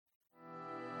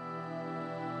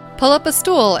Pull up a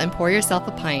stool and pour yourself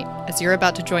a pint as you're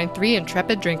about to join three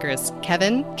intrepid drinkers,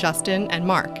 Kevin, Justin, and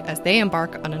Mark, as they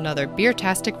embark on another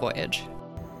beer-tastic voyage.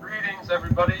 Greetings,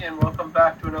 everybody, and welcome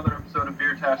back to another episode of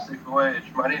Beer-tastic Voyage.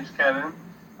 My name's Kevin.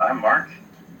 I'm Mark.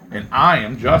 And I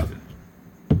am Justin.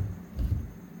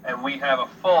 And we have a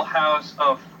full house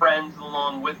of friends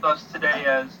along with us today,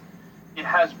 as it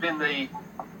has been the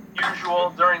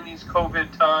usual during these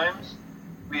COVID times.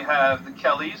 We have the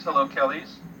Kellys. Hello,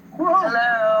 Kellys.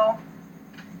 Hello.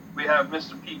 We have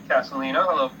Mr. Pete Casalino.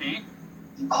 Hello, Pete.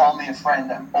 You call me a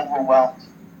friend. I'm overwhelmed.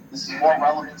 This is more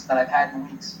relevance than I've had in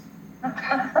weeks.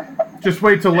 Just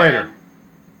wait till later.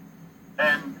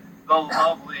 And the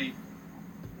lovely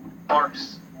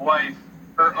Mark's wife,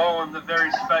 her own, the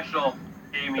very special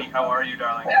Amy. How are you,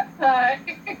 darling? Hi.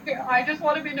 I just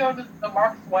want to be known as the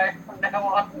Mark's wife from now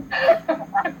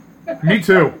on. Me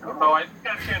too. So I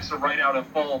got a chance to write out a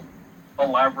full,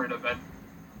 elaborate event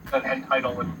and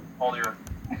title and all your.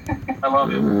 I love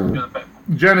you. You're the best.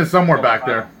 Jen is somewhere back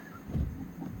there.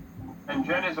 And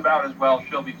Jen is about as well.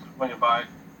 She'll be swinging by.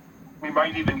 We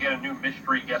might even get a new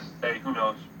mystery guest today. Who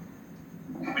knows?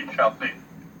 We shall see.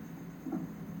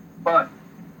 But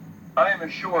I am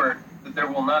assured that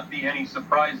there will not be any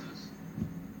surprises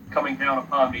coming down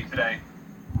upon me today. I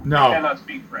No. cannot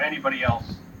speak for anybody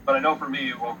else, but I know for me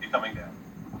it won't be coming down.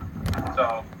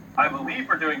 So I believe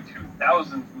we're doing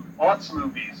 2000 aughts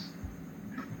movies.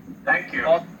 Thank you.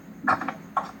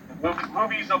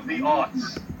 Movies of the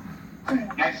aughts.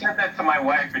 I said that to my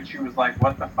wife, and she was like,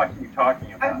 "What the fuck are you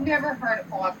talking about?" I've never heard of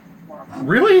aughts before.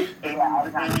 Really?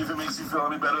 Amy, if it makes you feel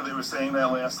any better, they were saying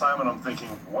that last time, and I'm thinking,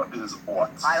 what is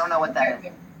aughts? I don't know what that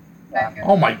is. Thank you.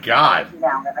 Oh my God.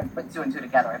 Yeah, I put two and two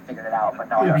together. I figured it out, but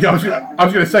no. Yeah, I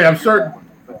was gonna say I'm certain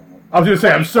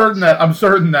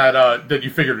that you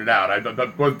figured it out. I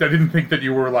didn't think that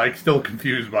you were like still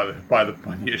confused by the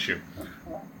issue.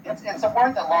 It's a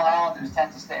word that Long Islanders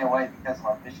tend to stay away because of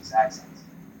our vicious accents.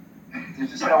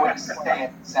 There's just no way to say it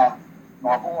and sound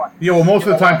normal. Yeah, well, most of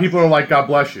the time people are like, "God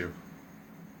bless you."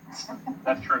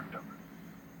 That's true.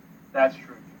 That's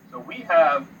true. So we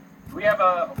have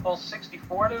a full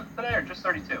 64 today, or just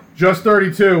 32? Just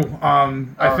 32. I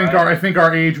think right.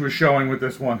 our age was showing with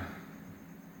this one.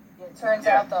 It turns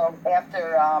out, though,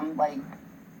 after,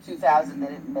 2000, they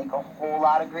didn't make a whole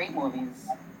lot of great movies.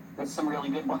 There's some really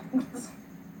good ones.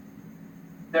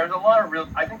 There's a lot of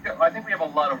I think we have a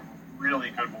lot of really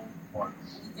good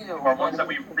ones, or ones that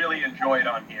we really enjoyed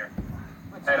on here.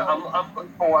 And I'm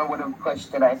Four would have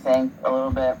pushed it, I think, a little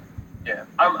bit. Yeah,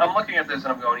 I'm looking at this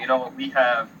and I'm going, you know what, we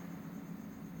have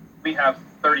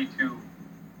 32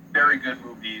 very good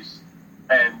movies,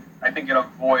 and I think it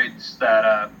avoids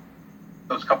that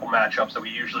those couple matchups that we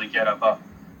usually get of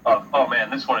oh man,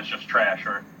 this one is just trash,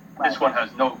 or this one has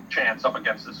no chance up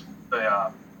against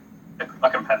a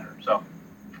competitor. So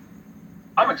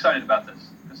I'm excited about this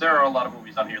because there are a lot of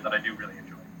movies on here that I do really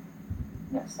enjoy.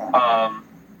 Yes.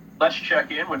 Let's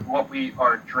check in with what we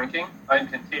are drinking. I'm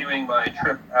continuing my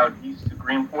trip out east to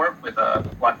Greenport with a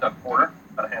Black Duck Porter.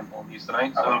 Got a handful of these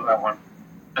tonight. So I love that one.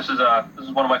 This is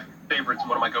one of my favorites and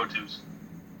one of my go-tos.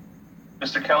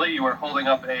 Mr. Kelly, you are holding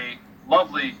up a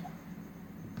lovely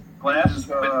glass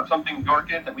with something dark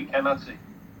in it that we cannot see.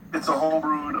 It's a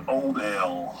homebrewed old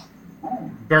ale.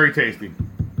 Very tasty.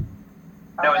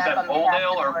 Now, is that old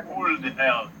ale or old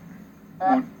ale?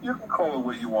 You can call it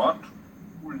what you want.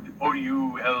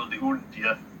 O-U-L-D.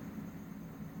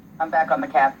 I'm back on the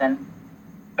captain.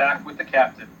 Back with the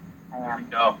captain. I There we am.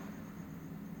 go.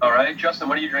 All right, Justin,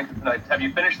 what are you drinking tonight? Have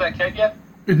you finished that keg yet?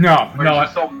 No, Or is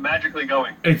it still magically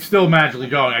going? it's still magically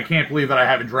going. I can't believe that I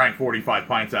haven't drank 45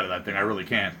 pints out of that thing. I really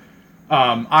can't.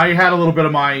 I had a little bit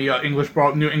of my new English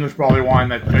barley wine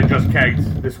that I just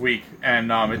kegged this week,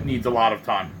 and it needs a lot of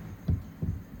time.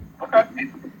 Okay.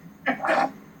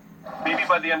 Maybe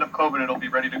by the end of COVID, it'll be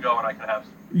ready to go and I can have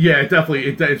some. Yeah,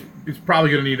 it's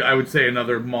probably going to need, I would say,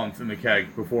 another month in the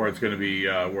keg before it's going to be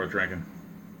worth drinking.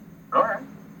 All right.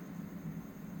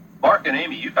 Mark and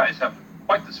Amy, you guys have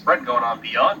quite the spread going on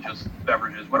beyond just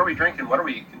beverages. What are we drinking? What are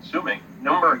we consuming?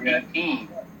 Number 18.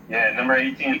 Yeah, number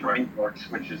 18 is Rainforks,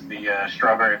 which is the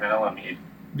strawberry vanilla mead.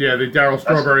 Yeah, the Daryl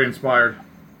Strawberry inspired.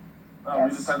 We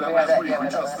just had that last week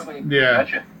with Justin. Yeah.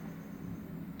 Gotcha.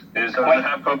 It is So does it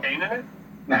have cocaine in it?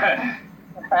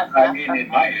 I mean, it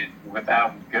might, with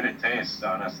how good it tastes,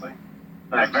 honestly.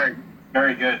 It's very,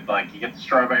 very good. Like, you get the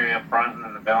strawberry up front,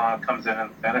 and the vanilla comes in the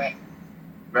finish.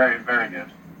 Very, very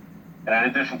good. And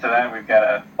in addition to that, we've got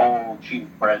a whole cheese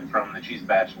bread from the Cheese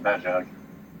Batch and Veg Jug.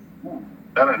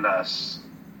 Very nice.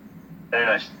 Very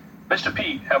nice. Mr.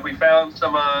 Pete, have we found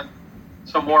some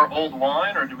more old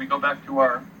wine, or do we go back to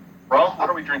our Rome, what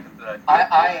are we drinking today?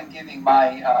 I am giving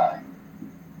my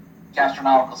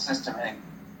gastronomical system a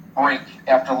break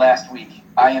after last week.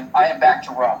 I am back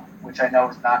to rum, which I know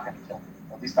is not going to kill me.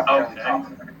 At least I'm fairly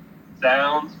confident.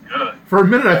 Sounds good. For a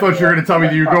minute, I thought you were going to tell me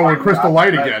that you were going with Crystal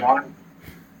Light again.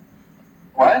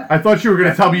 What? I thought you were going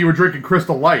to tell me you were drinking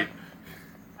Crystal Light.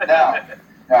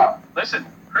 No. Listen,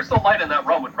 Crystal Light in that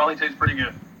rum would probably taste pretty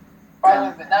good.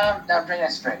 Now I'm drinking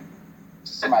it straight.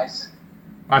 Just some ice.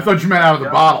 I thought you meant out of the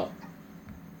bottle.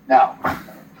 No.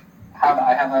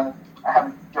 I have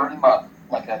a dirty mug,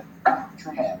 like a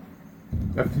true man.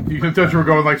 You thought you were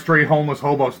going like straight homeless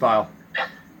hobo style.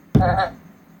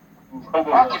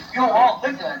 Fucking fuel all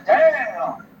liquor,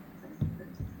 damn!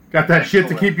 Got that shit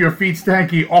to keep your feet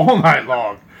stanky all night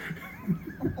long.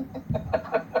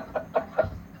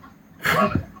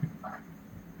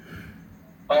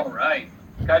 All right.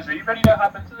 Guys, are you ready to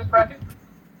hop into this bracket?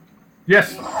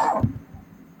 Yes.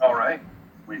 All right.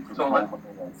 So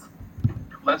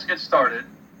let's get started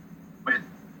with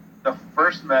the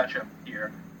first matchup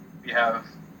here. We have,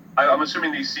 I'm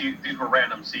assuming these were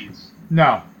random seeds.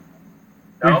 No.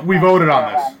 No? We voted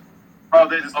on this. Oh,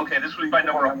 this was by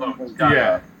number of votes. Got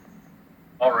Yeah. it.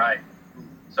 All right.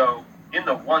 So in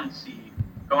the 1 seed,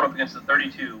 going up against the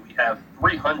 32, we have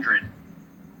 300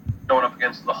 going up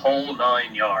against the whole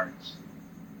 9 yards.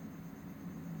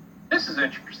 This is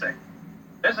interesting.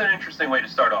 This is an interesting way to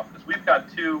start off because we've got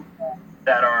two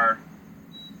that are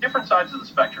different sides of the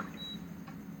spectrum.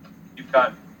 You've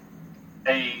got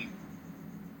a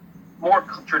more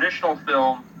traditional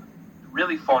film,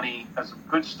 really funny, has a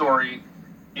good story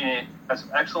in it, has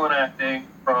some excellent acting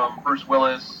from Bruce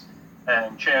Willis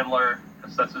and Chandler,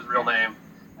 because that's his real name,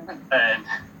 and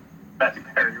Matthew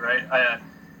Perry, right? And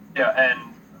I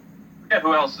forget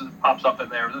who else pops up in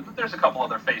there, but there's a couple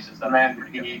other faces that are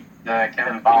pretty good.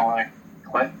 Ken Pollock,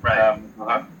 Right.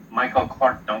 Michael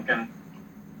Clark Duncan.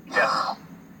 Yes.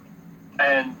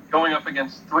 And going up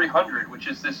against 300, which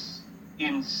is this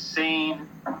insane,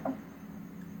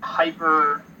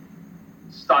 hyper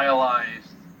stylized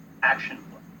action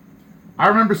film. I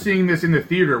remember seeing this in the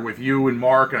theater with you and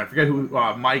Mark, and I forget who,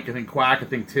 Mike, I think Quack, I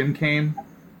think Tim came.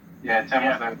 Yeah, Tim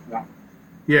was there.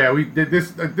 Yeah, we did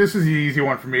this. This is the easy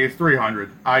one for me. It's 300.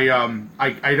 I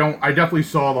definitely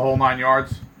saw the whole 9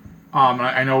 yards.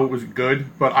 I know it was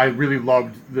good, but I really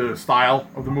loved the style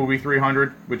of the movie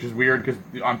 300, which is weird because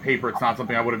on paper it's not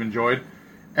something I would have enjoyed.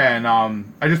 And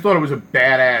I just thought it was a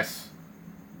badass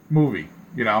movie.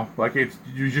 You know, like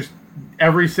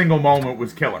every single moment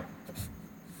was killer.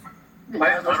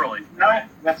 Literally.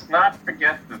 Let's not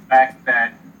forget the fact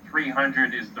that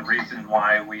 300 is the reason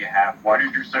why we have. Why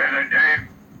did you say that, Dave?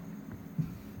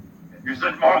 You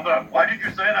said Martha. Why did you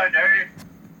say that, Dave?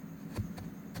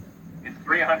 It's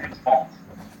 300's fault.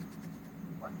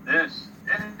 This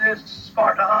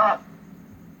Sparta.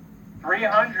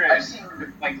 300 is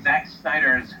like Zack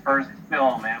Snyder's first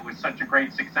film, and it was such a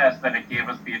great success that it gave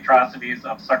us the atrocities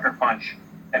of Sucker Punch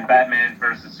and Batman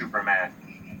versus Superman.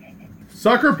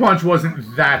 Sucker Punch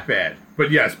wasn't that bad,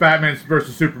 but yes, Batman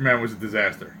versus Superman was a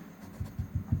disaster.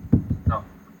 No.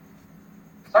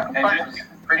 Sucker Punch And was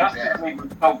pretty Justice bad. League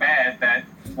was so bad that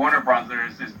Warner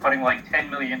Brothers is putting like $10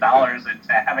 million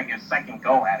into having a second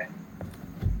go at it.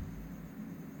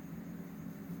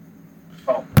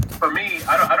 Well, for me,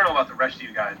 I don't know about the rest of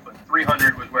you guys, but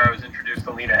 300 was where I was introduced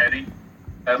to Lena Headey,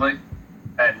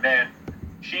 and man,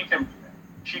 she can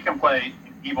play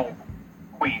an evil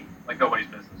queen like nobody's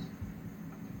business.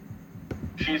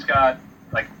 She's got,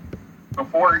 like,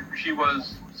 before she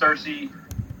was Cersei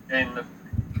in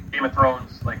Game of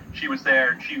Thrones, like, she was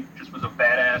there and she just was a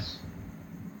badass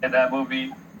in that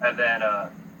movie. And then,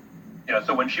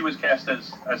 so when she was cast as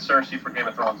Cersei for Game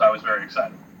of Thrones, I was very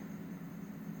excited.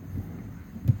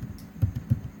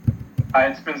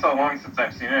 It's been so long since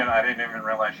I've seen it, I didn't even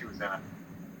realize she was in it.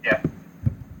 Yeah.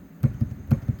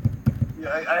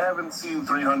 Yeah, I haven't seen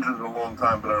 300 in a long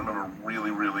time, but I remember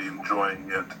really, really enjoying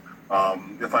it.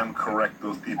 If I'm correct,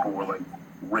 those people were like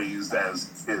raised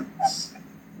as kids,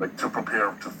 like to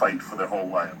prepare to fight for their whole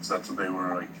lives. That's what they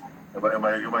were like.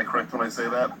 Am I correct when I say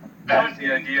that? That is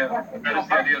the idea. That is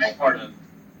the idea of Sparta.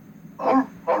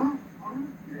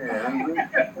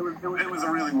 Yeah, it was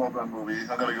a really well done movie.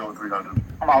 I'm gonna go with 300.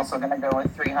 I'm also gonna go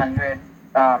with 300.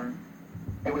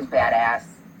 It was badass.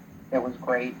 It was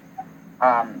great.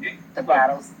 The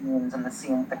battle scenes and the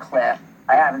scene with the cliff.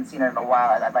 I haven't seen it in a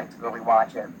while. I'd like to go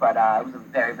rewatch it, but it was a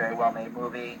very, very well made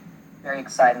movie. Very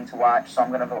exciting to watch. So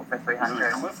I'm gonna vote for Is it 300.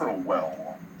 a cliff or a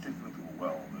well? Kicked into a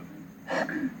well.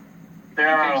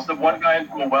 There's the one guy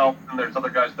into a well, and there's other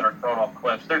guys that are thrown off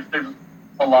cliffs. There's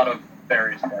a lot of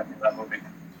various deaths in that movie.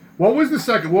 What was the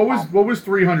second? What was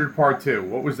 300 Part 2?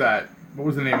 What was that? What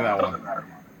was the name of that Doesn't one?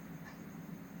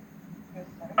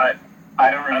 matter.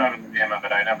 I don't remember the name of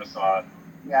it. I never saw it.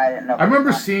 Yeah, I didn't know. I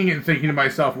remember seeing it and thinking to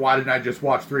myself, why didn't I just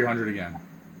watch 300 again?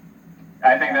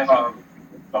 I think that's what we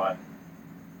saw it.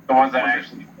 The ones that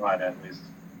actually saw it, at least.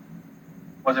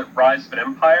 Was it Rise of an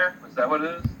Empire? Was that what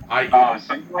it is? Oh,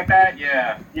 something like that?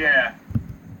 Yeah. Yeah.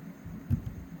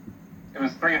 It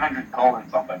was 300 colon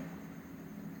something.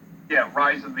 Yeah,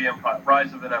 Rise of an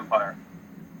Empire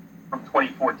from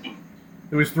 2014.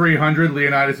 It was 300,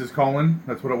 Leonidas' colon.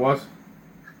 That's what it was?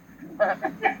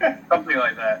 Something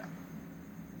like that.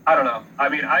 I don't know. I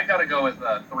mean, I gotta go with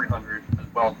 300 as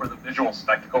well for the visual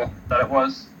spectacle that it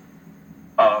was.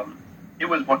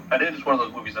 It is one of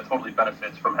those movies that totally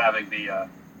benefits from having the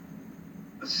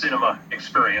cinema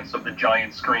experience of the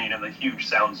giant screen and the huge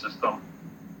sound system.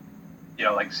 You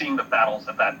know, like seeing the battles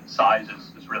at that size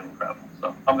is really incredible.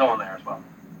 So I'm going there as well.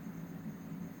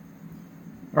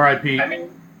 All right, Pete. I mean,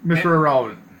 Mr.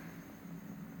 Irrelevant.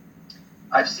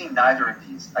 I've seen neither of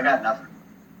these. I got nothing.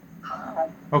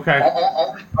 Okay.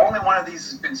 Only one of these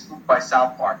has been spooked by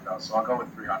South Park, though, so I'll go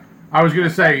with 300. I was going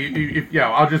to say,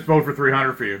 I'll just vote for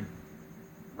 300 for you.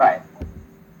 Right.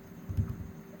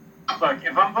 Look,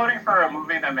 if I'm voting for a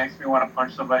movie that makes me want to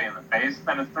punch somebody in the face,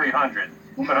 then it's 300.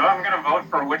 But if I'm going to vote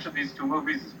for which of these two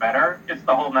movies is better, it's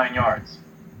The Whole Nine Yards.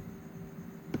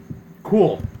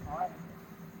 Cool.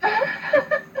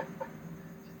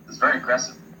 It's very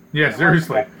aggressive. Yeah,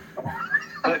 seriously.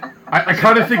 I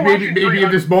kind of think maybe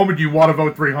in this moment you want to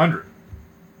vote 300.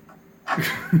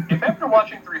 If after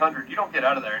watching 300 you don't get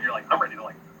out of there and you're like, I'm ready to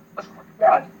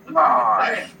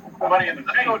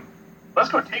let's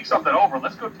go take something over.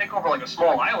 Let's go take over like a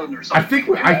small island or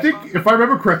something. I think if I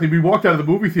remember correctly, we walked out of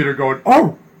the movie theater going,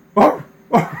 oh. Probably.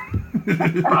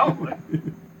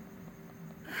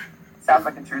 Sounds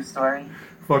like a true story.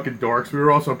 Fucking dorks. We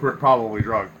were also probably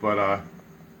drunk, but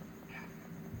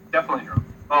Definitely drunk.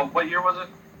 Oh, what year was it?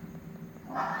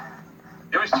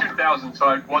 It was 2000, so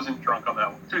I wasn't drunk on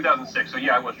that one. 2006, so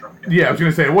yeah, I was drunk. Yeah, I was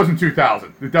gonna say it wasn't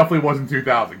 2000. It definitely wasn't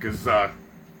 2000 because. Yeah.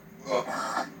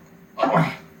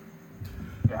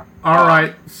 All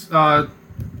right,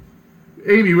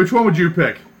 Amy, which one would you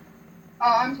pick?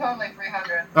 Oh, I'm totally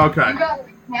 300. Okay. You got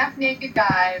half-naked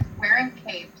guys wearing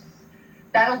capes.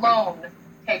 That alone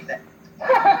takes it.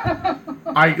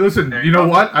 I listen. You know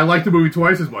what? I like the movie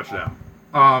twice as much now.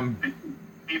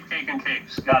 Beefcake and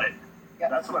capes. Got it.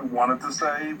 That's what I wanted to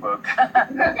say, but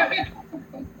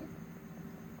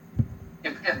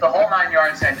If the whole 9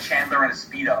 yards had Chandler in a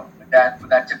Speedo, would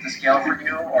that tip the scale for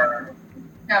you, or?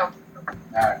 No.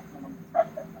 Alright.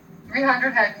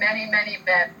 300 had many, many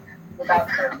men without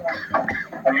shirts on.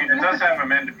 I mean, it does have a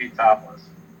men to be topless.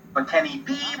 But can he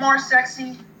be more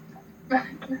sexy?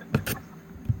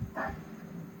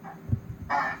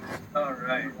 All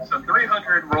right. So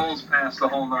 300 rolls past the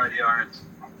whole 9 yards.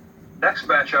 Next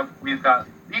matchup, we've got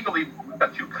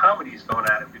two comedies going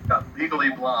at it. We've got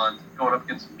Legally Blonde going up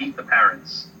against Meet the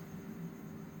Parents.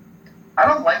 I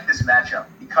don't like this matchup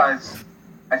because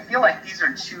I feel like these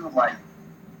are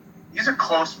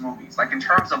close movies. Like in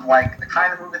terms of like the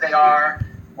kind of movie they are,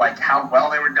 like how well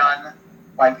they were done,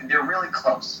 like they're really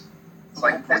close. It's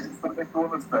like the one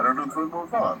that's better to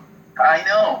move on. I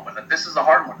know, but this is a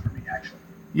hard one for me actually.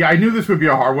 Yeah, I knew this would be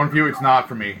a hard one for you. It's not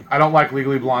for me. I don't like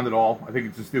Legally Blonde at all. I think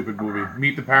it's a stupid movie.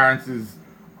 Meet the Parents is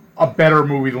a better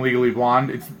movie than Legally Blonde.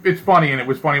 It's funny, and it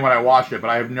was funny when I watched it, but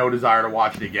I have no desire to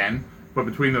watch it again. But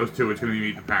between those two, it's going to be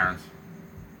Meet the Parents.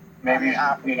 Maybe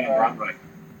Broadway.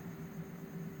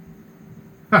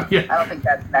 Yeah. I don't think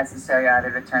that's necessary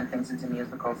either to turn things into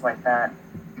musicals like that.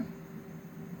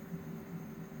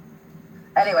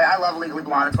 Anyway, I love Legally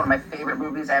Blonde. It's one of my favorite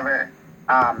movies ever.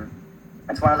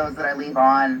 It's one of those that I leave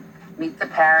on. Meet the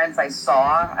Parents, I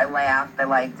saw, I laughed, I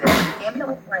liked it. It gave me a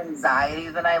little more anxiety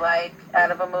than I like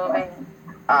out of a movie.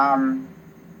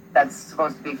 That's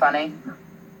supposed to be funny.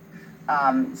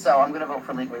 So I'm gonna vote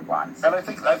for Legally Blonde. And I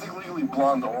think Legally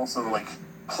Blonde also like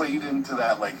played into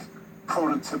that like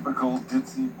prototypical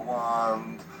ditzy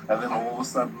blonde, and then all of a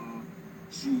sudden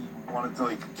she wanted to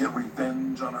like get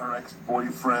revenge on her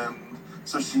ex-boyfriend.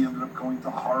 So she ended up going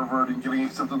to Harvard and getting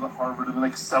accepted to Harvard and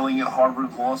like selling at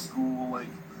Harvard Law School. Like,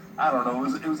 I don't know.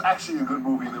 It was actually a good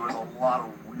movie. There was a lot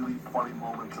of really funny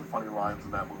moments and funny lines in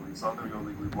that movie. So I'm going to go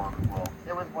Legally Blonde as well.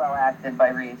 It was well acted by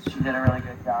Reese. She did a really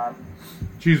good job.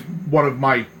 She's one of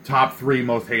my top 3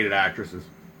 most hated actresses.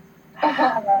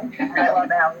 I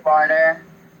love Allie Larder.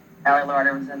 Allie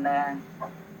Larder was in there.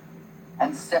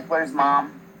 And Stifler's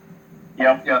mom.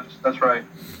 Yep, that's right.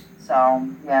 So,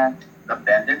 yeah. The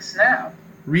Bend and Snap.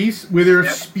 Reese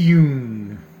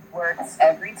Witherspoon. Works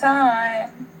every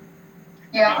time.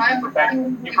 Yeah,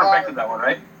 You perfected that one,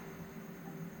 right?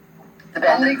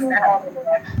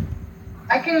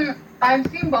 I've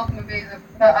seen both movies,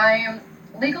 but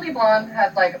Legally Blonde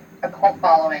has like a cult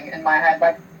following in my head.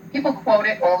 Like people quote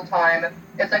it all the time.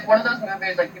 It's like one of those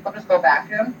movies like people just go back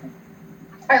to.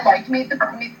 I liked Meet the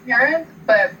Parents,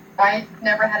 but I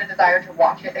never had a desire to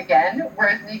watch it again.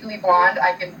 Whereas Legally Blonde,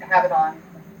 I can have it on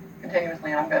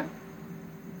continuously and I'm good.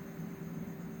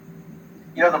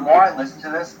 You know, the more I listen to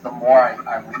this, the more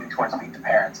I'm leaning towards Meet the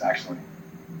Parents, actually.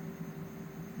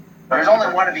 There's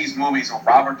only one of these movies where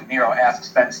Robert De Niro asks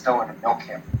Ben Stiller to milk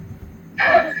him.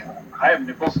 I have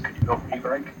nipples. Could you milk me,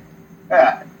 Greg?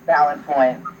 Yeah. Valid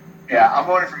point. Yeah, I'm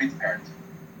voting for Meet the Parents.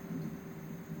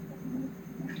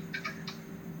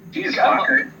 Jeez,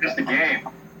 fucker. Just a game.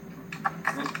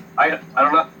 I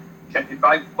don't know. If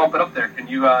I bump it up there, can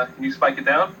you spike it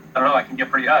down? I don't know. I can get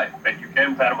pretty high. Bet you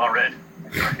can. Pat them all red.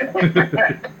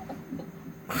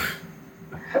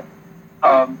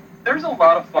 There's a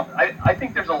lot of fun. I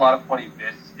think there's a lot of funny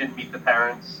bits in Meet the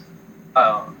Parents,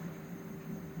 and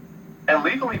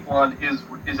Legally Blonde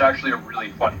is actually a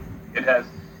really funny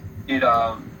movie.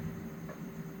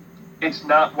 It's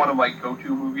not one of my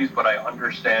go-to movies, but I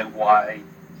understand why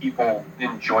people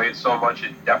enjoy it so much.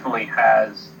 It definitely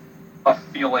has a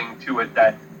feeling to it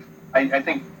that I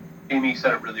think Amy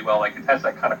said it really well. Like it has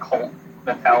that kind of cult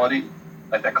mentality,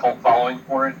 like that cult following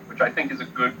for it, which I think is a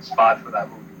good spot for that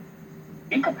movie.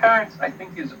 Meet the Parents, I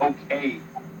think, is okay,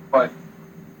 but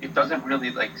it doesn't really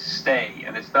like stay,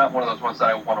 and it's not one of those ones that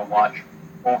I want to watch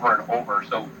over and over.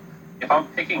 So if I'm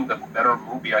picking the better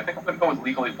movie, I think I'm going to go with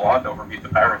Legally Blonde over Meet the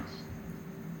Parents.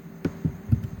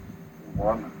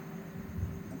 One.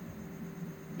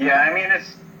 Yeah, I mean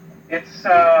it's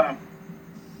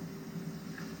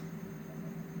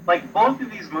like both of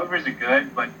these movies are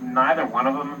good, but neither one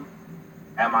of them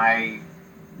am I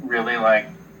really like,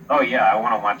 oh yeah, I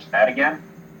want to watch that again.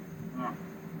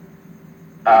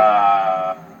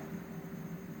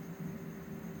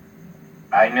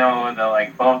 I know that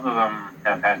like both of them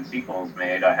have had sequels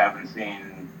made. I haven't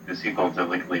seen the sequel to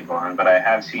Legally Blonde, but I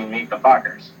have seen Meet the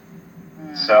Fockers.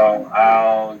 So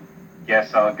I'll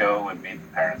go with Meet the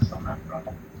Parents on that front.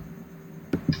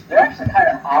 They're actually kind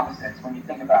of opposites when you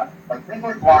think about it. Like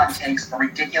Legally Blonde takes a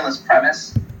ridiculous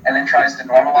premise and then tries to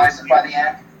normalize it by the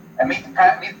end. And Meet the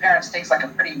Parents takes like a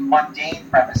pretty mundane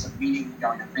premise of meeting,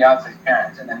 your fiance's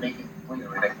parents and then making it completely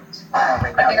ridiculous. I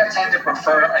think I tend to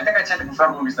prefer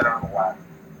movies that are on the latter.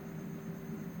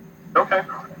 Okay.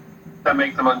 That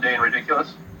make the mundane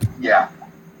ridiculous? Yeah.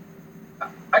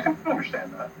 I can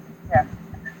understand that. Yeah.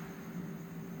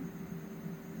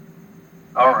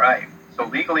 All right. So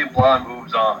Legally Blonde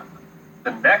moves on.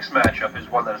 The next matchup is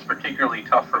one that is particularly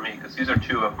tough for me because these are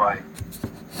two of my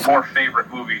more favorite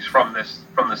movies from this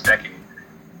decade.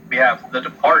 We have The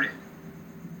Departed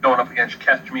going up against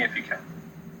Catch Me If You Can.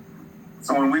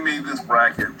 So when we made this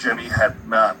bracket, Jenny had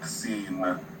not seen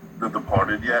The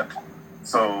Departed yet.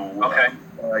 So okay.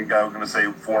 I was going to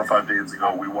say 4 or 5 days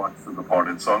ago we watched The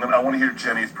Departed. So I want to hear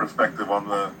Jenny's perspective on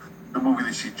the movie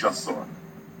that she just saw.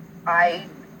 I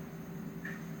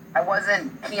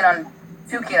wasn't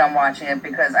too keen on watching it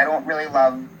because I don't really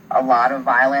love a lot of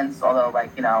violence, although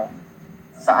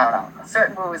so I don't know.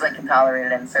 Certain movies I can tolerate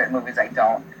it and certain movies I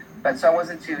don't. But so I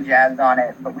wasn't too jazzed on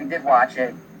it, but we did watch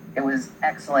it. It was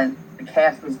excellent. The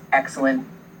cast was excellent.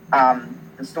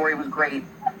 The story was great.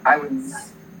 I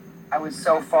was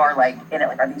so far in it.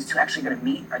 Like, are these two actually going to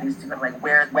meet? Are these two going to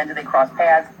when do they cross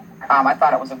paths? I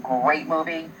thought it was a great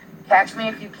movie. Catch Me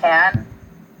If You Can.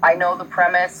 I know the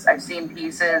premise. I've seen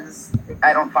pieces.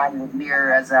 I don't find it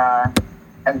near as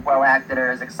well acted or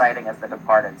as exciting as The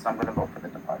Departed, so I'm going to vote for The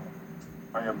Departed.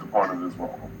 I am Departed as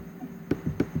well.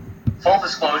 Full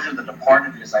disclosure, The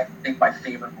Departed is, I think, my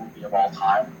favorite movie of all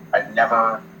time. I've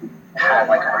never had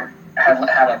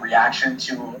a reaction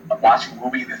to watching a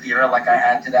movie in the theater like I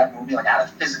had to that movie. Like, I had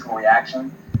a physical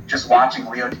reaction just watching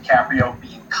Leo DiCaprio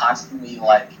being constantly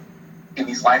in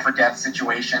these life or death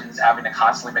situations, having to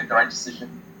constantly make the right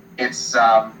decision. It's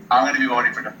I'm going to be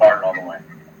voting for Departed all the way.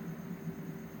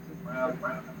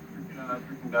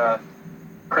 Drinking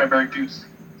cranberry juice.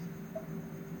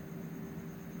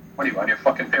 What do you want, your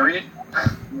fucking period?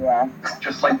 Yeah.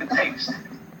 Just like the taste.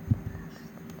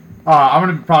 I'm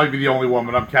gonna probably be the only one,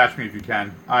 but I'm Catch Me If You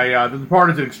Can. The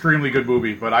Departed is an extremely good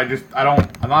movie, but I'm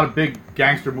not a big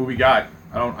gangster movie guy.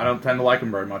 I don't tend to like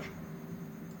them very much.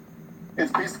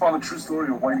 It's based upon the true story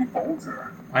of Whitey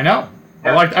Bulger. I know.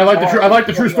 I like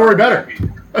the true story better.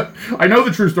 I know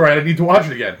the true story. I need to watch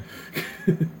it again.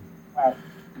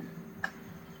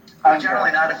 I'm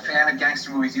generally not a fan of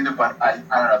gangster movies either, but I don't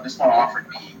know. This one offered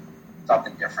me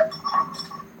something different.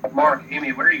 Mark,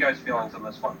 Amy, what are you guys' feelings on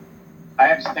this one? I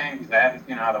abstain because I haven't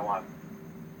seen either one.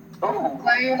 Ooh,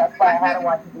 Lion, that's why I had to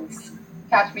watch these.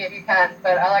 Catch Me If You Can,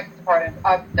 but I like Departed.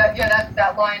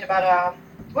 That line about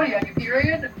what are you on your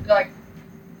period? Like,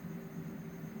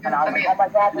 And I was like, oh my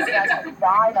god, this guy's gonna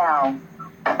die now.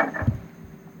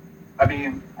 I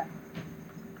mean,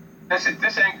 this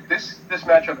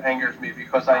matchup angers me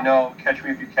because I know Catch Me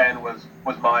If You Can was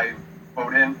my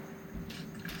vote in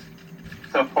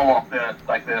to pull off the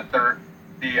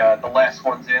last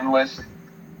ones in list,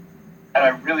 and I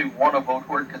really want to vote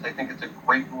for it because I think it's a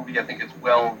great movie. I think it's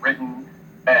well written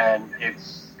and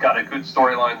it's got a good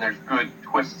storyline. There's good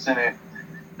twists in it.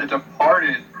 The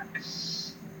Departed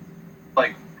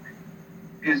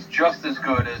is just as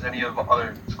good as any of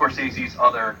other Scorsese's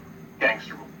other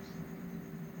gangster movies,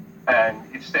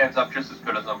 and it stands up just as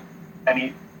good as them.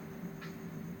 And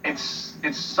it's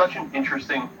such an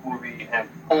interesting movie and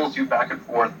pulls you back and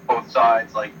forth both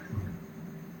sides. Like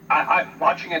I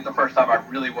watching it the first time, I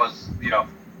really was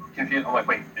confused. I'm like,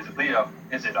 wait, is it Leo?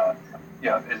 Is it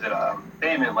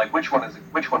Damon? Like which one is it?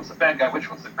 Which one's the bad guy? Which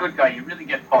one's the good guy? You really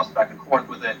get tossed back and forth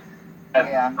with it.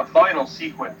 And the final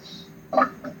sequence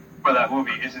for that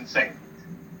movie is insane.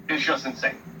 It's just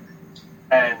insane.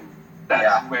 And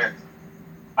that's where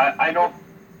I know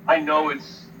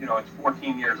it's it's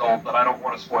 14 years old, but I don't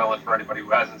want to spoil it for anybody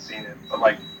who hasn't seen it. But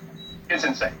like, it's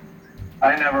insane.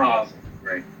 I never was.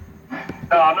 Great.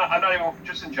 No, I'm not even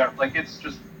just in general. Like it's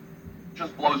just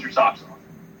blows your socks off.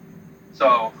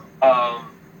 So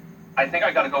I think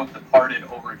I got to go with Departed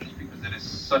over it just because it is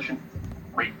such a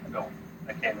great film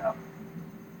that came out.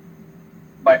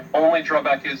 My only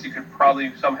drawback is you could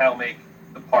probably somehow make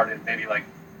Departed maybe like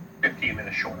 15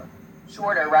 minutes shorter.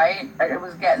 Shorter, right? It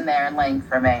was getting there in length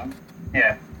for me.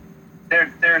 Yeah.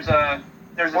 There's a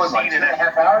scene like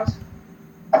 2.5 hours?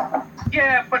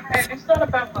 Yeah, but it's not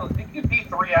about it could be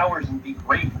 3 hours and be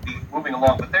great and be moving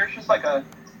along, but there's just like the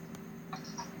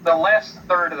last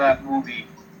third of that movie,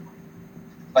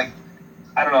 like,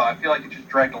 I don't know, I feel like it just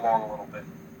dragged along a little bit.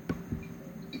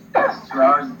 2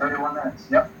 hours and 31 minutes.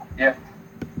 Yep. Yeah.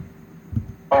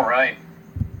 All right.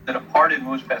 The Departed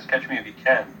moves past Catch Me If You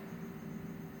Can.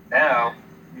 Now,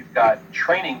 you've got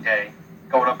Training Day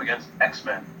going up against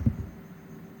X-Men.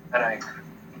 And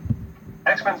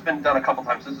X-Men's been done a couple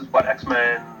times. This is what,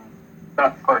 X-Men,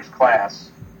 not First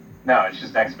Class. No, it's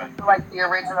just X-Men. Like the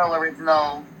original,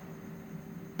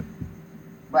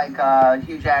 like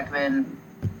Hugh Jackman,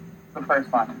 the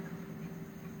first one.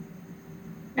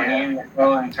 When Amy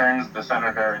Poehler turns the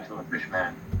senator into a fish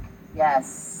man.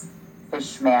 Yes,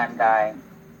 fish man guy.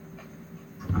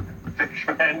 Fish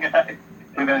man guy.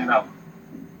 Who doesn't know?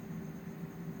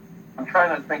 I'm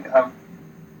trying to think of...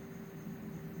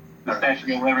 The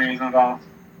Statue of Liberty is involved.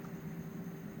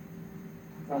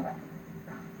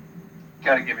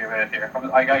 Gotta give you a minute here.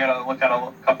 I gotta look at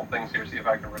a couple things here, see if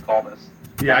I can recall this.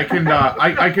 Yeah, I can.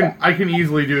 I can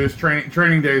easily do this.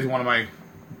 Training Day is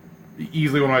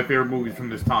easily one of my favorite movies from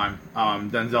this time.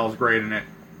 Denzel's great in it,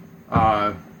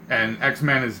 and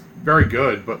X-Men is very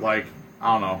good, but like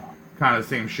I don't know, kind of the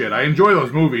same shit. I enjoy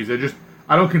those movies.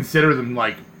 I don't consider them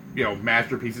like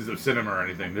masterpieces of cinema or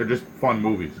anything. They're just fun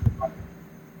movies.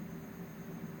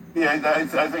 Yeah, I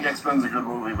think X-Men's a good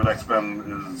movie, but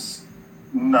X-Men is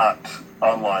not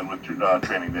online with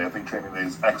Training Day. I think Training Day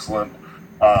is excellent.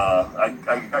 I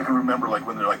can remember like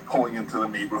when they're like pulling into the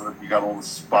neighborhood, you got all the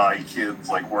spy kids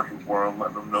like working for them,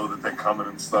 letting them know that they're coming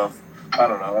and stuff. I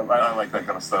don't know. I like that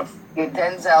kind of stuff. Yeah,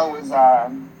 Denzel was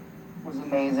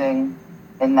amazing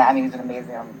in that. I mean, he was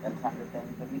amazing in tons of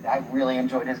things. But I really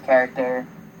enjoyed his character.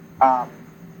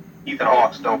 Ethan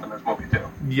Hawke's dope in this movie too.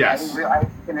 Yes. I was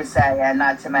gonna say, and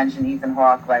not to mention Ethan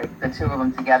Hawke, like the two of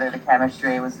them together, the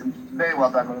chemistry was a very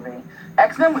well done movie.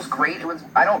 X-Men was great.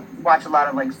 I don't watch a lot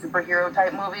of like superhero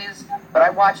type movies, but I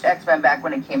watched X-Men back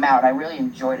when it came out. I really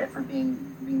enjoyed it for being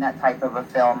that type of a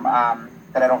film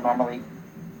that I don't normally,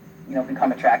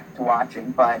 become attracted to watching.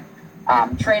 But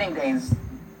Training Days.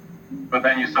 But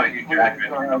then you saw Hugh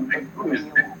Jackman.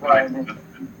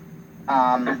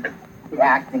 The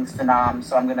acting's phenomenal,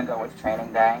 so I'm gonna go with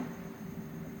Training Day.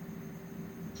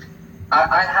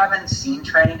 I haven't seen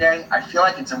Training Day. I feel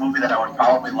like it's a movie that I would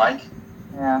probably like.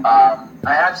 Yeah.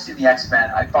 I have seen the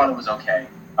X-Men. I thought it was okay.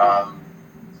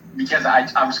 Because I'm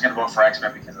just gonna vote for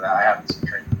X-Men because of that. I haven't seen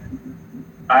Training Day.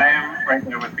 I am right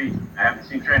there with Pete. I haven't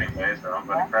seen Training Day, so I'm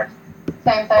voting for X-Men.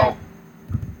 Same thing.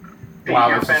 Wow,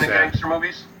 You're a this fan is of sad. gangster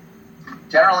movies?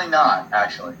 Generally not,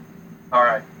 actually. All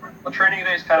right. Well, Training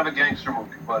Day is kind of a gangster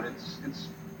movie, but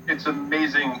it's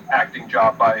amazing acting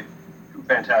job by two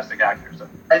fantastic actors.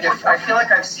 I feel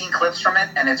like I've seen clips from it,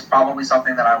 and it's probably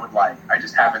something that I would like. I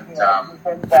just haven't.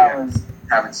 Denzel is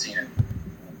haven't seen it.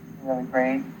 Really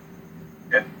great.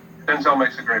 Yeah, Denzel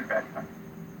makes a great bad guy.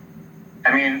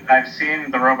 I mean, I've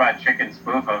seen the Robot Chicken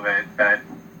spoof of it that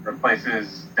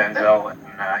replaces Denzel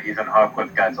and Ethan Hawke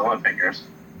with Godzilla figures.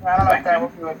 I don't know if that will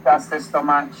do it justice so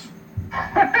much.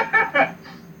 Yeah,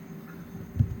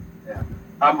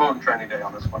 I'm voting Training Day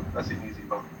on this one. That's an easy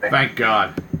vote. Thank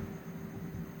God.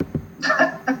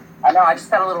 I know, I just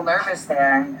got a little nervous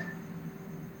there.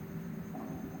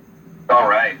 All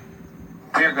right.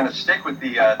 We are going to stick with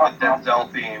the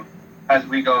Denzel theme as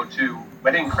we go to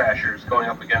Wedding Crashers going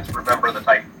up against Remember the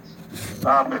Titans.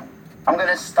 I'm going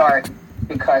to start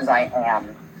because I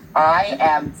am. I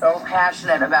am so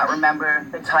passionate about Remember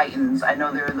the Titans. I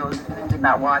know there are those who did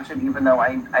not watch it, even though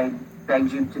I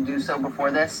begged you to do so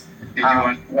before this. Did you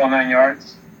watch All 9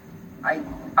 Yards?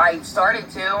 I started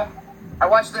to. I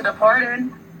watched The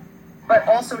Departed, but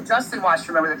also Justin watched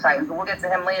Remember the Titans, but we'll get to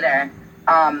him later.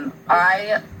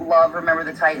 I love Remember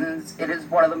the Titans. It is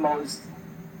one of the most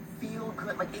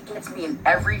feel-good, like it gets me in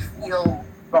every feel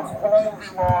the whole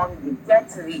movie long. You get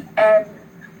to the end,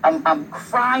 I'm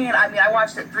crying. I mean, I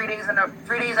watched it 3 days out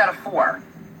of 4,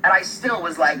 and I still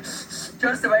was like,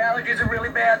 Justin, my allergies are really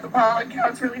bad. The pollen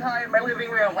count's really high in my living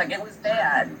room. Like, it was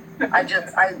bad.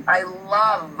 I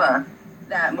love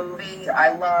that movie.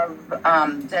 I love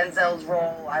Denzel's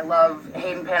role. I love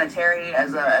Hayden Panettiere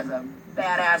as a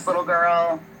badass little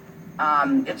girl.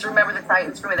 It's Remember the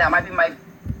Titans for me. That might be my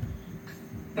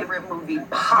favorite movie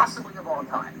possibly of all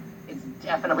time. It's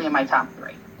definitely in my top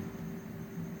 3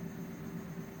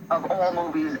 of all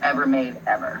movies ever made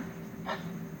ever.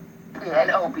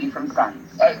 And Opie from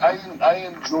Sons.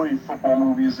 I enjoy football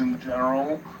movies in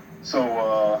general,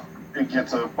 so it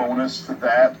gets a bonus for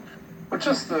that. But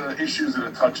just the issues that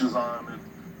it touches on, it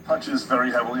touches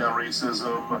very heavily on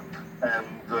racism and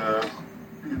the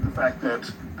fact that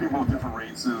people of different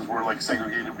races were like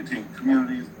segregated between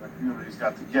communities, and the communities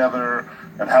got together,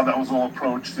 and how that was all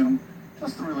approached, and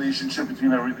just the relationship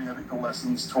between everything. I think the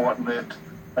lessons taught in it.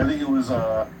 I think it was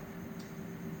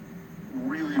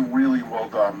really, really well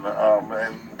done,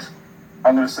 and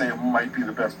I'm going to say it might be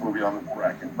the best movie on this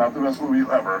bracket. Not the best movie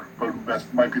ever, but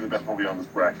might be the best movie on this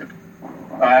bracket.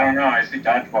 I don't know. I see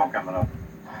Dodgeball coming up.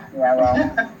 Yeah,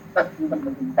 well, that's a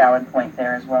valid point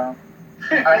there as well.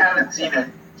 I haven't seen it,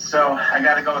 so I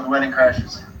got to go with Wedding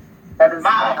Crashers. That is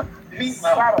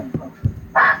Meatloaf.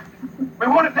 We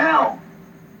want it now.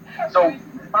 So,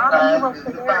 not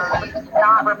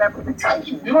remember the what are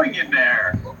you doing in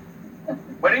there?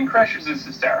 Wedding Crashers is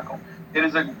hysterical. It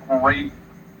is a great,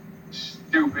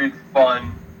 stupid,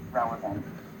 fun, relevant.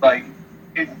 like,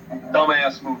 it's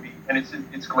dumbass movie, and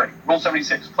it's great. Rule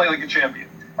 76, play like a champion.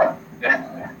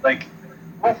 Yeah. Like,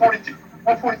 Rule 42,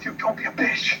 don't be a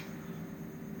bitch.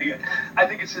 Yeah. I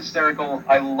think it's hysterical.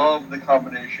 I love the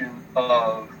combination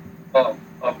of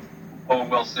Owen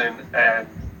Wilson and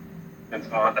Vince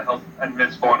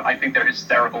Vaughn. I think they're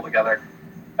hysterical together.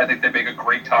 I think they make a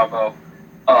great combo.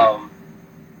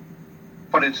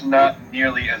 But it's not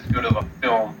nearly as good of a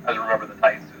film as Remember the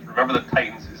Titans is. Remember the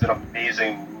Titans is an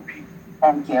amazing movie.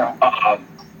 Thank you.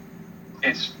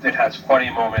 It has funny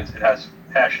moments. It has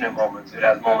passionate moments. It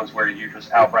has moments where you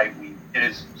just outright weep. It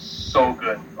is so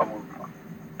good a movie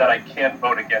that I can't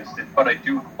vote against it. But I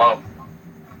do love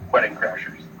Wedding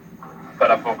Crashers.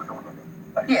 But I'm voting for Remember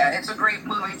the Titans. Yeah, it's a great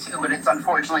movie too, but it's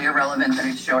unfortunately irrelevant that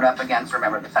it showed up against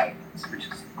Remember the Titans, which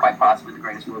is quite possibly the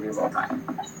greatest movie of all time.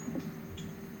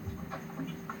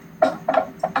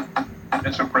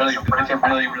 It's a really,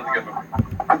 really good movie.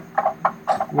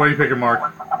 What are you picking,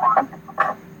 Mark?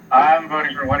 I'm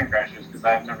voting for Wedding Crashers because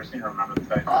I've never seen Remember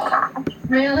the Titans.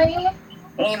 Really?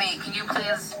 Amy, can you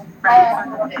please?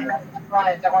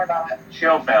 Don't worry about it.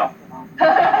 She'll fail.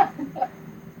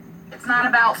 It's not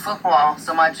about football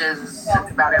so much as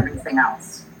it's about everything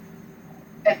else.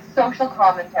 It's social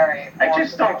commentary. I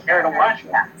just don't care to watch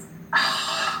it.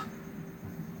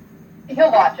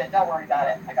 He'll watch it. Don't worry about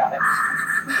it. I got it.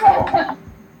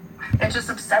 It just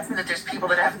upsets me that there's people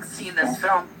that haven't seen this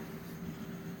film.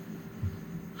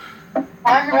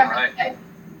 I remember. Alright.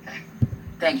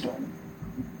 Thank you.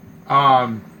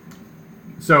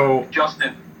 So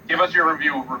Justin, give us your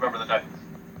review of Remember the Titans.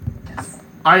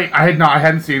 I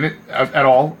hadn't seen it at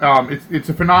all. It's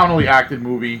a phenomenally acted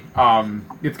movie.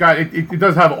 It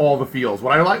does have all the feels.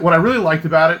 What I really liked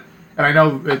about it, and I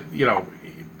know that what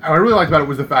I really liked about it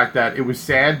was the fact that it was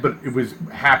sad, but it was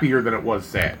happier than it was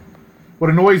sad. What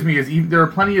annoys me is there are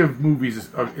plenty of movies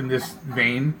in this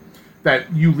vein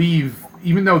that you leave,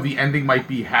 even though the ending might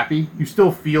be happy, you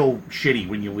still feel shitty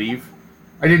when you leave.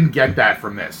 I didn't get that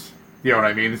from this. You know what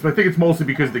I mean? I think it's mostly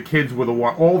because the kids were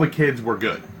all the kids were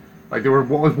good. Like there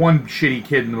was one shitty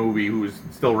kid in the movie who was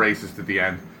still racist at the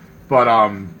end, but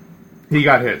he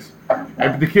got his.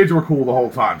 And the kids were cool the whole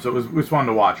time, so it was fun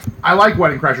to watch. I like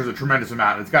Wedding Crashers a tremendous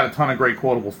amount. It's got a ton of great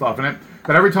quotable stuff in it.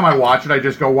 But every time I watch it, I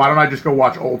just go, why don't I just go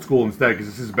watch Old School instead?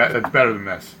 Because it's better than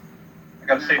this. I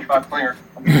got a stage 5 clinger.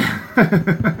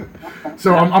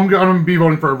 So I'm going to be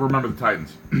voting for Remember the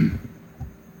Titans.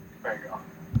 There you go.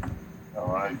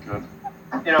 All right, good.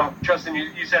 You know, Justin,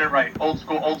 you said it right. Old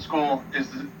School is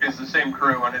the same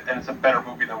crew, and it's a better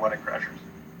movie than Wedding Crashers.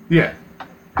 Yeah.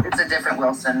 It's a different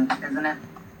Wilson, isn't it?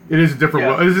 It is a different.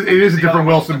 Yeah. It is a different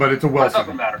Wilson, but it's a That Wilson.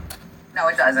 doesn't matter. No,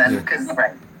 it doesn't, because,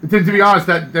 right. To be honest,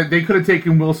 that they could have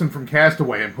taken Wilson from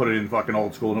Castaway and put it in fucking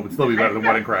Old School, and it would still be better than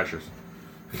Wedding Crashers.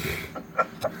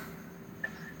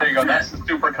 There you go. That's the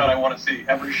super cut I want to see.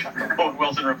 Every shot of Owen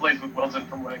Wilson replaced with Wilson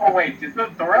from Wedding. Oh wait, did the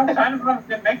Royal Tenenbaums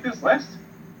didn't make this list?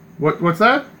 What's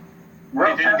that?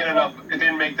 It didn't get enough. It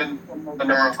didn't make the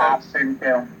number of Top votes.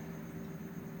 32.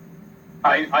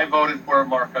 I voted for it,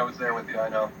 Mark. I was there with you. I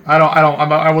know.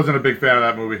 I wasn't a big fan of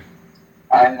that movie.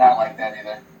 I did not like that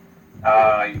either.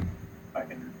 You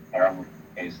fucking terrible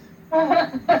taste.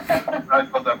 I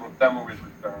thought that movie was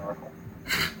hysterical.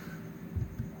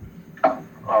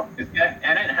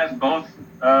 And it has both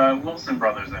Wilson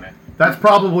brothers in it. That's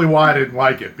probably why I didn't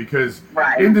like it, because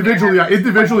Right. individually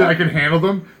I can handle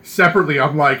them. Separately,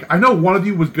 I'm like, I know one of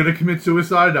you was going to commit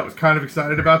suicide. I was kind of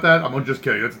excited about that. I'm just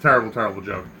kidding. That's a terrible, terrible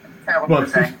joke. Terrible But to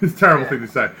say. it's a terrible thing to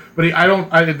say. But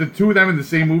the two of them in the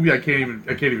same movie, I can't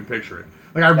even picture it.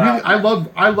 Like I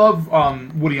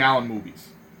love Woody Allen movies,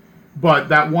 but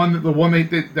the one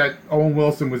that Owen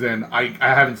Wilson was in, I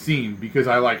haven't seen because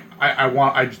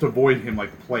I just avoid him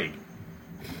like the plague.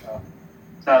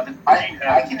 So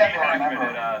I can never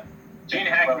remember. Gene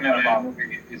Hackman in that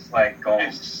movie is like gold.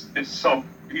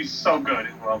 He's so good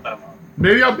in World Tenenbaums.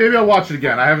 Maybe I'll watch it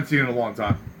again. I haven't seen it in a long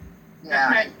time. This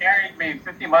man carried me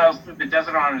 50 miles through the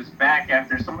desert on his back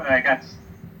after I got,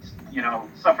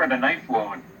 suffered a knife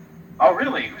wound. Oh,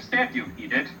 really? Who stabbed you? He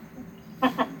did. I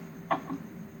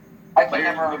can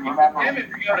never remember. Damn it,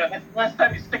 Ryota, that's the last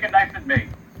time you stick a knife in me.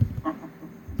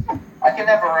 I can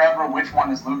never remember which one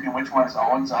is Luke and which one is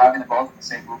Owen, so having them both in the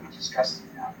same movie just stresses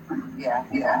me out.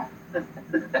 Yeah.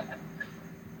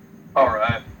 All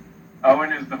right.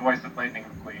 Owen is the voice of Lightning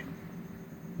McQueen.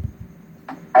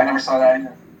 I never saw that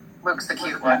either. Luke's the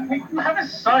cute one. You have a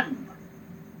son.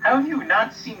 How have you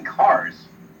not seen Cars?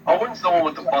 Owen's the one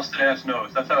with the busted ass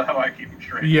nose. That's how I keep him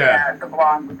straight. Yeah. The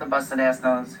blonde with the busted ass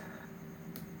nose.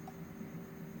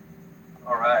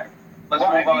 All right. Let's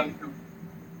Well, move on to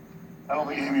I don't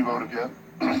think Amy voted yet.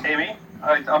 Amy.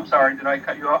 I'm sorry. Did I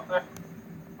cut you off there?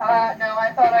 No,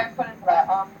 I thought I put in for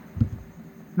that.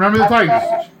 Remember the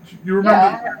Titans? You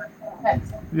remember?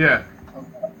 Yeah.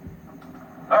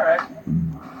 All right.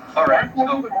 All right.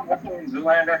 So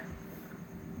Zoolander.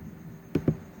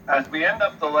 as we end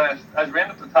up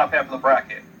the top half of the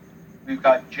bracket, we've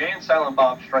got Jay and Silent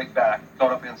Bob Strike Back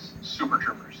going up against Super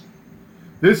Troopers.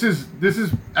 This is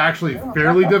actually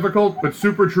fairly difficult, but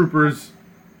Super Troopers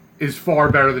is far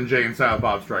better than Jay and Silent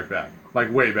Bob Strike Back.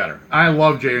 Like, way better. I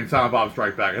love Jay and Silent Bob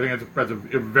Strike Back. I think that's a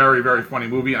very, very funny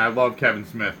movie, and I love Kevin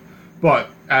Smith. But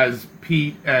as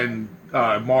Pete and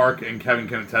Mark and Kevin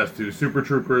can attest to, Super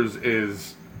Troopers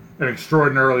is an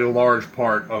extraordinarily large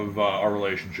part of our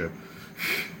relationship.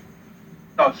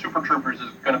 No, Super Troopers is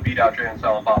going to beat out Jay and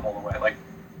Silent Bob all the way. Like,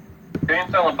 Jay and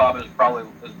Silent Bob is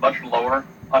much lower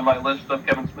on my list of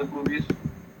Kevin Smith movies,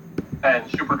 and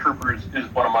Super Troopers is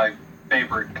one of my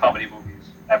favorite comedy movies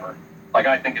ever. Like,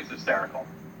 I think it's hysterical.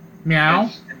 Meow.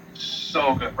 It's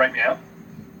so good. Right, Meow?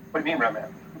 What do you mean, right, Meow?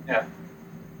 Yeah.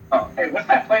 Oh, hey, what's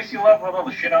that place you love with all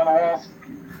the shit on the walls?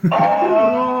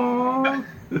 Oh!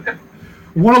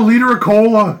 Want a liter of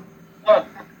cola? I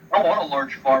want a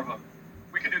large pharma.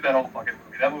 We could do that whole fucking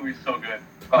movie. That movie's so good.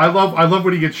 I love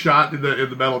when he gets shot in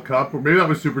the metal cup, or maybe that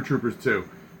was Super Troopers too.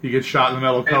 He gets shot in the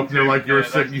metal cup, and they're like, "You're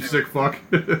sick, you sick fuck."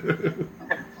 We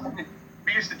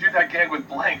used to do that gag with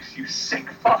blanks, you sick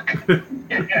fuck.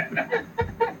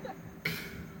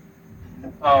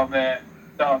 Oh man,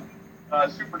 no,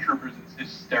 Super Troopers is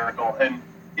hysterical, and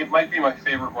it might be my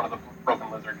favorite one of the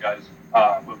Broken Lizard guys'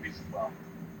 movies as well.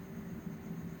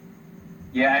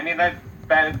 Yeah, I mean that's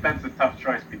a tough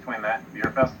choice between that and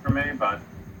Beer Fest for me, but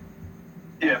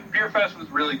Yeah, Beer Fest was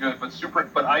really good,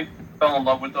 but I fell in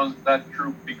love with that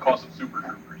troupe because of Super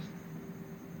Troopers.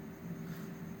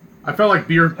 I felt like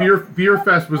Beer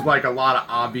Fest was like a lot of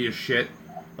obvious shit,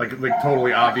 like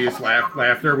totally obvious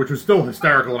laughter, which was still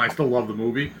hysterical, and I still love the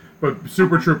movie. But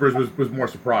Super Troopers was more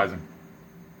surprising.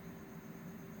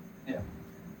 Yeah,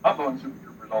 I'm going Super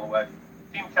Troopers all the way.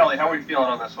 Team Kelly, how are we feeling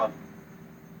on this one?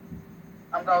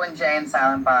 I'm going Jay and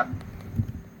Silent Bob.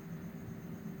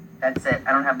 That's it.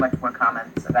 I don't have much more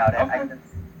comments about it. Okay.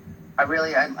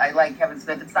 I like Kevin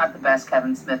Smith. It's not the best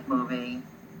Kevin Smith movie,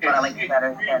 but I like it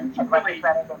better than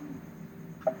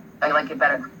I like it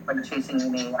better than Chasing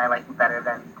Amy, and I like it better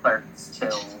than Clerks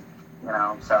too. You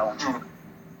know, so.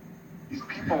 These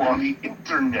people on the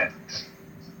internet.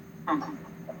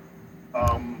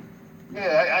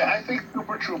 I think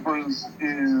Super Troopers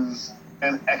is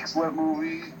an excellent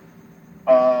movie.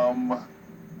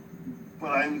 But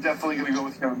I'm definitely going to go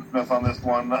with Kevin Smith on this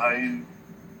one. I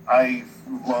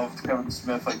loved Kevin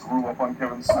Smith. I grew up on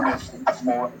Kevin Smith and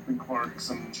Small and Clerks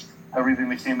and everything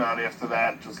that came out after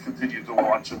that. Just continued to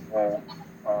watch it all.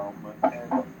 And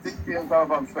I think The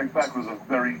Silent Strike Back was a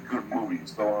very good movie.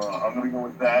 So I'm going to go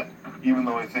with that, even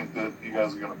though I think that you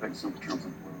guys are going to pick Super Troopers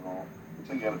and win it all.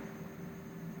 Which I get it.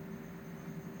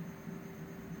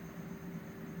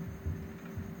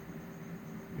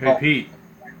 Hey, Pete.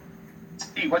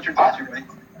 Pete, what's your thoughts, right?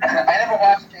 I never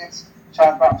watched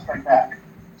Silent Bob Strike Back,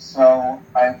 so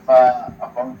I'm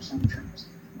voting Super Troopers.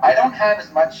 I don't have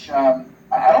as much. I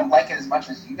don't like it as much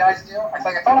as you guys do. I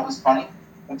thought it was funny,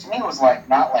 but to me, it was like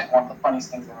not like one of the funniest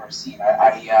things I've ever seen.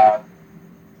 I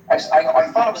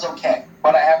thought it was okay,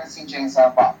 but I haven't seen Jay and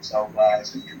Silent Bob, so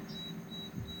Super Troopers.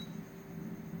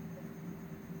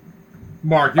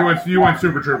 Mark, you went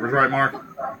Super Troopers, right, Mark?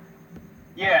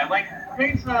 Yeah, like Jay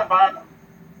and Silent Bob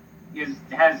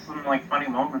has some like funny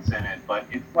moments in it, but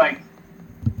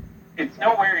it's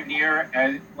nowhere near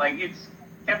as like it's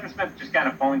Kevin Smith just kind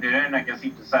of phoned it in. I guess he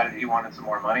decided he wanted some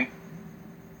more money.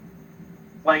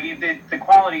 Like the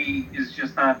quality is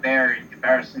just not there in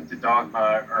comparison to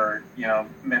Dogma or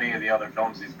many of the other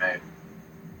films he's made.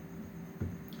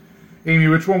 Amy,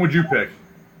 which one would you pick?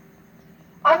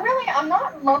 I'm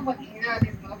not in love with either of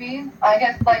these movies. I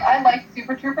guess, I liked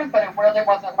Super Troopers, but it really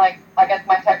wasn't, my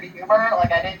type of humor.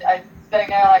 I'm sitting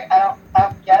there, I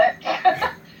don't get it.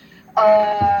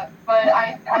 But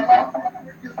I like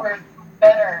Super Troopers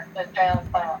better than Jay and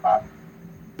Silent Bob.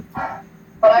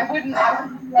 But I wouldn't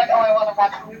be like, I want to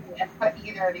watch a movie and put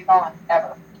either of these on,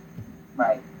 ever.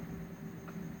 Right.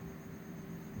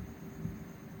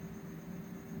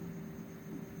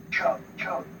 Chug,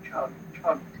 chug, chug,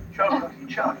 chug. Chug,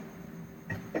 chug.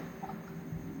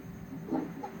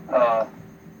 Oh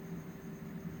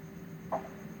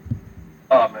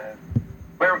man,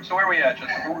 where are we at?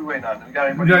 Just who are we waiting on? We got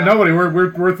anybody? Yeah, nobody.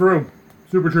 We're through.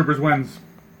 Super Troopers wins.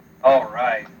 All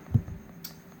right.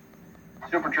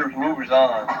 Super Troopers moves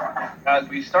on. As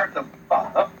we start the.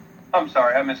 I'm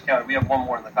sorry, I miscounted. We have one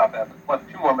more in the top half.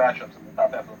 Two more matchups in the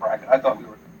top half of the bracket. I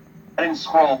didn't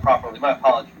scroll properly. My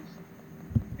apologies.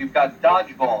 We've got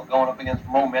Dodgeball going up against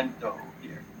Memento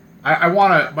here. I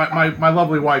want to. My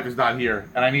lovely wife is not here,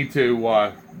 and I need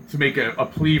to make a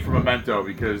plea for Memento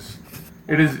because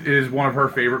it is one of her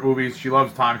favorite movies. She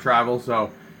loves time travel,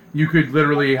 so you could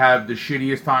literally have the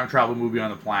shittiest time travel movie on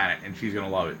the planet, and she's gonna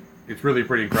love it. It's really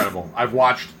pretty incredible. I've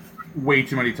watched way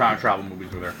too many time travel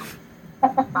movies with her.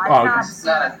 It's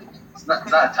not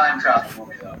a time travel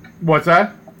movie though. What's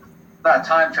that? It's not a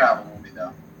time travel movie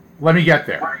though. Let me get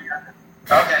there.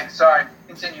 Okay, sorry.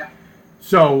 Continue.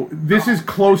 So, this is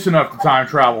close enough to time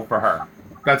travel for her.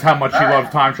 That's how much she loves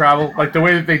time travel. Like, the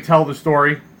way that they tell the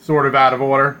story, sort of out of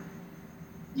order.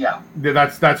 Yeah.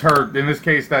 That's her. In this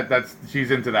case, that's she's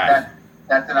into that.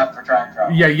 That's enough for time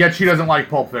travel. Yeah, yet she doesn't like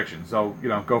Pulp Fiction, so,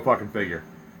 go fucking figure.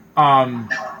 So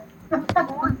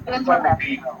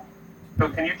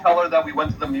can you tell her that we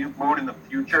went to the moon in the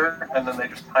future, and then they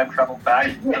just time traveled back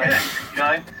in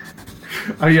 1969?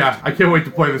 Yeah, I can't wait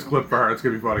to play this clip for her. It's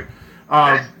going to be funny.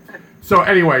 So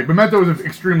anyway, Memento is an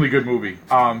extremely good movie.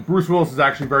 Bruce Willis is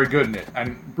actually very good in it.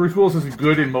 And Bruce Willis is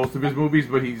good in most of his movies,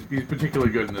 but he's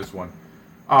particularly good in this one.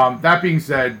 That being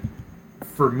said,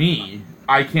 for me,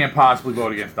 I can't possibly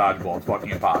vote against Dodgeball. It's fucking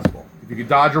impossible. If you can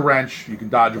dodge a wrench, you can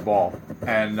dodge a ball.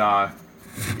 And, how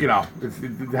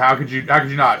could you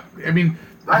not? I mean,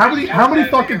 how many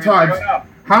fucking times...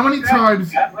 How many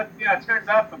times... Let's see how it turns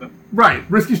out for them. Right.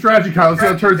 Risky strategy, Kyle. Let's see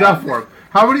how it turns out for him.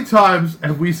 How many times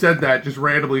have we said that just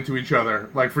randomly to each other?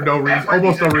 Like, for no reason,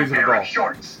 almost no reason at all.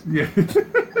 Shorts. Yeah.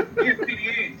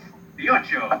 The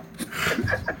Ocho.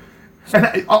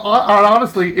 And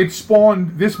honestly,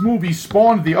 this movie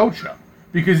spawned the Ocho.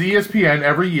 Because ESPN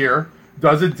every year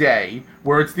does a day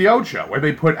where it's the Ocho, where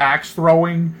they put axe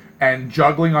throwing and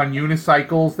juggling on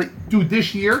unicycles. Dude,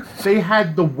 this year, they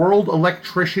had the World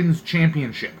Electricians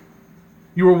Championship.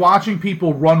 You were watching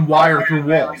people run wire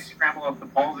through walls. Scramble up the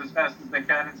poles as fast as they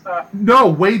can and stuff? No,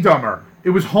 way dumber. It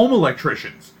was home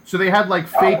electricians. So they had,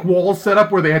 fake walls set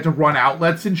up where they had to run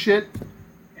outlets and shit.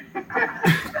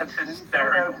 That's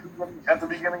hysterical. At the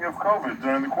beginning of COVID,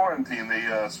 during the quarantine,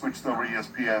 they switched over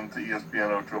ESPN to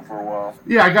ESPN Ocho for a while.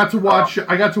 Yeah, I got to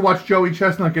watch Joey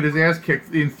Chestnut get his ass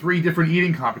kicked in 3 different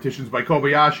eating competitions by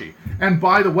Kobayashi. And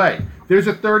by the way, there's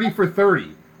a 30 for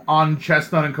 30 on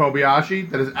Chestnut and Kobayashi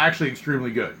that is actually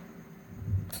extremely good.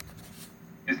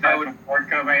 Is that when Ford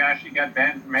Kobayashi got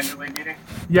banned from Major League Eating?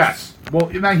 Yes. Well,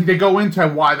 they go into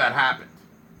why that happened.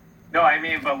 No, I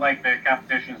mean, but like the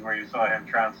competitions where you saw him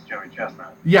trounce Joey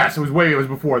Chestnut. Yes, it was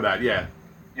before that, yeah.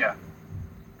 Yeah.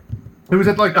 It was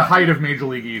at like the height of Major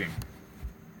League Eating.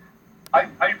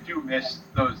 I do miss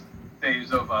those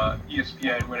days of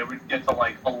ESPN when it would get to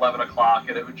like 11 o'clock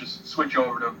and it would just switch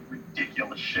over to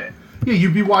ridiculous shit. Yeah,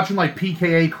 you'd be watching like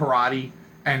PKA karate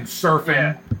and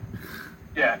surfing.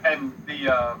 Yeah, and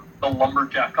the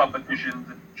lumberjack competitions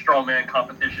and strongman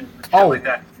competitions and shit like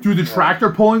that. Dude, the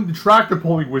tractor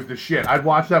pulling was the shit. I'd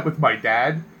watch that with my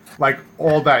dad, like,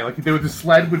 all day. Like, the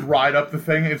sled would ride up the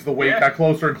thing as the weight got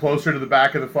closer and closer to the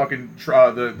back of the fucking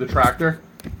the tractor.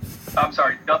 I'm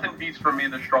sorry, nothing beats for me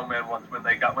the strongman ones when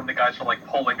the guys are like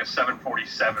pulling a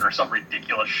 747 or some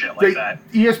ridiculous shit like that.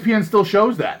 ESPN still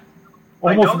shows that.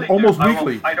 Almost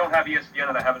weekly. I don't have ESPN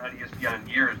and I haven't had ESPN in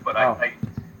years, but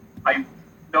I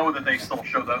know that they still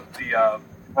show the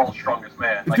World's Strongest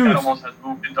Man. Like, that almost has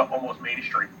moved into almost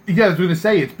mainstream. Yeah, I was going to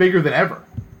say, it's bigger than ever.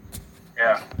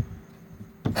 Yeah.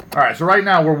 All right, so right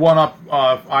now we're 1 up.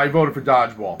 I voted for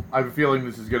Dodgeball. I have a feeling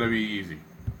this is going to be easy.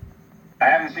 I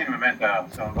haven't seen Memento,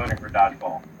 so I'm voting for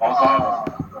Dodgeball. Also,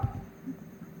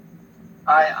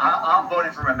 I'm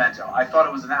voting for Memento. I thought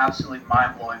it was an absolutely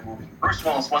mind-blowing movie. Bruce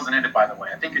Willis wasn't in it, by the way.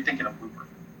 I think you're thinking of Looper.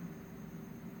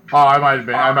 Oh, I might have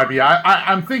been. I might be.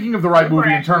 I'm thinking of the right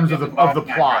movie in terms of the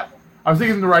plot. I was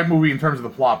thinking of the right movie in terms of the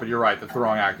plot, but you're right. That's the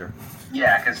wrong actor.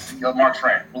 Yeah, because Mark's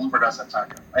right. Looper does have time.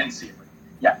 I didn't see it. But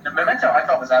yeah, Memento I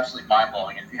thought was absolutely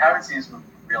mind-blowing. And if you haven't seen this movie,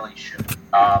 you really should.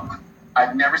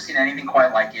 I've never seen anything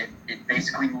quite like it. It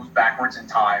basically moves backwards in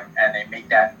time, and they make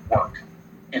that work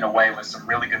in a way with some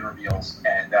really good reveals.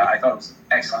 And I thought it was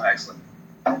excellent.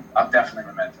 I'm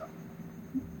definitely Memento.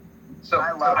 So I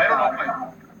don't know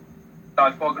if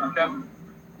Dodgeball going to Kevin.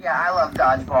 Yeah, I love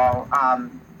Dodgeball.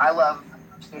 I love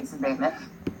Jason Bateman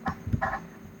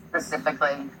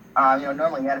specifically.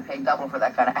 Normally you had to pay double for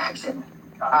that kind of action.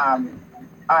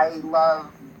 I didn't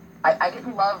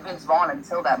love Vince Vaughn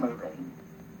until that movie.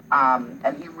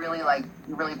 And he really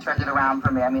turned it around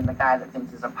for me. I mean, the guy that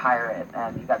thinks he's a pirate,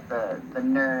 and you got the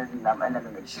nerd, and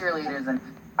then the cheerleaders, and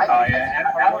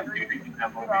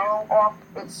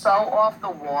it's so off the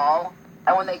wall.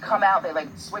 And when they come out, they like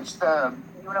switch the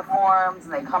uniforms,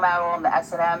 and they come out all in the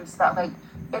S&M stuff. Like,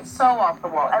 it's so off the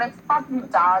wall, and it's fucking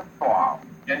Dodgeball.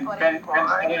 And Vince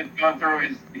had gone through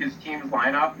his team's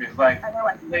lineup. He's like,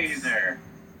 Laser,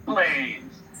 Blaze,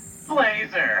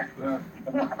 Blazer.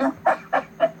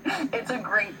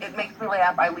 It makes me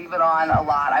laugh. I leave it on a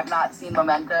lot. I've not seen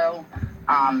Memento,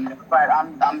 but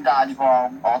I'm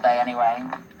Dodgeball all day anyway.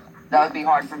 That would be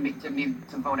hard for me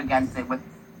to vote against it with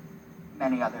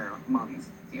many other movies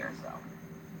here.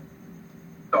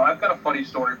 So I've got a funny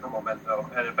story for Memento,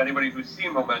 and if anybody who's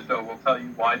seen Memento will tell you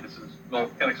why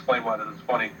can explain why this is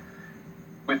funny.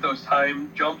 With those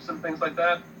time jumps and things like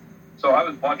that. So I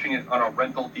was watching it on a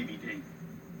rental DVD,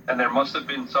 and there must have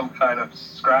been some kind of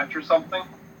scratch or something,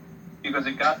 because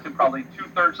it got to probably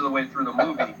 2/3 of the way through the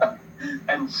movie,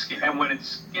 and when it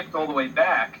skipped all the way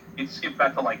back, it skipped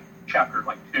back to like chapter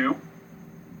 2,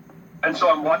 and so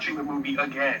I'm watching the movie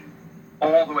again,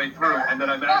 all the way through, and then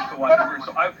I managed to watch it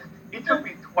through. So it took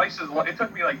me twice as long. It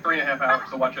took me like 3.5 hours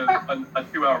to watch a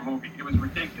 2-hour movie. It was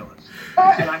ridiculous.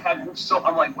 And I'm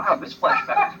like, wow, this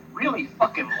flashback is really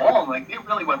fucking long. Like, it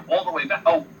really went all the way back.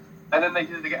 Oh, and then they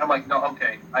did it again. I'm like, no,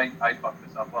 okay, I fucked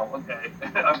this up. Well, okay.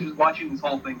 I'm just watching this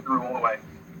whole thing through all the way.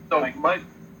 So I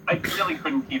really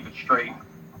couldn't keep it straight.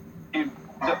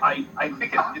 I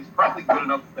think it's probably good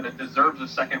enough that it deserves a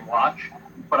second watch,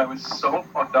 but I was so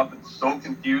fucked up and so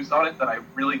confused on it that I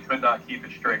really could not keep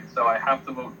it straight. So I have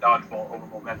to vote Dodgeball over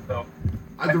Memento.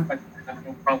 I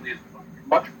think probably is a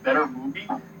much better movie.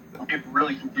 It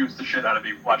really confused the shit out of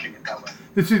me watching it that way.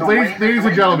 Ladies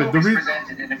and gentlemen, the reason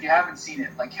presented, and if you haven't seen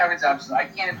it, like Kevin's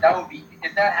absolutely,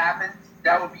 if that happened,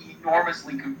 that would be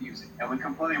enormously confusing. It would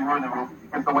completely ruin the movie.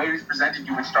 Because the way it was presented,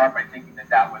 you would start by thinking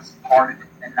that was part of it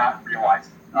and not realize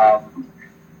it.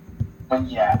 But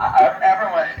yeah,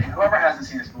 everyone, whoever hasn't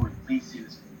seen this movie, please see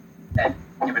this movie and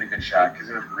give it a good shot because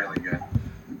it was really good.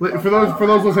 For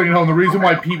those listening at home, the reason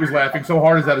why Pete was laughing so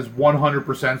hard is that is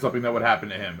 100% something that would happen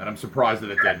to him, and I'm surprised that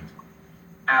it didn't.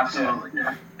 Absolutely.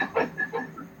 Yeah.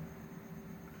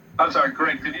 I'm sorry,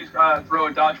 Greg, did you throw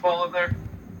a Dodgeball in there?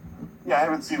 Yeah, I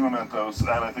haven't seen Mementos, and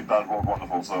I think Dodgeball is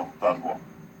wonderful, so Dodgeball.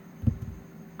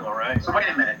 All right. So wait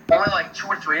a minute. Only like 2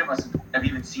 or 3 of us have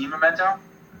even seen Memento. Am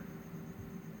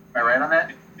I right on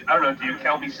that? I don't know. Do you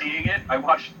count me seeing it? I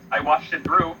watched it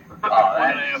through. Oh,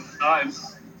 one and a half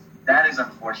times. That is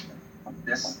unfortunate.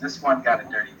 This one got a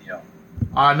dirty deal.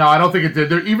 No, I don't think it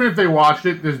did. Even if they watched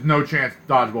it, there's no chance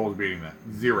Dodgeball was beating that.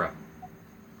 0.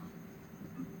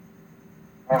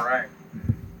 All right.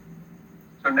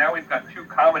 So now we've got 2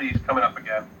 comedies coming up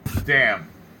again. Damn.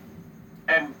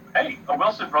 And, hey, a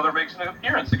Wilson brother makes an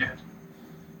appearance again.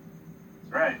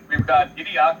 That's right. We've got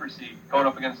Idiocracy going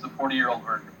up against the 40-year-old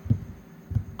virgin.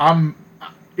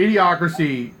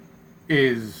 Idiocracy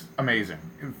is amazing.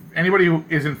 If anybody who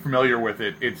isn't familiar with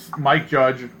it, it's Mike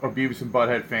Judge of Beavis and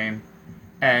Butthead fame,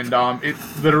 and it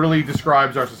literally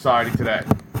describes our society today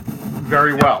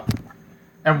very well.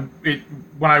 And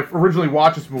when I originally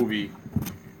watched this movie,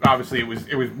 obviously it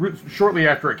was shortly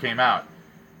after it came out.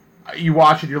 You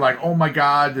watch it, you're like, oh my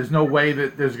god, there's no way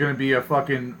that there's going to be a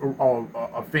fucking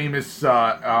a famous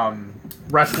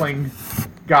wrestling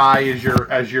guy as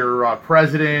your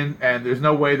president, and there's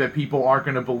no way that people aren't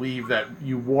going to believe that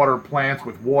you water plants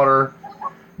with water.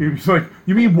 He's like,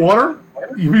 you mean water?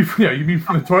 You mean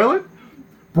from the toilet?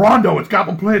 Brondo, it's got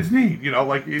what plants need.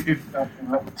 Like it.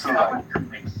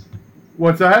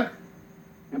 What's that?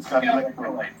 It's got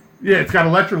electrolytes. Yeah, it's got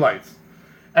electrolytes.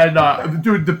 And,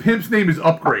 dude, the pimp's name is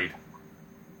Upgrade.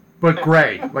 But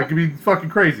gray. Fucking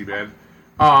crazy, man.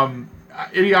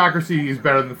 Idiocracy is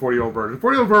better than the 40-year-old version. The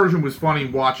 40-year-old version was funny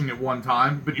watching it one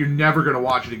time, but you're never going to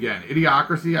watch it again.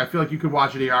 Idiocracy, I feel like you could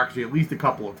watch Idiocracy at least a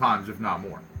couple of times, if not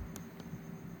more.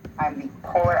 I'm the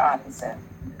polar opposite.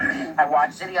 I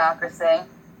watched Idiocracy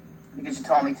because you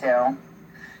told me to,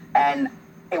 and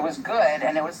it was good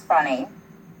and it was funny,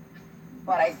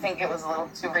 but I think it was a little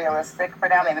too realistic for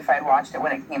now. Maybe if I had watched it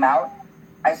when it came out,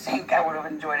 I think I would have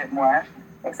enjoyed it more,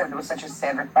 except it was such a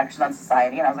sad reflection on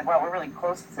society, and I was like, well, we're really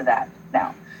close to that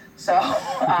now. So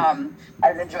I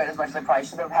didn't enjoy it as much as I probably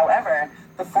should have. However,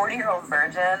 the 40-year-old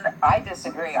virgin, I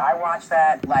disagree. I watch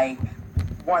that like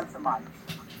once a month.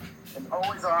 It's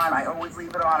always on. I always leave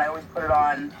it on. I always put it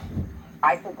on.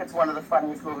 I think it's one of the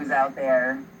funniest movies out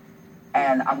there,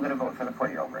 and I'm going to vote for the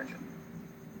 40-year-old virgin.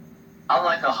 I'm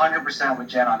like 100% with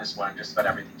Jen on this one, just about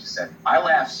everything she said. I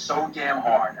laughed so damn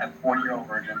hard at 40-year-old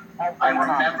virgin. I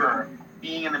remember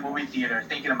being in the movie theater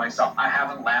thinking to myself, I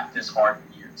haven't laughed this hard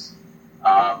in years.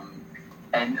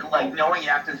 And like knowing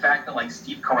after the fact that like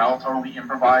Steve Carell totally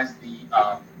improvised the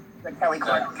Kelly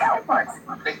Clarkson cow parts.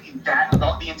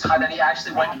 The entire that he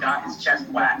actually went and got his chest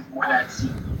whacked for that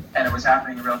scene, and it was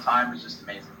happening in real time, was just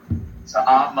amazing. So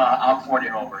I'm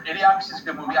 40-year-old virgin. Idiocracy is a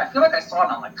good movie. I feel like I saw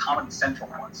it on like Comedy Central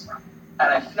once,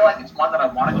 and I feel like it's one that I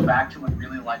want to go back to and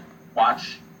really like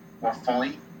watch more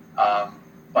fully.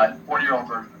 But 40-year-old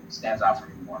virgin stands out for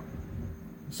me more.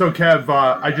 So Kev,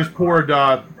 I just poured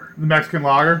the Mexican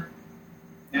lager.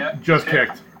 Yeah. Just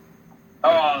kicked.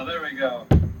 Oh, there we go.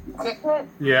 Kicked it?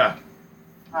 Yeah.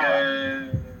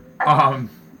 Yeah.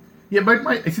 Yeah,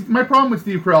 my problem with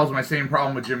Steve Carell is my same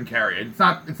problem with Jim Carrey. It's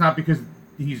not because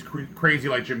he's crazy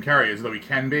like Jim Carrey is, though he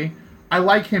can be. I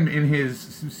like him in his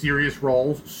serious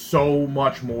roles so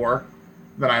much more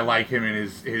than I like him in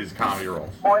his comedy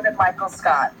roles. More than Michael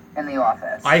Scott in The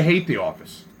Office. I hate The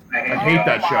Office. I hate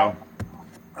that show.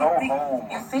 Go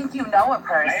home. You think you know a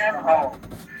person. I am home.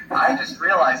 I just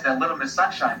realized that Little Miss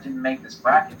Sunshine didn't make this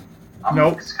bracket. I'm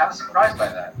Nope. kind of surprised by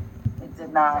that. It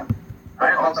did not.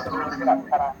 I hope it's a really good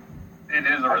movie. It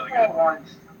is a really good one.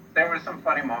 There were some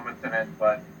funny moments in it,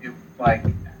 but I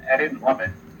didn't love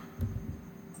it.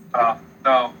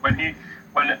 No, when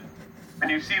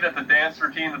you see that the dance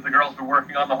routine that the girls been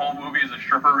working on the whole movie is a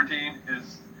stripper routine,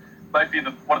 might be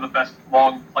one of the best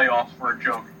long playoffs for a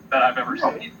joke that I've ever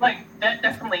seen. It's like, that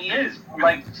definitely is.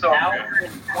 Like, so an hour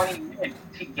and 20 minutes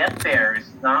to get there is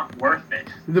not worth it.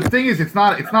 The thing is, it's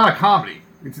not a comedy.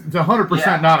 It's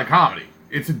 100% not a comedy.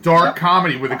 It's a dark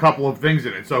comedy with a couple of things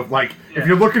in it. So, if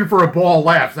you're looking for a ball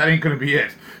laughs, that ain't going to be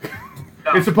it.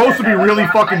 It's supposed to be really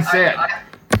fucking sad.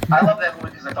 I love that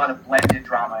movie because I thought it blended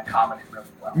drama and comedy really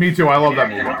well. Me too. I love that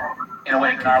movie. In a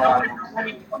way, that not a lot of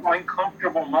movies.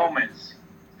 Uncomfortable moments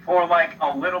for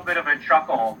a little bit of a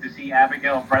chuckle to see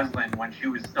Abigail Breslin when she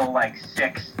was still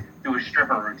 6 do a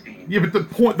stripper routine. Yeah, but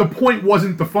the point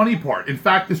wasn't the funny part. In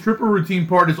fact, the stripper routine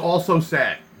part is also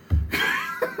sad.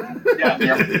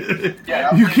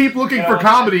 Yeah. You keep looking for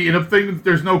comedy in a thing that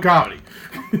there's no comedy.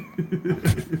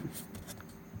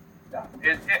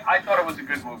 I thought it was a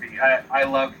good movie. I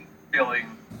loved feeling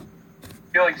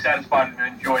satisfied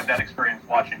and enjoyed that experience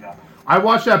watching that. I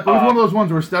watched that, but it was one of those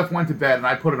ones where Steph went to bed and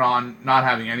I put it on not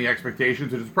having any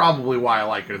expectations, which is probably why I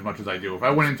like it as much as I do. If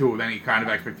I went into it with any kind of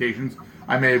expectations,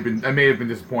 I may have been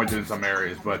disappointed in some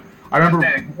areas, but I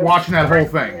remember watching that whole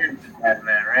thing. Greg Kinnear's the dad in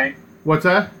that, right? What's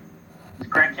that? Is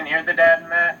Greg Kinnear the dad in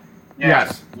that? Yeah.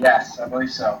 Yes. Yes, I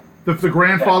believe so. The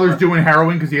grandfather's doing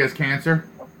heroin because he has cancer.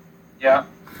 Yeah.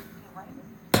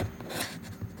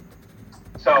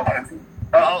 So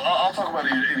I'll talk about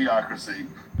Idiocracy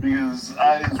because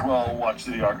I as well watched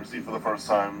Idiocracy for the first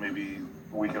time maybe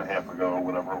a week and a half ago or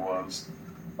whatever it was.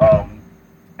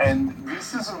 And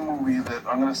this is a movie that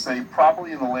I'm going to say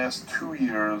probably in the last 2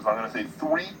 years, I'm going to say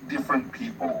 3 different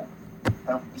people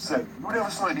have said, you never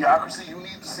saw Idiocracy? You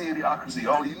need to see Idiocracy.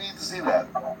 Oh, you need to see that.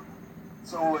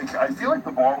 So, like, I feel like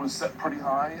the bar was set pretty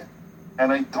high,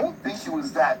 and I don't think it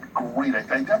was that great.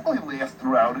 I definitely laughed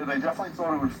throughout it. I definitely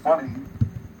thought it was funny.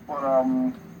 But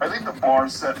I think the bar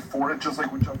set for it, just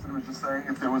like what Justin was just saying,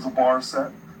 if there was a bar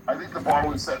set, I think the bar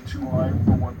was set too high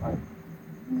for what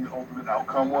the ultimate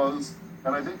outcome was.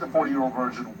 And I think the 40-year-old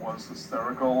version was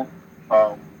hysterical.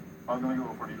 I'm going to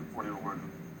go for the 40-year-old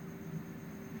version.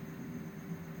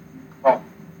 Well,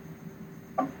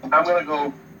 I'm going to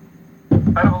go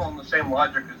kind of along the same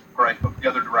logic as Greg, but the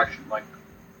other direction. Like,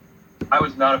 I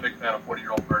was not a big fan of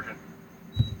 40-year-old version.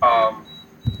 I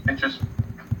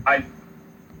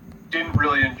didn't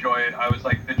really enjoy it. I was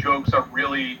like, the jokes are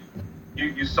really,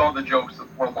 you saw the jokes that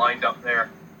were lined up there.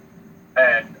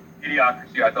 And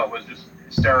Idiocracy, I thought, was just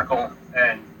hysterical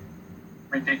and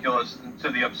ridiculous and to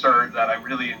the absurd that I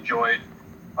really enjoyed.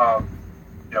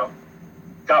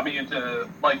 Got me into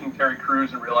liking Terry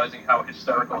Crews and realizing how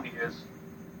hysterical he is.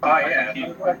 Oh yeah, it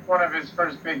was like one of his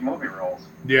first big movie roles.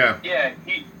 Yeah. Yeah,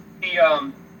 he did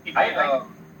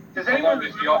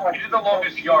the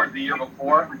Longest Yard the year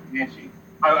before.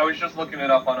 I was just looking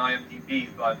it up on IMDb,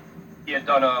 but he had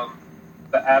done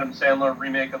the Adam Sandler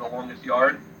remake of The Longest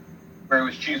Yard, where it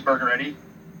was Cheeseburger Eddie.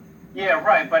 Yeah,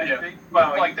 right, but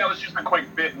that was just a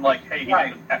quick bit, and like, hey, he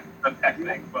did the tech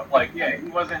thing, but like, yeah, he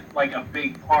wasn't like a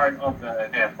big part of the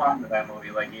plot of that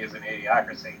movie like he is in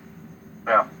Idiocracy.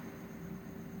 Yeah.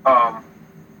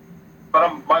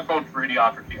 But my vote for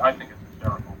Idiocracy. I think it's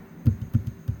hysterical.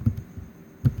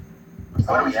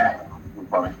 Oh yeah.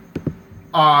 Funny.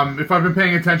 If I've been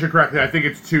paying attention correctly, I think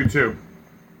it's 2-2.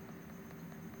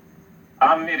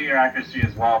 I'm Idiocracy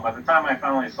as well. By the time I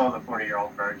finally saw the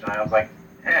 40-year-old version, I was like,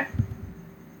 eh.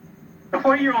 The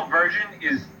 40-year-old version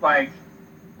is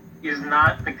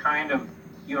not the kind of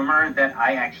humor that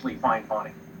I actually find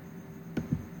funny.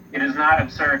 It is not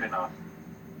absurd enough.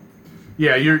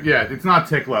 Yeah, it's not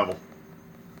tick level.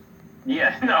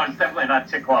 Yeah, no, it's definitely not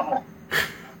tick level.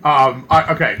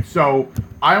 Okay, so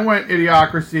I went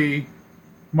Idiocracy,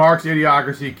 Mark's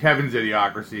Idiocracy, Kevin's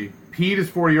Idiocracy. Pete is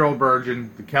 40-year-old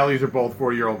virgin. The Kellys are both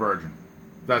 40-year-old virgin.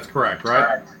 That's correct, right?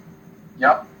 Correct.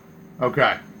 Yep.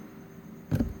 Okay.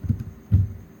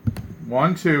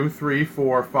 1, 2, 3,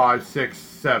 4, 5, 6,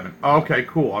 7. Okay,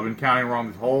 cool. I've been counting wrong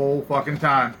this whole fucking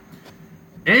time.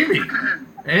 Amy,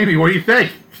 what do you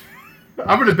think?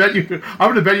 I'm gonna bet you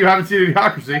haven't seen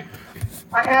Idiocracy.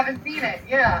 I haven't seen it.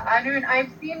 Yeah, I mean,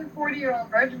 I've seen 40-year-old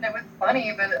Virgin. It was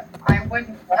funny, but I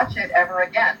wouldn't watch it ever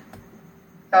again.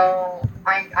 So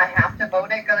I have to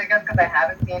vote it because I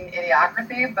haven't seen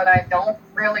Idiocracy, but I don't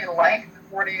really like the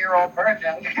 40-year-old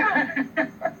Virgin.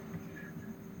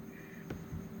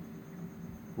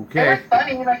 Okay. It was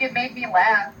funny, like it made me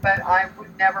laugh, but I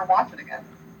would never watch it again.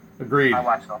 Agreed. I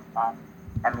watched it all the time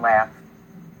and laughed.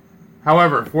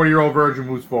 However, 40-year-old virgin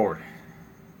moves forward.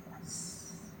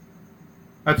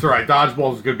 That's alright.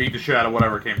 Dodgeball is going to beat the shit out of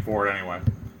whatever came forward anyway.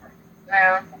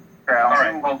 Yeah. All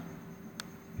right, well,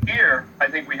 here I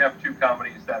think we have two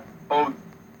comedies that both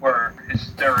were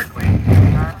hysterically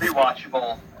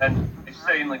rewatchable and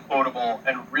insanely quotable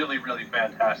and really, really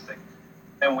fantastic.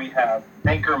 And we have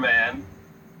Anchorman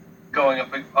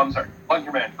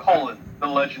Anchorman, The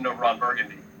Legend of Ron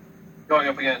Burgundy, going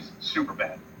up against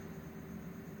Superbad.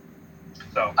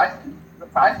 So I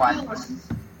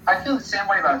feel the same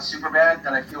way about Superbad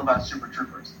that I feel about Super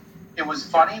Troopers. It was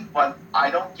funny, but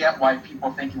I don't get why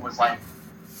people think it was like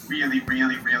really,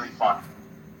 really, really fun.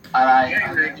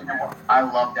 And I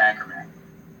loved Anchorman.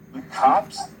 The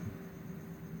cops?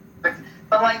 But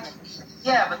I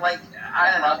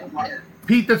don't know.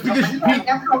 Pete, that's because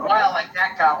After a while, like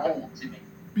that got old to me.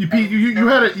 Pete, you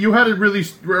had a really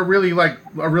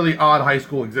odd high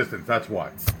school existence. That's why.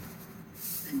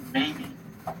 Maybe.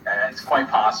 It's quite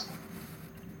possible.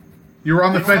 You were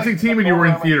on the fencing team and you were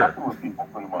in theater.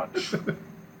 Pretty much.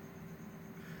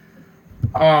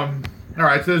 All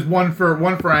right, so there's one for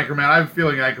Anchorman. I have a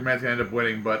feeling Anchorman's gonna end up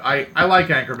winning, but I like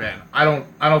Anchorman. I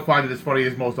don't find it as funny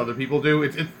as most other people do.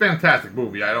 It's a fantastic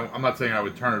movie. I'm not saying I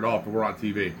would turn it off if we're on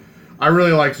TV. I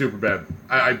really like Superbad.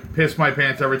 I piss my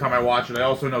pants every time I watch it. I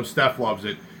also know Steph loves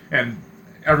it, and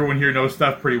everyone here knows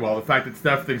Steph pretty well. The fact that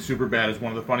Steph thinks Superbad is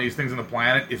one of the funniest things on the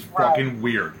planet is fucking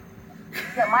weird.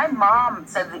 Yeah, my mom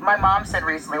said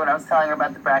recently when I was telling her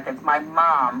about the brackets, my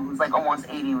mom, who's like almost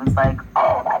 80, was like,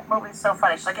 "Oh, that movie's so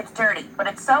funny." She's like, "It's dirty, but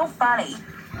it's so funny."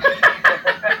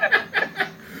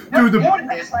 Dude, I'm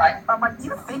like, "Do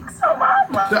you think so,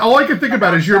 Mom?" all I can think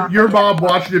about is your mom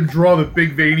watching him draw the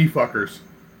big veiny fuckers.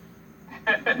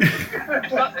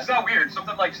 It's not weird.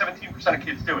 Something like 17% of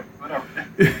kids do it. Whatever.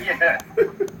 Yeah.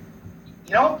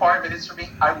 You know what part of it is for me?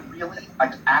 I really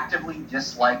actively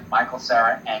dislike Michael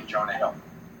Cera and Jonah Hill,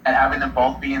 and having them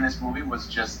both be in this movie was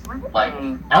just like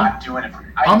not doing it for me.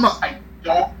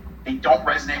 They don't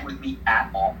resonate with me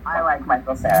at all. I like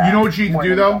Michael Cera. You know what you need to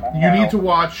do though? You need to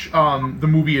watch the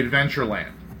movie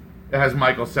Adventureland. It has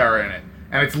Michael Cera in it,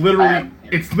 and it's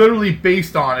literally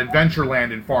based on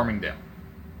Adventureland in Farmingdale.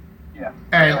 Yeah.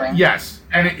 And really? yes,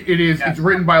 and it is. It's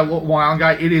written by a Long Island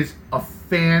guy. It is a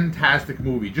fantastic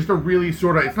movie. Just a really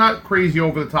sort of. It's not crazy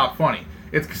over the top funny.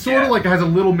 It's sort of like it has a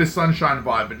little Miss Sunshine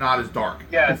vibe, but not as dark.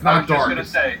 Yeah, it's not dark. I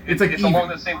was just gonna say it's along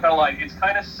the same kind of line. It's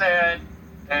kind of sad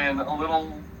and a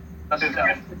little. Does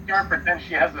Kristen Stewart pretend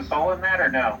she has a soul in that or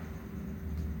no?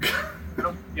 I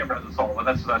don't think he ever has a soul, but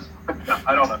that's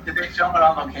I don't know. Did they film it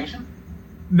on location?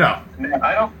 No.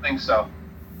 I don't think so.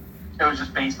 It was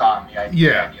just based on the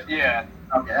idea. Yeah.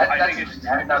 Okay, that's interesting.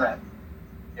 I didn't know that.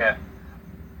 Yeah.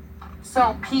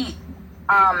 So Pete,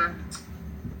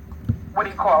 what do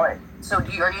you call it? So are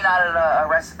you not an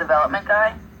Arrested Development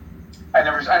guy? I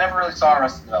never really saw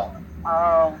Arrested Development.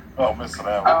 Oh, missing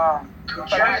out.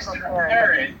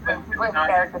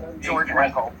 George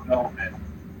Michael.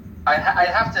 I'd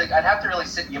have to really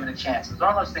sit and give it a chance. It was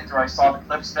one of those things where I saw the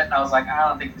clips of it and I was like, I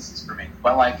don't think this is for me.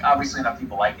 But like, obviously enough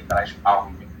people like it that I should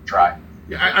probably give it a try.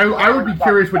 Yeah, I would be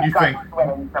curious what you think.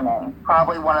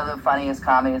 Probably one of the funniest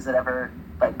comedies that ever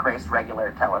like graced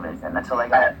regular television until they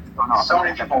got thrown off. So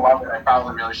many people love it. I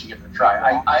probably really should give it a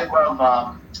try. I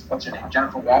love what's her name?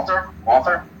 Jennifer Walter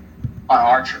on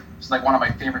Archer. She's like one of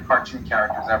my favorite cartoon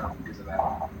characters ever because of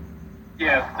that.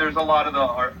 Yeah, there's a lot of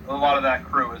that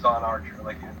crew is on Archer.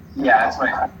 Like, yeah, that's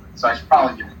my. So I should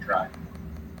probably give it a try.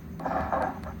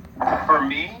 For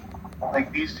me,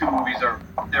 like these two movies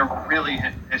they're really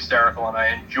hysterical, and I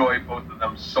enjoy both of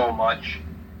them so much.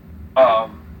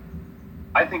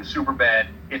 I think Superbad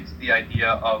hits the idea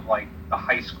of like the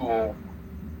high school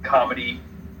comedy,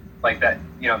 like that.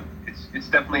 You know, it's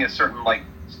definitely a certain like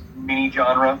mini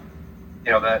genre.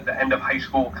 You know, the end of high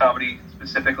school comedy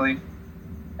specifically,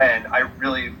 and I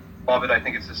really love it. I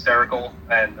think it's hysterical,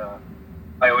 and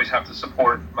I always have to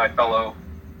support my fellow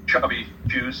chubby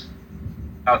Jews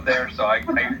out there. So I'm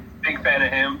a big fan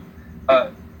of him.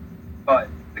 But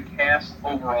the cast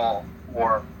overall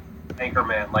for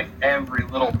Anchorman, like every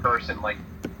little person, like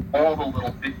all the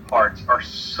little bit parts are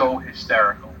so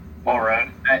hysterical. Paul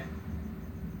Rudd.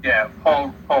 Yeah,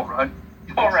 Paul Rudd.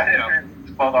 Paul Rudd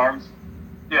with both arms.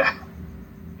 Yeah.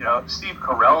 You know, Steve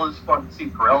Carell is fun.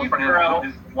 Steve Carell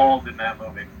is gold in that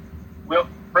movie.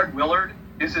 Fred Willard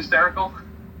is hysterical.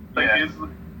 Like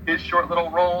his short little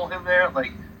role in there.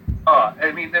 Like,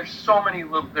 I mean, there's so many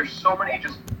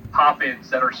just pop-ins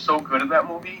that are so good in that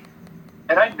movie.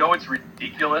 And I know it's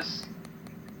ridiculous.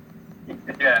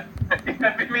 Yeah. I've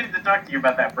been meaning to talk to you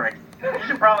about that, Brick. You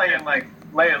should probably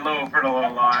lay it low for a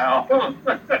little while.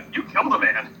 You killed a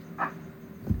man.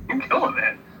 You killed a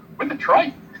man with the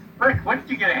trike. Brick, when did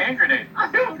you get a hand grenade?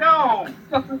 I don't know.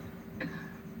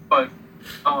 But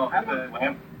I'm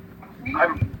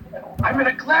in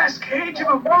a glass cage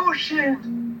of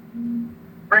emotion.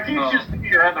 Brick, you just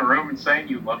think around the room and saying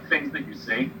you love things that you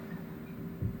see.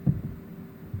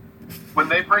 When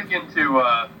they break into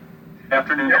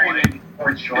Afternoon Delight,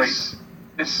 more choice.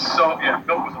 It's so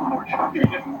Bill was a more choice.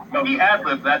 He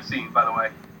ad-libbed that scene, by the way.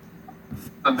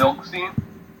 The milk scene.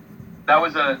 That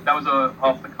was a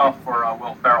off the cuff for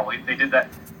Will Ferrell. They did that.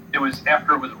 It was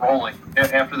after it was rolling,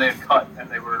 after they had cut and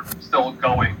they were still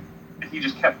going. And he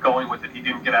just kept going with it. He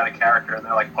didn't get out of character, and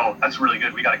they're like, "Oh, that's really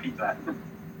good. We got to keep that."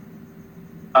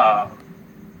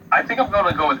 I think I'm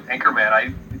going to go with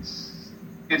Anchorman.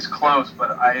 It's close,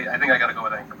 but I think I got to go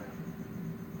with Anchorman.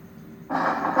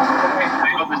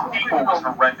 The sequel was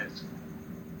horrendous.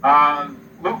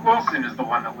 Luke Wilson is the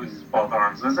one that loses both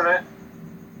arms, isn't it?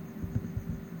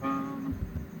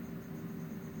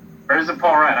 Or is it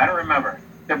Paul Rudd? I don't remember.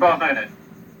 They're both in it.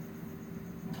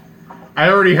 I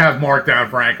already have Mark down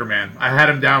for Anchorman. I had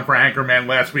him down for Anchorman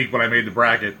last week when I made the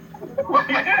bracket.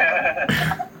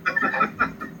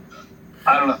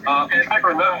 I don't know.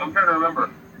 I'm trying to remember.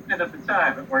 And at the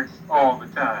time, it works all the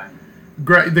time.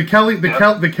 The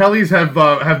Kellys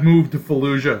have moved to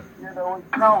Fallujah.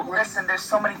 No, listen, there's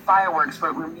so many fireworks,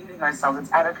 but we're muting ourselves.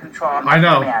 It's out of control. I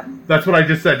know. Man. That's what I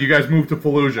just said. You guys moved to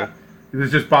Fallujah.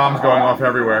 There's just bombs going off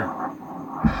everywhere.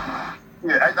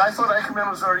 Yeah, I thought Anchorman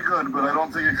was very good, but I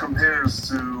don't think it compares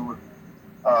to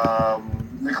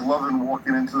Nick Lovin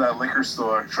walking into that liquor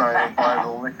store trying to buy the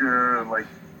liquor, and like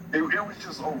it was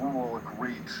just overall a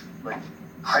great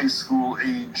high school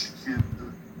aged kid,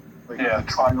 the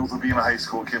trials of being a high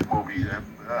school kid movie. And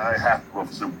I have to love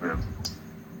Superbad.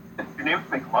 Your name's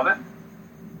McLovin?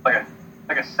 Like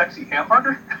a sexy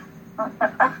hamburger?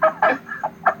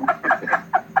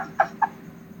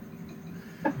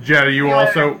 Jen, you're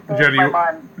also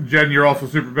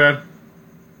super bad?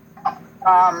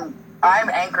 I'm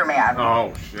Anchorman.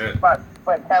 Oh shit. But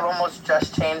Kev almost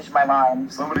just changed my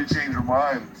mind. Somebody change your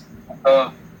mind.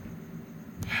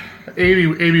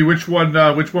 Amy, which one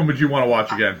would you want to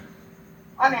watch again?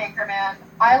 I'm Anchorman.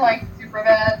 I like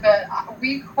Superbad, but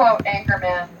we quote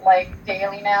Anchorman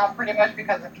daily now, pretty much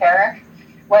because of Carrick.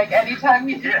 Anytime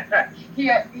he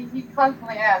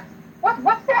constantly asks,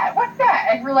 What's that? What's that?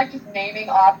 And we're just naming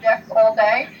objects all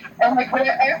day. And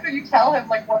after you tell him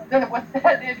what's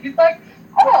that, and he's like,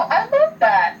 oh, I love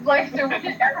that. So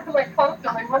we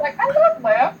constantly we're like, I love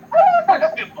lamp.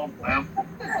 I love lamp.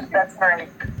 That's funny.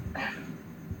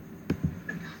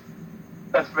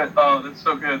 That's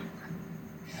so good.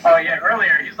 Oh yeah,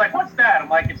 earlier he's like, what's that? I'm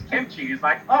like, it's kimchi. He's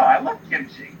like, oh, I love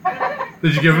kimchi.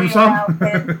 Did you give him some?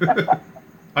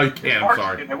 I can't. I'm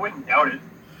sorry. I wouldn't doubt it.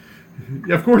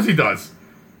 Yeah, of course he does.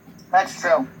 That's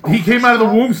true. He came out of the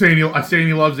womb saying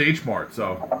he loves H Mart.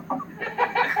 So.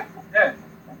 Yeah,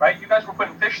 right. You guys were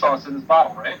putting fish sauce in this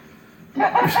bottle, right?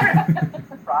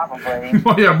 Probably.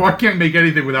 Well, yeah, Mark can't make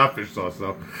anything without fish sauce,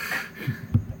 though.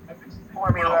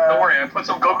 Formula. Don't worry, I put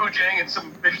some gochujang and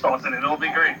some fish sauce in it. It'll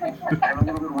be great. And a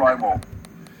little bit of rye malt.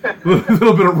 A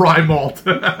little bit of rye malt.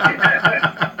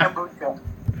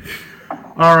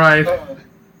 All right.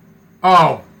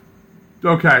 Oh.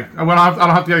 Okay. I don't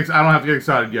have to get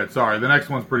excited yet. Sorry. The next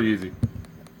one's pretty easy.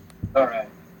 All right.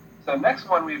 So next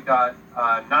one we've got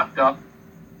Knocked Up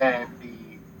and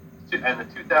the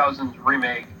 2000s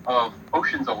remake of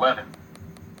Ocean's 11.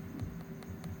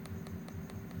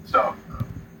 So.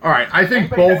 All right. I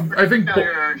think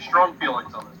strong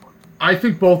feelings on this one. I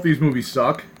think both these movies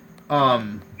suck. I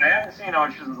haven't seen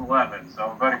Ocean's 11, so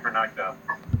I'm voting for Knocked Up.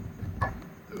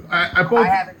 I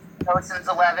haven't seen Ocean's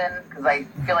 11 because I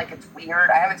feel like it's weird.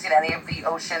 I haven't seen any of the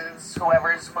Ocean's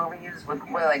whoever's movies with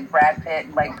Brad Pitt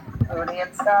and Clooney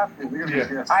and stuff.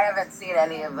 Yeah. I haven't seen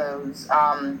any of those.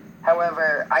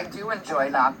 However, I do enjoy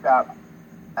Knocked Up.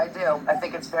 I do. I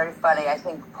think it's very funny. I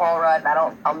think Paul Rudd,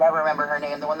 I'll never remember her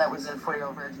name, the one that was in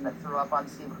 40-Year-Old Virgin that threw up on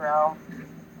Steve Carell.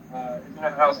 Isn't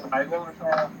it Alison Heidel or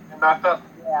something? Knocked Up?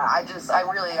 Yeah, I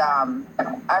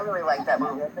really like that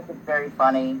movie. I think it's very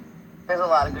funny. There's a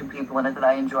lot of good people in it that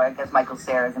I enjoy. I guess Michael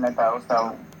Cera's in it though,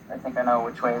 so I think I know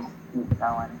which way he's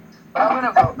going. But I'm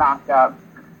gonna vote Knocked Up.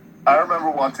 I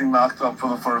remember watching Knocked Up for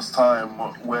the first time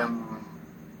when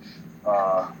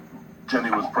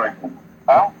Jenny was pregnant.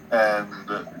 Oh? And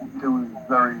it was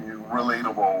very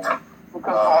relatable.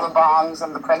 Because of all the bongs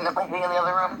and the pregnant lady in the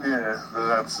other room? Yeah,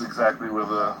 that's exactly where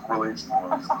the relation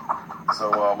was.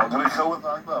 So I'm going to go with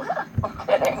Knocked Up. I'm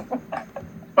kidding.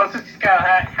 Plus it's got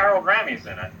Harold Ramis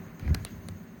in it.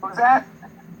 Who's that?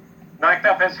 Knocked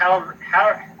Up has Harold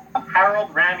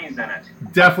Ramis in it.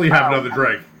 Definitely have another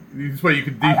drink. This way you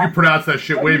can pronounce that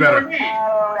shit way better.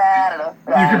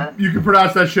 You can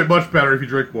pronounce that shit much better if you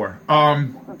drink more.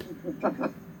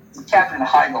 Katherine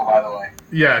Heigl, by the way.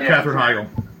 Yeah, Katherine Heigl.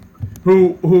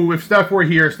 Who, if Steph were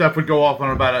here, Steph would go off on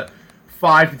about a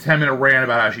 5 to 10 minute rant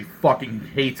about how she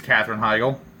fucking hates Katherine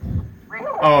Heigl. Really?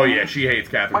 Oh yeah, she hates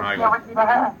Katherine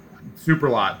Heigl. Super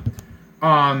lot.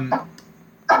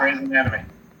 Grey's Anatomy.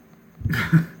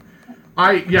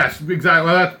 Yes,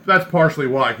 exactly. That's partially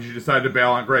why, because she decided to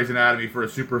bail on Grey's Anatomy for a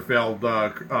super failed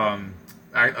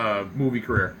movie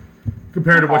career,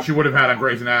 compared to what she would have had on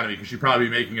Grey's Anatomy, because she'd probably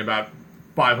be making about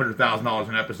 $500,000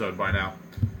 an episode by now.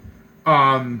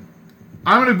 I'm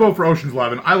going to vote for Ocean's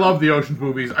 11. I love the Ocean's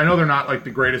movies. I know they're not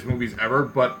the greatest movies ever,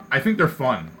 but I think they're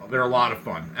fun. They're a lot of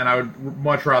fun, and I would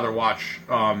much rather watch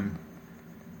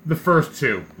the first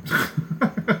two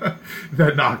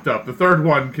that Knocked Up. The third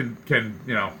one can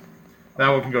that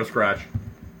one can go scratch.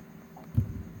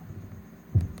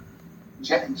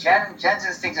 Jen's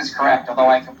instinct is correct, although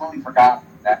I completely forgot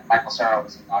that Michael Cera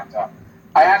was in Knocked Up.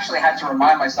 I actually had to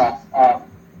remind myself,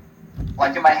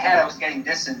 like in my head, I was getting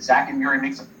this and Zack and Miri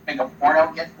make a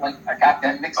porno. I got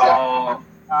them mixed up. And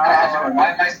I had to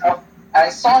remind myself. And I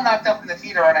saw Knocked Up in the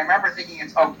theater, and I remember thinking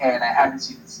it's okay, and I haven't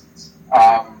seen it since.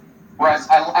 Whereas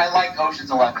I like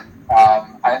Ocean's 11.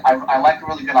 I like a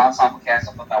really good ensemble cast.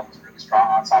 I thought that was a really strong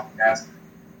ensemble cast. So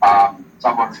I'm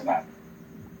voting for that.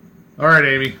 All right,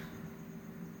 Amy.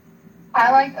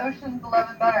 I like Ocean's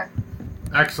 11 better.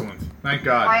 Excellent. Thank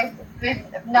God.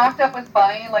 Knocked Up was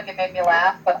funny, like it made me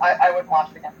laugh, but I wouldn't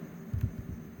watch it again.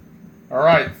 All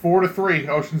right, 4-3.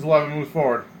 Ocean's 11 moves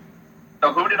forward.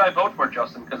 So who did I vote for,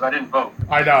 Justin? Because I didn't vote.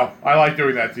 I know. I like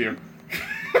doing that to you.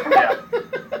 Yeah.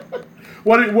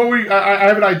 What were you, I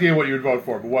have an idea what you would vote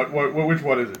for, but which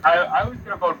one is it? I was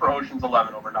going to vote for Ocean's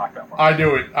 11 over Knocked Up. I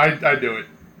do it. I do it.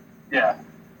 Yeah.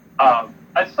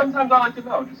 Sometimes I like to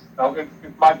know. Just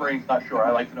if my brain's not sure,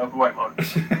 I like to know who I voted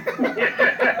for.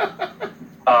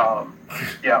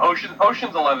 Yeah,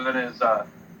 Ocean's 11 is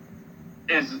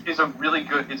a really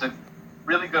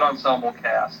good ensemble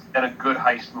cast and a good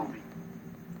heist movie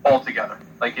altogether.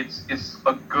 Like it's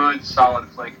a good solid.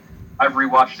 It's like I've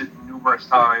rewatched it numerous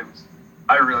times.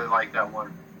 I really like that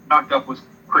one. Knocked Up was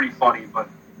pretty funny, but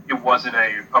it wasn't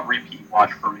a repeat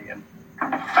watch for me. And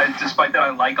despite that,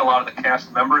 I like a lot of the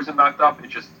cast members in Knocked Up. It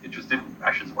just didn't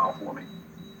mesh as well for me.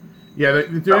 Yeah,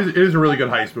 it is a really good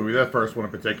heist movie. That first one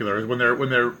in particular is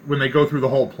when they go through the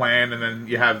whole plan and then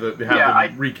you have them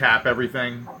recap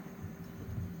everything.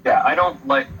 Yeah, I don't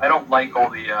like all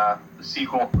the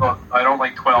sequel. I don't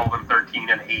like 12 and 13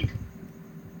 and 8.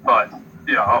 But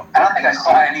you know, I don't think I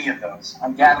saw any of those.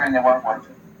 I'm gathering they weren't worth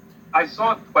it. I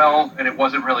saw 12 and it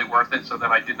wasn't really worth it. So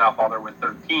then I did not bother with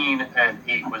 13 and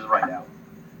 8 was right out.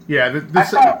 Yeah, I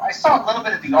saw a little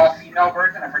bit of the all-female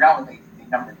version. I forgot what they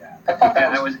numbered that. I thought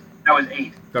that was 8. That was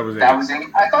 8. That was 8.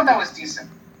 I thought that was decent.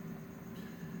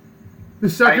 The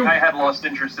second, I had lost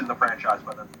interest in the franchise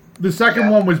by then. The second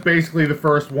one was basically the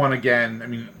first one again. I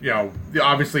mean, you know,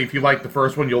 obviously if you like the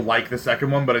first one, you'll like the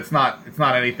second one, but it's not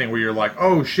anything where you're like,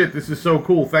 oh shit, this is so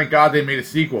cool. Thank God they made a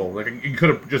sequel. Like you could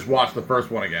have just watched the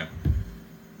first one again.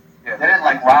 Yeah, they didn't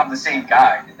like rob the same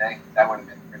guy, did they? That would have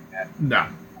been pretty bad. No.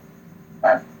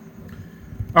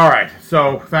 All right.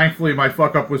 So thankfully my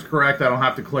fuck up was correct. I don't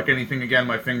have to click anything again.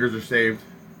 My fingers are saved.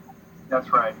 That's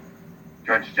right.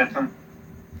 George Jetson.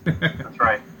 That's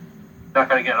right. Not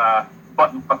gonna get a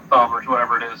button thumb or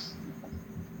whatever it is.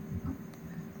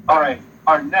 All right,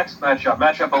 our next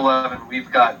matchup 11, we've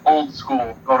got Old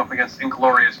School going up against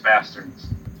Inglourious Bastards.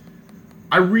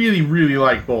 I really, really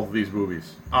like both of these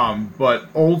movies, but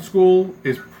Old School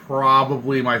is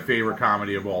probably my favorite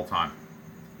comedy of all time.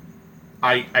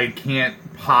 I can't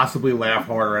possibly laugh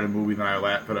harder at a movie than I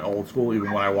laugh at Old School,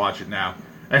 even when I watch it now.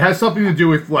 It has something to do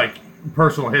with, like,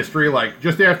 personal history. Like,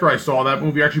 just after I saw that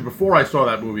movie, actually before I saw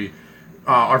that movie,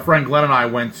 our friend Glenn and I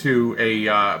went to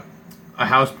a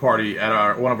house party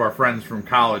at one of our friends from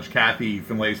college, Kathy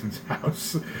Finlayson's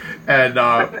house, and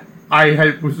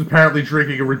I was apparently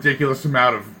drinking a ridiculous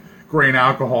amount of grain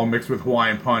alcohol mixed with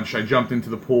Hawaiian Punch. I jumped into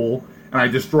the pool and I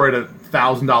destroyed a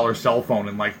 $1,000 cell phone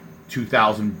in like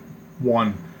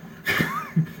 2001.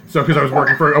 So because I was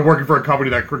working for a company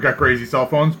that got crazy cell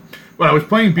phones, but I was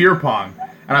playing beer pong.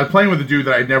 And I was playing with a dude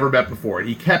that I'd never met before. And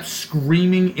he kept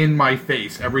screaming in my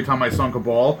face every time I sunk a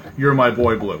ball, "You're my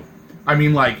boy Blue." I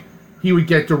mean, like, he would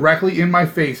get directly in my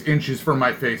face, inches from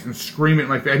my face, and scream it in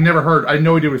my face. I had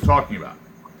no idea what he was talking about.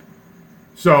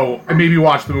 So, it made me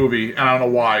watch the movie, and I don't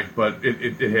know why, but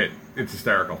it hit. It's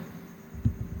hysterical.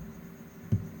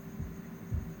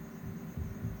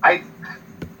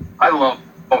 I love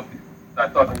both. I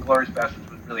thought Inglourious Bastards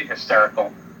was really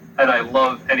hysterical. And I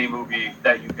love any movie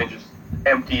that you can just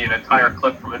empty an entire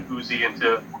clip from an Uzi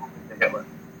into Hitler.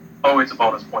 Oh, it's a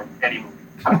bonus point. Any movie.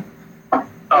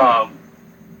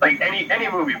 Like any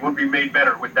movie would be made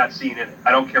better with that scene in it.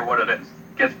 I don't care what it is.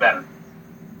 It gets better.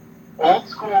 Old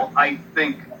School, I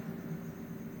think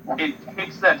it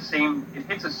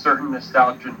hits a certain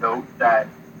nostalgia note that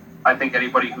I think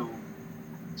anybody who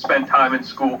spent time in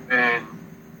school in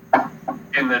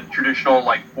the traditional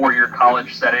like 4-year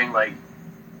college setting, like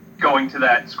going to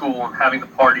that school and having the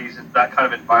parties and that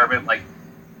kind of environment, like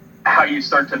how you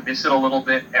start to miss it a little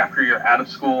bit after you're out of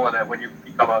school and when you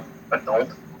become an adult.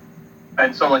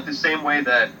 And so like the same way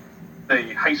that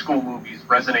the high school movies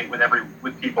resonate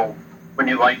with people when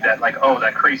you like that, like, oh,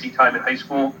 that crazy time in high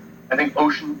school, I think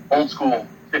Old School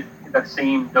fit that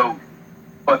same note,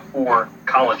 but for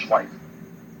college life.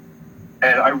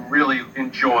 And I really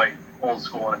enjoy Old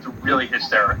School, and it's really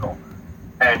hysterical.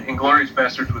 And Inglourious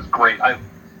Bastards was great.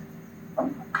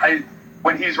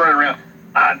 When he's running around,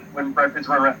 when Brad Pitt's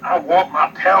running around, I want my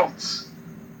pelts.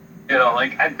 You know,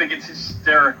 like, I think it's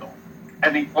hysterical.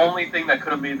 And the only thing that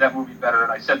could have made that movie better,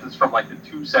 and I said this from like the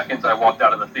 2 seconds I walked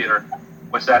out of the theater,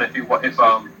 was that if the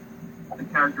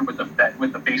character with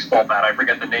the baseball bat, I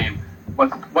forget the name,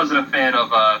 wasn't a fan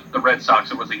of the Red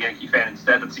Sox, it was a Yankee fan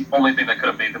instead. That's the only thing that could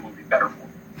have made the movie better for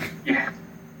him. Yeah.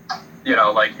 You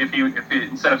know, like if he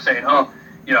instead of saying, oh,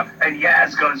 you know, and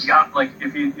Yaz goes yacht, like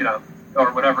if he, you know,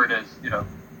 or whatever it is, you know,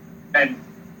 and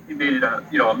he made it a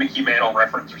Mickey Mantle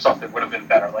reference or something, would have been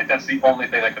better. Like that's the only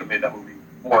thing that could have made that movie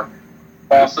more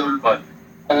awesome. But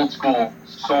old school,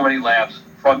 so many laughs,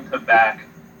 front to back.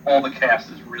 All the cast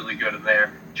is really good in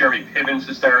there. Jeremy Piven's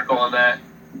hysterical in that.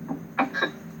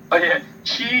 Oh yeah,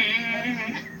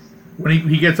 cheese. When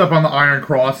he gets up on the Iron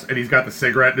Cross and he's got the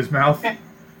cigarette in his mouth.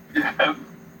 Yeah.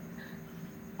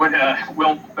 When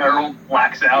Will Ferrell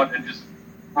blacks out and just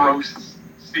roasts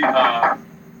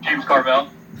James Carvell.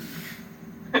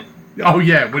 Oh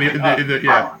yeah, when in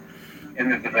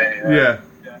the debate. Yeah.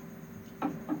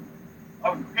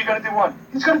 Oh, he's gonna do one.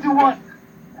 He's gonna do one.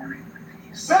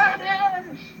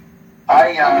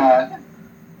 I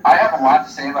have a lot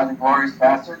to say about Inglourious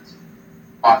Bastards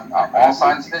on all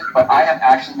sides of it, but I have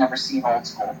actually never seen Old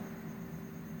School,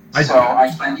 so I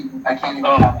can't even talk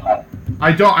about it.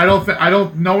 I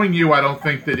don't. Knowing you, I don't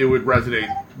think that it would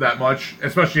resonate that much,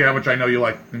 especially how much I know you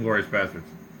like Inglourious Bastards.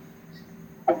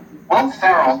 Will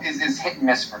Ferrell is hit and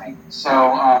miss for me. So,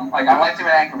 like, I liked him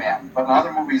in Anchorman, but in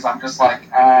other movies, I'm just like,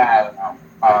 I don't know.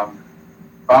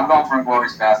 But I'm going for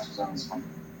Inglourious Bastards on this one.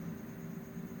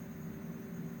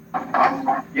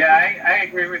 Yeah, I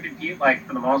agree with you, Pete. Like,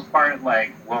 for the most part,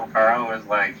 like, Will Ferrell is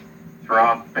like, throw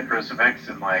up the crucifix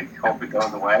and, like, hope it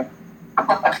goes away.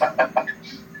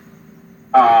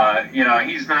 You know,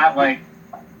 he's not, like,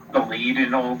 the lead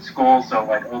in Old School, so,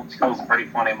 like, Old School's a pretty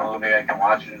funny movie. I can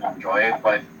watch it and enjoy it,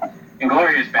 but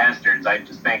Inglourious Bastards, I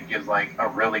just think, is, like, a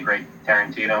really great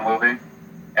Tarantino movie.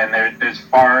 And there's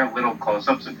far little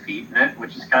close-ups of feet in it,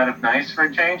 which is kind of nice for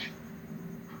a change.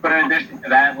 But in addition to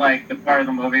that, like, the part of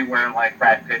the movie where, like,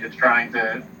 Brad Pitt is trying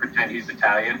to pretend he's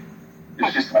Italian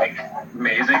is just, like,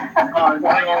 amazing.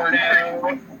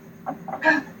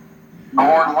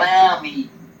 Orlami.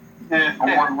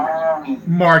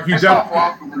 Mark, you Christoph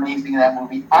Waltz was amazing in that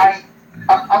movie. I'm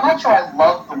not sure I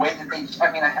love the way that they...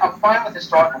 I mean, I'm fine with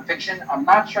historical fiction. I'm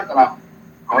not sure that I'm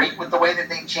great with the way that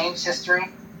they changed history.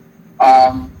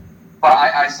 But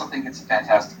I still think it's a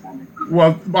fantastic movie.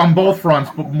 Well, on both fronts,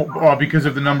 because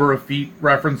of the number of feet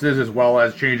references as well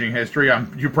as changing history,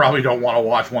 you probably don't want to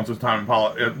watch Once Upon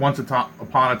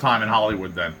a Time in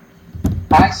Hollywood then.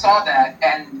 I saw that,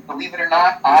 and believe it or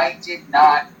not, I did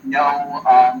not know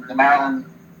the Marilyn...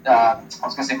 I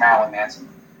was going to say Marilyn Manson.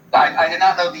 I did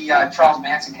not know the Charles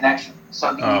Manson connection.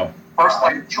 So the first,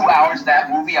 like, 2 hours of that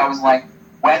movie, I was like,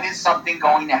 when is something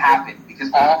going to happen? Because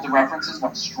all of the references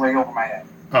went straight over my head.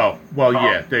 Oh, well,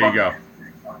 yeah, there you go.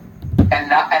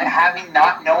 And having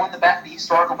not known the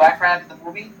historical background of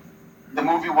the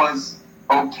movie was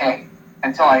okay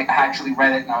until I actually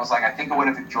read it, and I was like, I think I would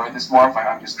have enjoyed this more if I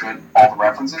understood all the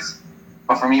references.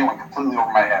 But for me, it went completely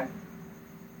over my head.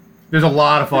 There's a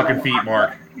lot of fucking feet,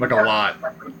 Mark. Like, a lot.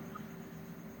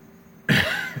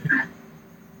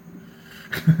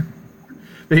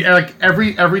 They like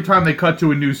every time they cut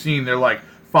to a new scene, they're like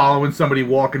following somebody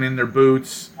walking in their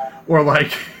boots, or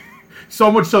like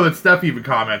so much so that Steph even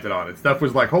commented on it. Steph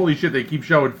was like, "Holy shit, they keep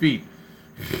showing feet."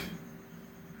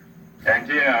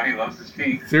 Tarantino, he loves his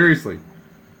feet. Seriously.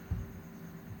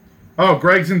 Oh,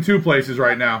 Greg's in 2 places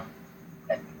right now.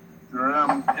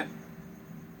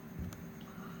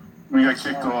 We got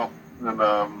kicked off and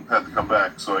had to come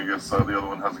back, so I guess the other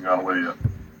one hasn't gone away yet.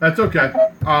 That's okay.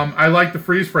 I like the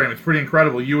freeze frame. It's pretty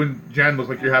incredible. You and Jen look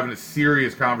like you're having a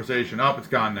serious conversation. Oh, it's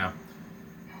gone now.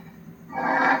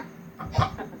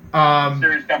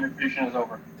 Serious conversation is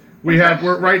over. You're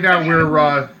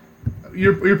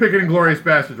picking Inglourious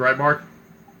Bastards, right, Mark?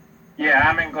 Yeah,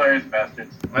 I'm Inglourious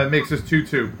Bastards. That makes us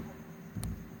 2-2.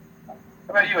 How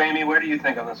about you, Amy? Where do you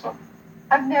think on this one?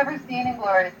 I've never seen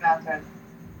Inglourious Bastards.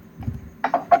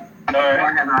 All right.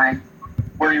 Nor have I.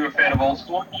 Were you a fan of Old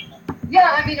School? Yeah,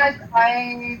 I mean, I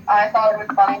thought it was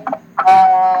funny.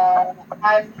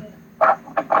 I'm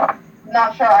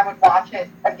not sure I would watch it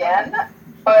again,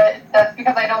 but that's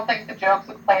because I don't think the jokes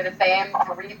would play the same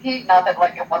on repeat. Not that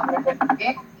like it wasn't a good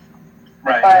movie,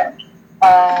 Right. but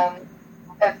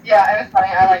it was funny.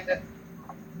 I liked it.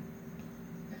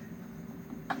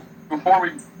 Before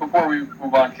we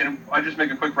move on, can I just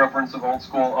make a quick reference of Old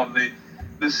School of the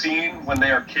scene when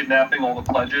they are kidnapping all the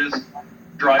pledges,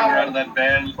 driving around in that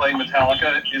van playing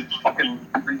Metallica is fucking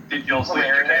ridiculously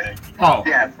entertaining. Oh,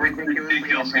 Yeah, ridiculously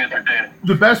Ridiculously entertaining.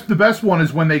 the best one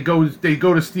is when they go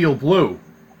to steal Blue,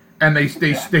 And they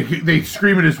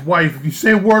scream at his wife, "If you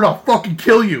say a word, I'll fucking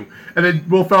kill you." And then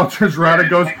Will Ferrell turns around and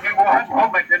goes, "We'll have him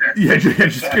home by dinner." Yeah,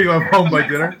 just kidding. I'm home by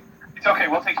dinner. It's okay.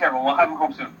 We'll take care of him. We'll have him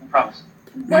home soon. We promise.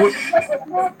 What's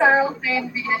Will Ferrell say in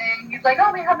the beginning? He's like,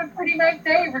 "Oh, we have a pretty nice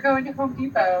day. We're going to Home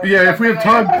Depot." Yeah, if we have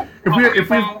time, if we have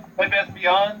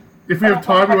Beyond. If we have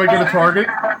time, we might go to Target.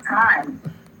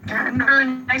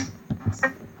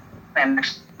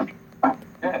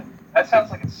 Yeah, that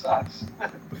sounds like it sucks.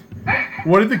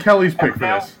 What did the Kellys pick for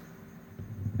this?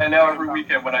 And now every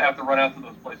weekend when I have to run out to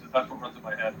those places, that's what runs in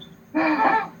my head.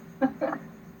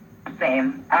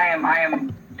 Same. I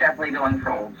am definitely going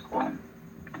for old school.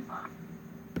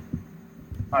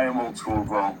 I am old school as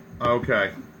well.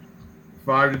 Okay.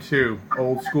 5-2.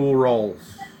 Old school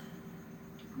rolls.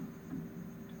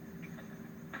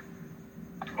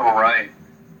 All right.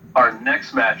 Our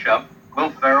next matchup,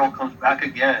 Will Ferrell comes back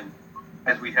again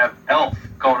as we have Elf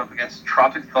going up against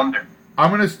Tropic Thunder. I'm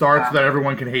going to start so that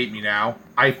everyone can hate me now.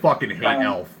 I fucking hate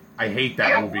Elf. I hate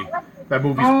that movie. That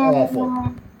movie's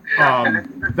awful.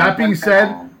 That being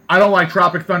said, I don't like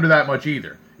Tropic Thunder that much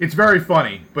either. It's very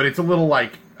funny, but it's a little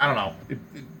like, I don't know.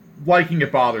 Liking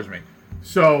it bothers me.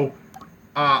 So,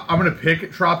 I'm going to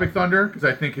pick Tropic Thunder because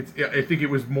I think it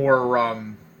was more,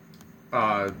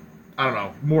 I don't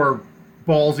know, more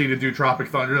ballsy to do Tropic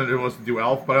Thunder than it was to do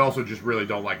Elf, but I also just really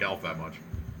don't like Elf that much.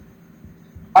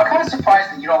 I'm kind of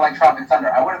surprised that you don't like Tropic Thunder.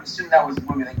 I would have assumed that was a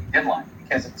movie that you did like,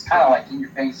 because it's kind of like in your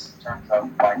face in terms of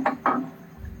like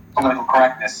political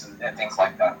correctness and things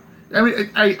like that. I mean,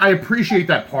 I appreciate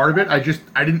that part of it.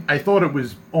 I thought it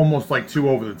was almost like too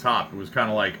over the top. It was kind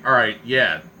of like, all right,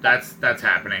 yeah, that's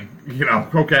happening. You know,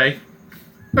 okay.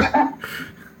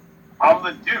 I'm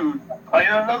the dude playing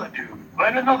another dude.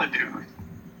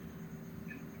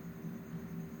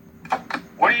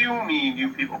 What do you mean, you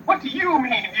people? What do you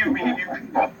mean, you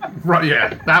people? Right,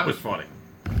 yeah, that was funny.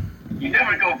 You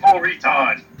never go full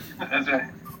retard. That's right.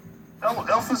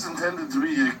 Elf is intended to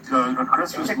be a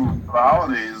Christmas movie for the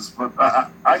holidays, but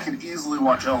I could easily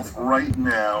watch Elf right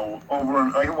now.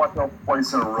 I can watch Elf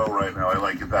twice in a row right now. I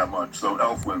like it that much, so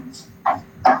Elf wins. I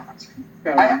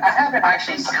haven't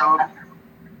actually seen...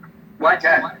 What?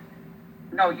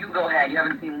 No, you go ahead. You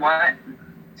haven't seen what?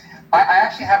 I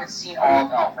actually haven't seen all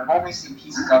of Elf. I've only seen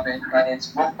pieces of it, and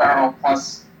it's Will Ferrell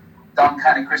plus dumb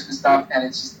kind of Christmas stuff, and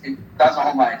it doesn't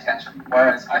hold my attention.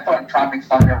 Whereas I thought Tropic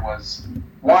Thunder was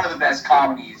one of the best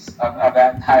comedies of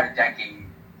that entire decade,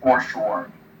 for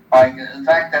sure. Like, the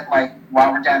fact that, like,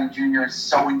 Robert Downey Jr. is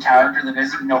so in character that he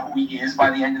doesn't even know who he is by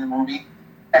the end of the movie.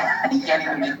 And he can't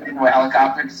even get into a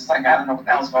helicopter because it's like, I don't know what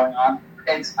the hell's going on.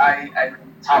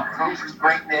 Tom Cruise was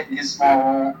great in it in his small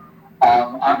role.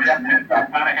 I'm definitely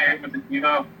McConaughey with the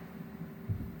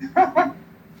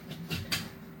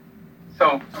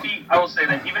So, Pete, I will say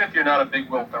that even if you're not a big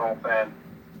Will Ferrell fan,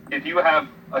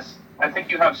 I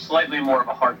think you have slightly more of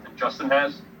a heart than Justin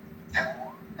has.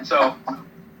 So,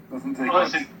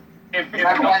 listen, if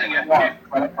you're looking at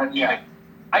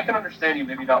I can understand you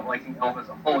maybe not liking Elf as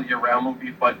a whole year-round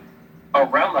movie, but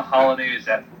around the holidays,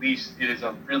 at least, it is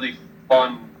a really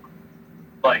fun,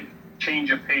 like,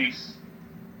 change of pace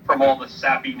from all the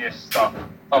sappiness stuff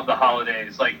of the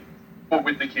holidays, like, but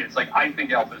with the kids. Like, I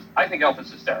think Elf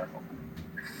is hysterical.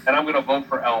 And I'm going to vote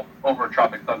for Elf over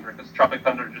Tropic Thunder, because Tropic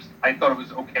Thunder I thought it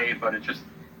was okay, but it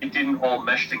didn't all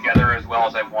mesh together as well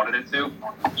as I wanted it to.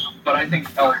 But I think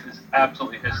Elf is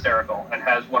absolutely hysterical and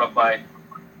has one of my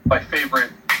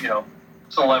favorite,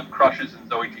 celeb crushes in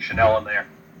Zooey Deschanel in there.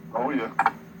 Oh,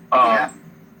 yeah.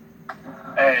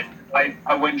 And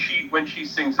I when she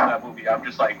sings in that movie, I'm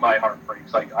just like, my heart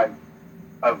breaks. Like, I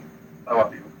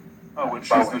love you. Oh, when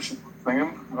she's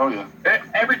singing? Oh, yeah.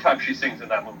 Every time she sings in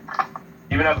that movie.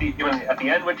 Even at the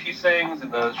end when she sings,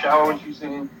 in the shower when she's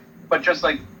singing, but just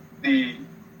like the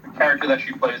character that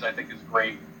she plays, I think is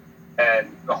great,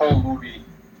 and the whole movie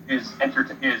is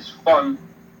fun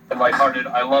and lighthearted.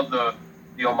 I love the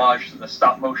homage to the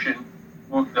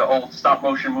the old stop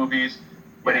motion movies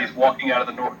when he's walking out of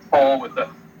the North Pole with the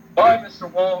 "Bye,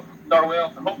 Mr.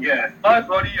 Narwhal. Bye,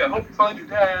 buddy. I hope you find your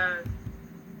dad."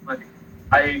 Like,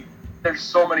 there's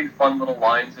so many fun little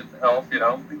lines in Elf.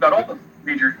 We've got all the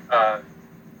major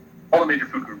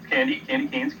food groups: candy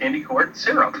canes, candy corn,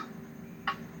 syrup.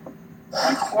 The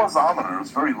clausometer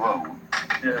is very low.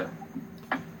 Yeah.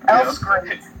 Elf's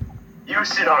great. You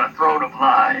sit on a throne of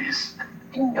lies.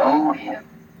 I know him.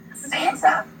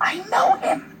 Santa, I know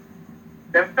him.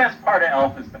 The best part of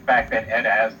Elf is the fact that Ed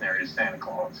Asner is Santa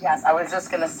Claus. Yes, I was just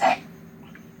going to say.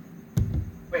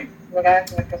 Wait, The guy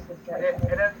from the Christmas story. Ed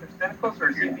Asner Santa Claus, or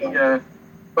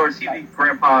is he the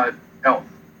grandpa Elf?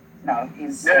 No,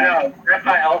 he's No,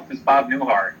 Grandpa Elf is Bob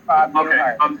Newhart. Bob Okay,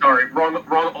 Newhart. I'm sorry. Wrong,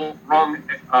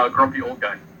 grumpy old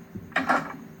guy.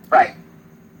 Right.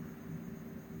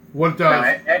 What No,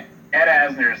 does? Ed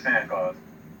Asner is Santa Claus.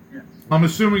 I'm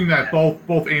assuming that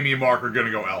both Amy and Mark are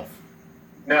gonna go Elf.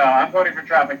 No, I'm voting for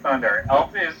Tropic Thunder.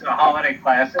 Elf is a holiday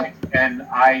classic, and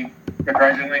I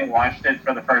begrudgingly watched it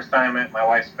for the first time at my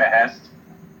wife's behest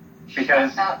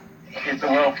because it's a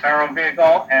Will Ferrell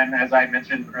vehicle, and as I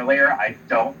mentioned earlier, I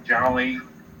don't generally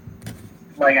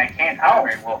I can't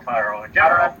tolerate Will Ferrell in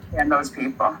general. And those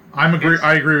people. I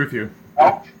agree with you.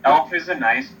 Elf is a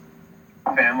nice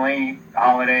family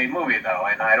holiday movie, though,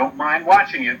 and I don't mind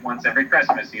watching it once every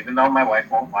Christmas, even though my wife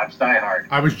won't watch Die Hard.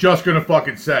 I was just gonna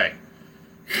fucking say.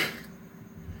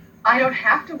 I don't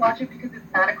have to watch it because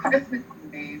it's not a Christmas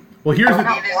movie. Well, here's It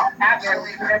is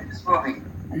absolutely a Christmas movie.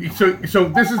 so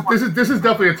this is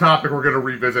definitely a topic we're gonna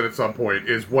revisit at some point.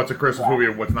 Is what's a Christmas movie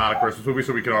and what's not a Christmas movie,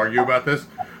 so we can argue about this.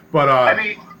 But I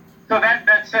mean, so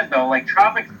that said, though,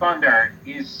 Tropic Thunder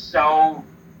is so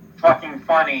fucking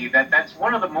funny that's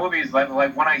one of the movies like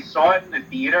when I saw it in the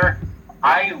theater,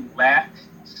 I laughed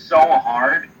so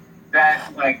hard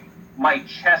that my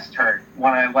chest hurt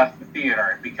when I left the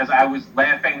theater because I was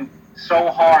laughing so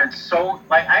hard. So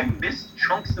I missed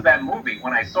chunks of that movie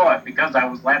when I saw it because I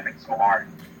was laughing so hard.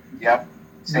 Yep,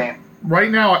 same.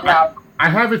 right now, I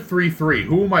have it 3-3.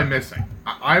 Who am I missing?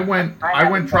 I went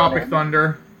Tropic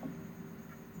Thunder.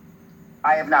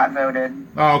 I have not voted.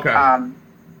 Oh, okay.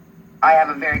 I have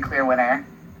a very clear winner.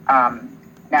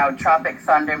 Now, Tropic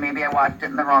Thunder, maybe I watched it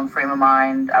in the wrong frame of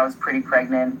mind. I was pretty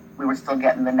pregnant. We were still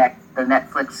getting the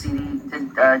Netflix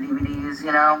DVDs,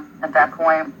 at that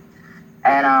point.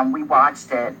 And we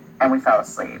watched it, and we fell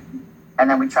asleep. And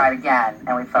then we tried again,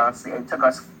 and we fell asleep. It took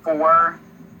us 4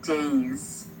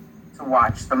 days to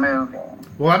watch the movie.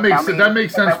 Well, that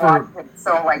makes sense for.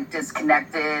 So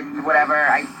disconnected, whatever.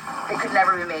 It could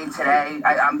never be made today.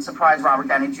 I'm surprised Robert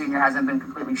Downey Jr. hasn't been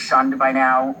completely shunned by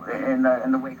now in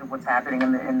the wake of what's happening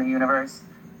in the universe.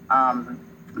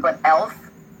 But Elf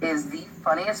is the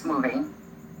funniest movie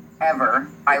ever.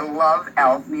 I love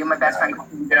Elf. Me and my best friend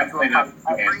Definitely not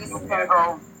every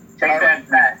single. Take that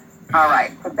back. All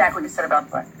right, put back what you said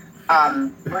about the.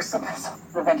 We're still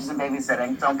Adventures in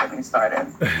Babysitting. Don't get me started.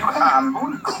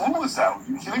 Who clueless out? Are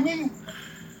you kidding me?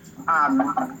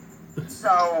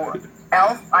 So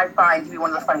Elf, I find to be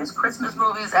one of the funniest Christmas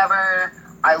movies ever.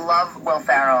 I love Will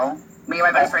Ferrell. Me and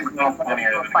my best friend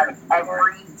fight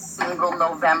every single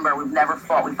November. We've never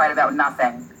fought. We fight about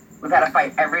nothing. We've had a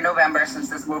fight every November since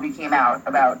this movie came out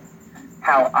about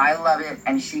how I love it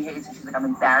and she hates it. She's like, I'm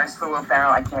embarrassed for Will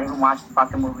Ferrell. I can't even watch the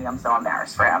fucking movie. I'm so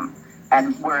embarrassed for him.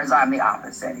 And whereas I'm the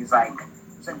opposite. He's like,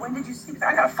 when did you see that?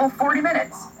 I got a full 40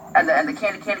 minutes. And the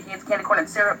candy corn and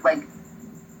syrup,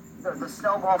 the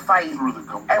snowball fight,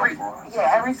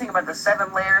 everything about the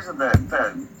 7 layers of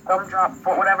the gumdrop,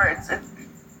 whatever. It's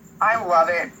I love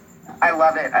it. I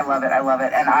love it. I love it. I love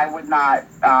it. And I would not.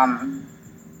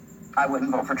 I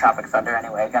wouldn't vote for Tropic Thunder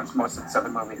anyway against most of the other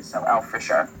movies. So Elf for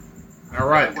sure. All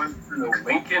right. I went through the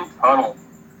Lincoln Tunnel.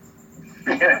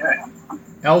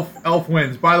 Elf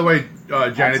wins. By the way,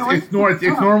 Jen, it's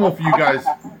normal for you guys.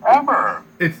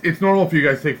 It's normal for you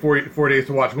guys to take 4 days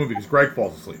to watch a movie because Greg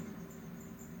falls asleep.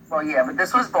 Well, yeah, but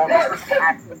this was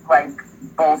active,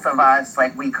 both of us,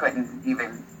 we couldn't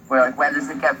even. We're like, when does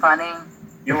it get funny?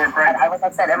 You were pregnant. Like I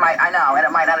said, I know, and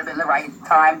it might not have been the right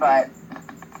time, but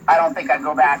I don't think I'd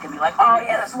go back and be like, oh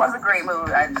yeah, this was a great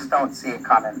movie. I just don't see it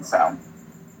coming. So. All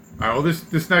right. Well,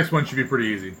 this next one should be pretty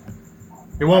easy.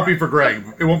 It won't be for Greg.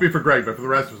 It won't be for Greg, but for the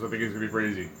rest of us, I think it's gonna be pretty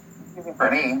easy. For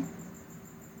me.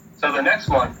 So the next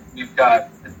one, you've got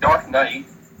The Dark Knight,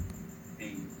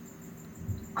 the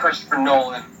Christopher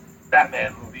Nolan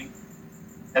Batman movie,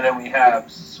 and then we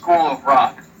have School of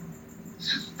Rock,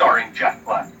 starring Jack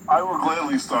Black. I will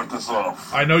gladly start this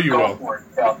off. I know you Go will. for it.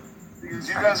 Yeah. Because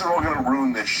you guys are all going to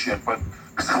ruin this shit, but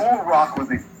School of Rock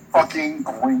was a fucking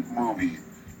great movie.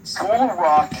 School of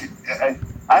Rock,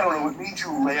 I don't know, it made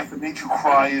you laugh, it made you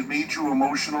cry, it made you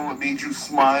emotional, it made you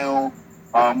smile.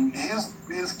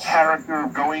 His character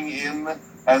going in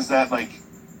as that,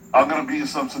 I'm going to be a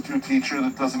substitute teacher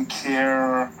that doesn't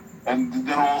care, and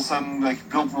then all of a sudden,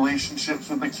 built relationships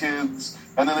with the kids,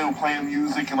 and then they were playing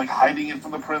music and, hiding it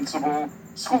from the principal.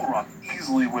 School of Rock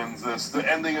easily wins this. The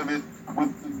ending of it,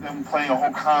 with them playing a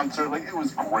whole concert, it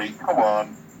was great. Come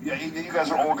on. Yeah, you guys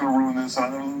are all going to ruin this, and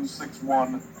I'm going to lose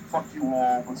 6-1. Fuck you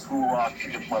all, but School of Rock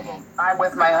gets my vote. I'm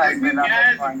with my husband on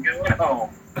this one. Going home.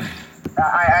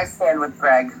 I stand with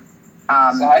Greg.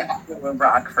 School of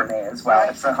Rock for me as well.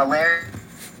 It's a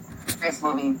hilarious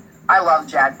movie. I love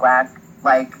Jack Black.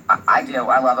 I do.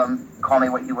 I love him. Call me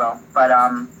what you will. But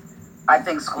I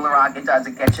think School of Rock, it does.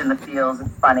 It gets you in the feels. It's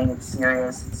funny. It's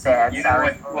serious. It's sad. You know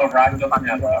what School of Rock doesn't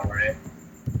have, though, right?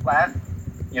 What?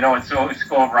 You know what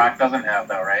School of Rock doesn't have,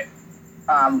 though, right?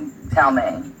 Tell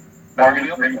me.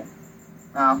 Morgan Freeman.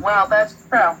 Well, that's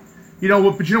true. You know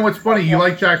what? But you know what's funny? You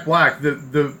like Jack Black.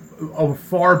 A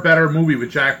far better movie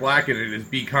with Jack Black in it is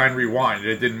Be Kind, Rewind.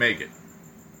 It didn't make it.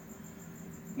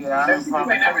 Yeah.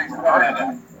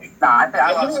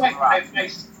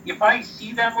 If I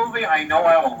see that movie, I know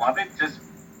I will love it just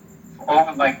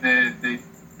over like the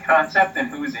concept and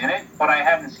who's in it, but I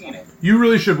haven't seen it. You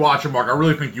really should watch it, Mark. I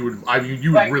really think you would. I mean,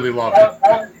 you would really love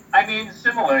it. I mean,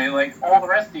 similarly, like all the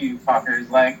rest of you fuckers,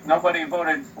 like nobody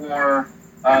voted for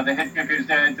the Hitchhiker's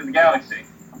Guide to the Galaxy.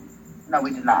 No,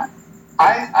 we did not.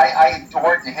 I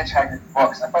adored the Hitchhiker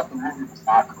books. I thought the movie was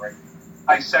not great.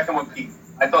 I second what Pete.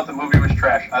 I thought the movie was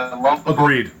trash. I loved the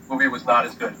Agreed. book. The movie was not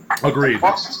as good. Agreed. The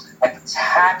books was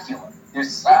spectacular.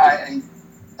 There's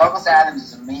Douglas Adams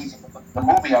is amazing, but the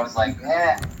movie I was like,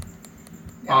 eh.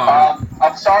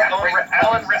 I'm sorry.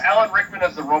 Alan Rickman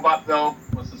as the robot, though,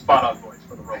 was the spot-on voice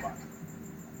for the robot.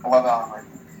 I love Alan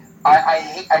Rickman.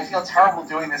 I feel terrible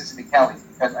doing this to the Kellys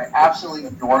because I absolutely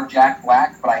adore Jack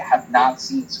Black, but I have not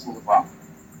seen School of Rock.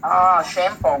 Oh,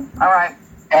 shameful. All right.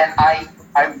 And I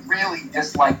really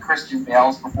dislike Christian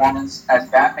Bale's performance as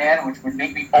Batman, which would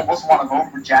make me almost want to vote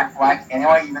for Jack Black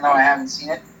anyway, even though I haven't seen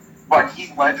it. But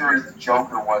Heath Ledger as the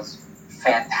Joker was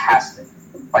fantastic.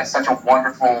 Like, such a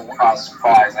wonderful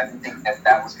surprise. I didn't think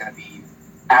that was going to be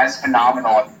as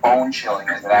phenomenal and bone-chilling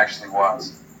as it actually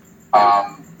was.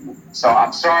 So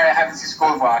I'm sorry I haven't seen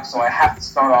School of Rock, so I have to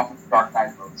start off with the Dark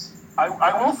Knight votes. I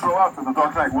will throw out that The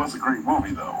Dark Knight was a great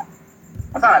movie, though.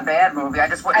 It's not a bad movie. I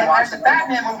just wouldn't watch The it.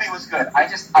 Batman movie was good. I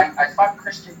thought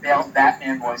Christian Bale's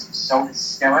Batman voice was so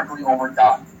hysterically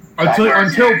overdone. Until you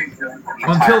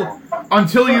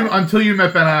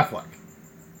met Ben Affleck.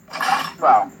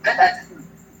 Well,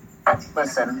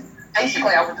 listen.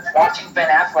 Basically, I was just watching Ben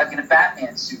Affleck in a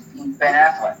Batman suit, being Ben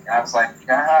Affleck, and I was like,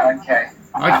 okay.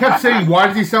 I kept saying, why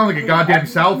does he sound like a goddamn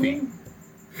Southie?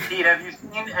 Pete, have you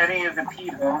seen any of the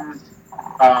Pete Holmes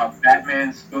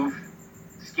Batman spoof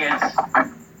skits,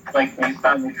 like based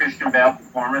on the Christian Bale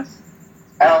performance?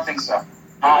 I don't think so.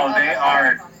 Oh,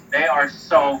 they are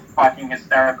so fucking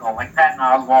hysterical. Like Patton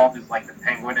Oswalt is like the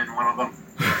Penguin in one of them.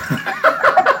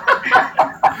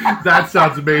 That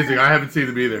sounds amazing. I haven't seen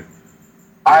them either.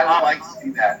 I would like to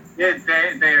see that.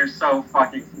 They are so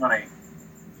fucking funny.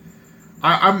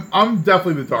 I'm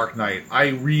definitely the Dark Knight. I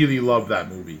really love that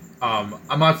movie. I'm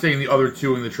not saying the other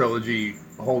two in the trilogy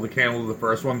hold a candle to the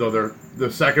first one, though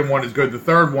the second one is good. The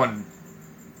third one,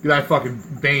 that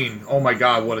fucking Bane, oh my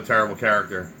god, what a terrible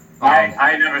character.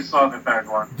 I never saw the third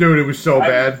one. Dude, it was so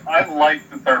bad. I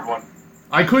liked the third one.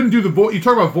 I couldn't do the voice. You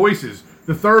talk about voices.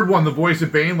 The third one, the voice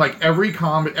of Bane, like every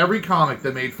comic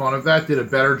that made fun of that did a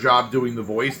better job doing the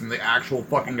voice than the actual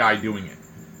fucking guy doing it.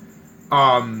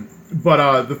 But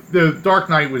the Dark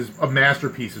Knight was a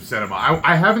masterpiece of cinema.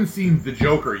 I haven't seen The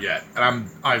Joker yet, and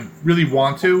I really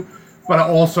want to, but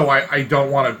also I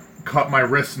don't want to cut my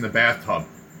wrists in the bathtub,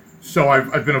 so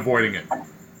I've been avoiding it.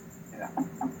 Yeah.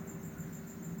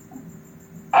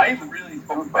 I am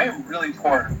really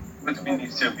torn between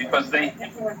these two because they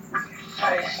hit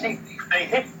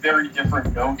very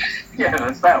different notes. Yeah,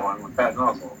 that's that one with Patton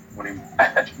Oswalt.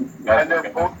 And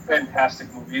they're both fantastic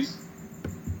movies.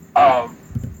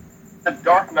 The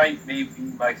Dark Knight may be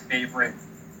my favorite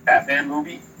Batman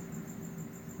movie.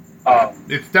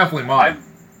 It's definitely mine.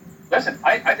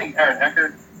 I think Aaron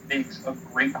Eckhart makes a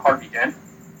great Harvey Dent.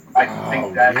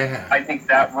 I think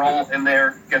that role in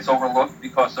there gets overlooked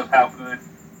because of how good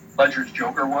Ledger's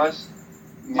Joker was.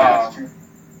 Yeah, that's true.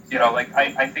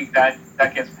 I think that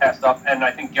gets passed up, and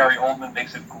I think Gary Oldman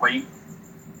makes a great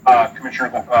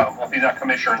commissioner. Well, he's not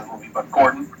commissioner in the movie, but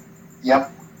Gordon. Yep.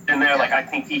 In there, I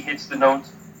think he hits the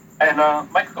notes. And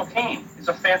Michael Caine is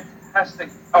a fantastic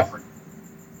Alfred.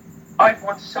 I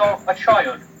once saw a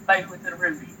child play with a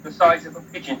ruby the size of a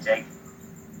pigeon's egg.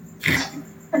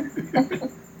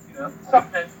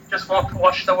 Something just want to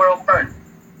watch the world burn.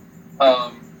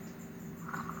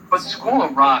 But School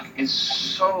of Rock is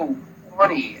so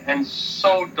funny and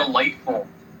so delightful.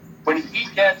 When he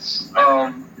gets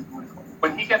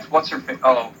what's her face?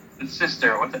 Oh, the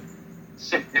sister. What's it?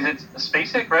 Is it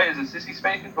Spacek? Right? Is it Sissy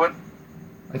Spacek? What?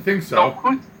 I think so.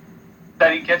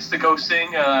 That he gets to go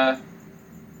sing.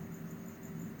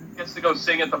 Gets to go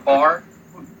sing at the bar.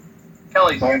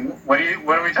 Kelly, What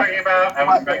are we talking about?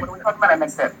 What are we talking about? I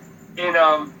missed it.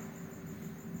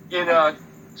 in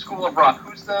School of Rock,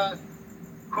 who's the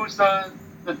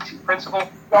principal?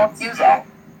 Joan Cusack.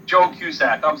 Joan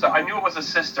Cusack. I'm sorry. I knew it was a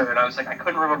sister, and I was like, I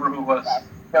couldn't remember who it was.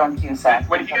 Joan Cusack.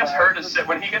 When he gets her to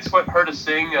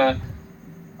sing,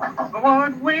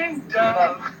 "One Winged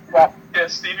Dove," yeah,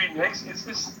 Stevie Nicks, it's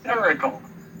hysterical.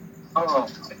 Oh,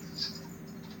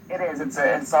 it is. It's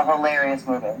a hilarious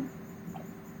movie.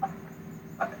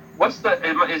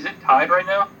 Is it tied right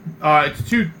now? It's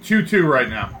 2-2 right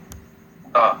now.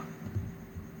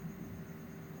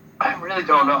 I really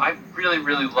don't know. I really,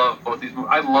 really love both these movies.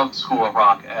 I loved School of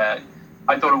Rock. I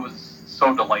thought it was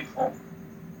so delightful.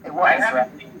 It was. I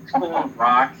haven't seen School of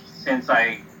Rock since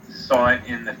I saw it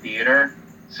in the theater,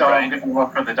 so I'm going to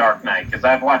look for The Dark Knight, because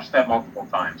I've watched that multiple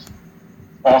times.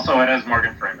 Also, it has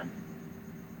Morgan Freeman.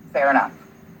 Fair enough.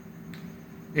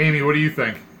 Amy, what do you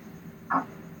think?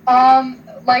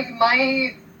 Like,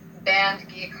 my band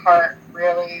geek heart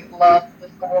really loved the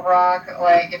School of Rock.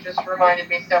 Like, it just reminded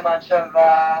me so much of,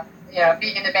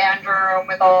 being in the band room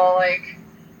with all, like,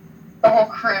 the whole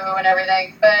crew and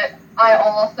everything. But I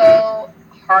also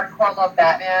hardcore love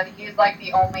Batman. He's, like,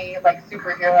 the only, like,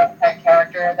 superhero type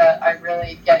character that I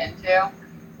really get into.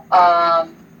 So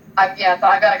I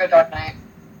gotta go Dark Knight.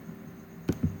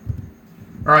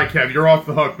 All right, Kev, you're off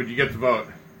the hook, but you get to vote.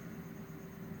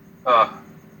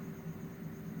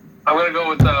 I'm gonna go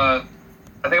with. I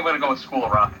think I'm gonna go with School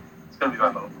of Rock. It's gonna be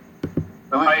my vote.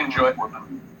 I enjoy it.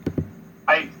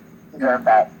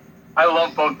 I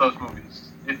love both those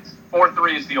movies. It's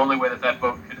 4-3 is the only way that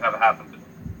vote could have happened.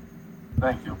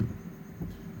 Thank you.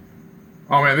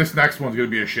 Oh man, this next one's gonna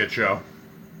be a shit show.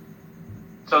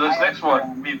 So this next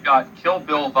one, we've got Kill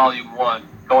Bill Volume 1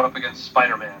 going up against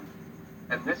Spider-Man,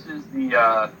 and this is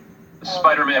the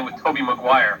Spider-Man with Tobey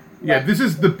Maguire. Yeah, this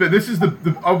is the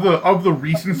of the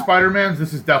recent Spider-Mans,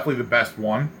 this is definitely the best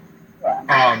one.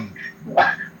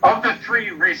 Of the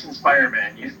 3 recent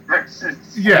Spider-Man versus...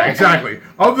 Yeah, exactly.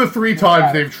 Of the 3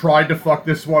 times they've tried to fuck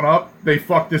this one up, they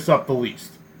fucked this up the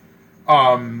least.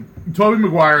 Tobey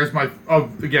Maguire is the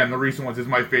recent ones is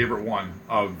my favorite one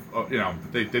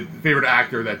the favorite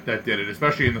actor that did it,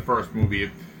 especially in the first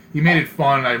movie. He made it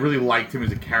fun. I really liked him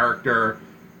as a character.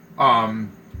 But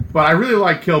I really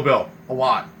like Kill Bill a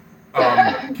lot.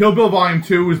 Kill Bill Volume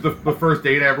 2 was the first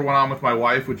date I ever went on with my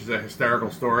wife, which is a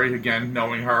hysterical story. Again,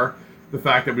 knowing her, the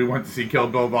fact that we went to see Kill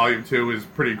Bill Volume 2 is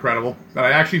pretty incredible. But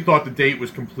I actually thought the date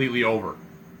was completely over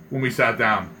when we sat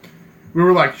down. We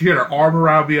were like, she had her arm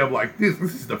around me. I'm like, this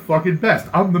is the fucking best.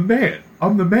 I'm the man.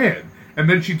 And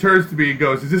then she turns to me and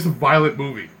goes, is this a violent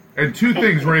movie? And 2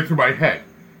 things ran through my head.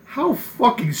 How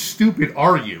fucking stupid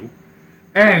are you?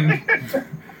 And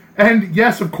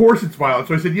yes, of course it's violent.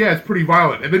 So I said, yeah, it's pretty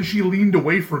violent. And then she leaned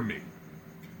away from me.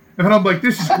 And then I'm like,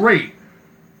 this is great.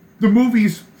 The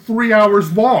movie's 3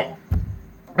 hours long.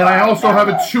 And I also have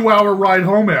a 2-hour ride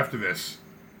home after this.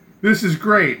 This is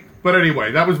great. But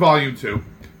anyway, that was Volume 2.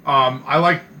 I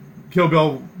like Kill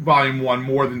Bill Volume 1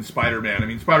 more than Spider-Man. I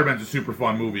mean, Spider-Man's a super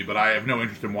fun movie, but I have no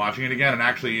interest in watching it again. And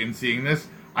actually, in seeing this,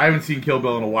 I haven't seen Kill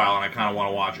Bill in a while, and I kind of want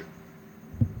to watch it.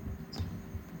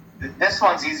 This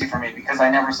one's easy for me because I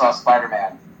never saw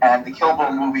Spider-Man, and the Kill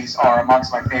Bill movies are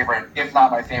amongst my favorite, if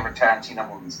not my favorite, Tarantino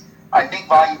movies. I think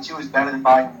Volume 2 is better than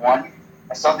Volume 1.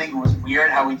 I still think it was weird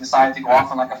how we decided to go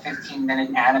off on like a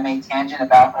 15-minute anime tangent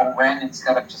about Oren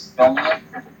instead of just filming it.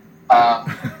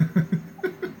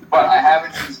 But I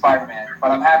haven't seen Spider-Man,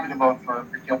 but I'm happy to vote for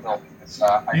Kill Bill because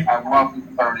I love the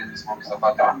third in these movies. I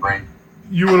thought they were great.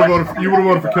 You would have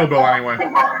voted for Kill Bill anyway.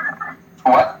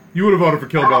 What? You would have voted for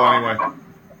Kill Bill anyway.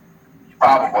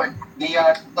 Probably.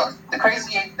 The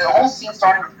crazy, the whole scene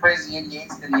starting with Crazy 88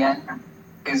 to the end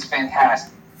is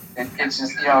fantastic. It's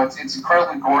just it's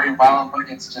incredibly gory and violent, but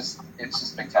it's just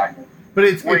spectacular. But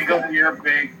it's Wiggle your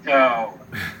big toe.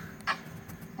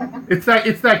 It's that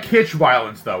kitsch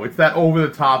violence though. It's that over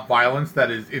the top violence that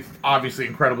it's obviously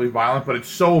incredibly violent, but it's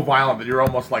so violent that you're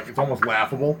almost like it's almost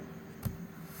laughable.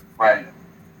 Right.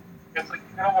 It's like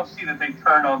you can almost see that they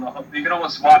turn on the. You can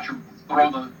almost watch them throw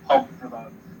the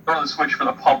switch for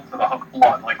the pump for the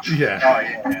blood. Like yeah. Oh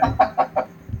yeah.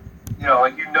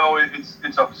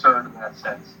 It's absurd in that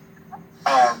sense.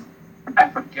 I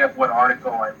forget what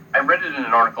article I read it in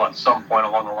an article at some point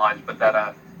along the lines, but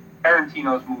that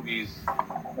Tarantino's movies,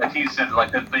 that he said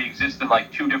like that they exist in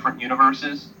like 2 different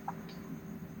universes.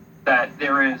 That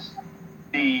there is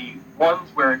the ones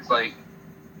where it's like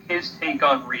his take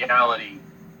on reality,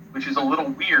 which is a little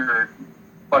weird,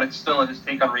 but it's still his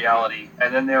take on reality.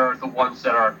 And then there are the ones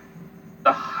that are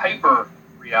the hyper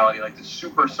reality, like the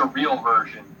super surreal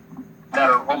version, that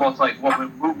are almost like what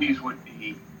movies would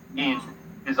be in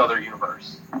his other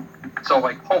universe. So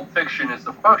like Pulp Fiction is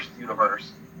the first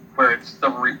universe where it's the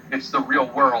real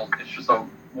world. It's just a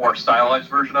more stylized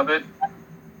version of it.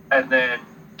 And then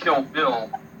Kill Bill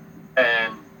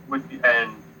and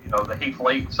the Hateful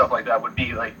Eight and stuff like that would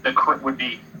be like the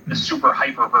super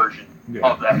hyper version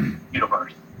of that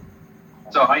universe.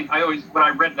 So I always, when I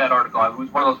read that article, it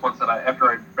was one of those ones that after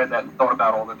I read that and thought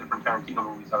about all the different Tarantino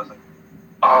movies, I was like,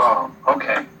 oh,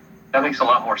 okay, that makes a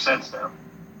lot more sense now.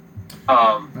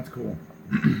 That's cool.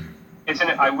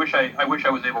 I wish I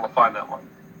was able to find that one.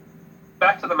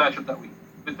 Back to the matchup we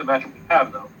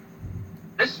have though.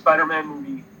 This Spider-Man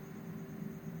movie,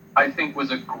 I think,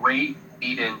 was a great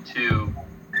lead-in to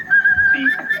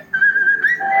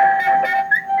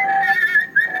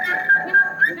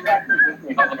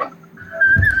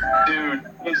dude,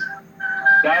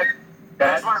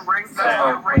 that's what rings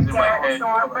sound was in my head. So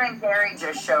our friend Gary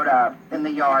just showed up in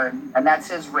the yard, and that's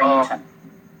his ringtone.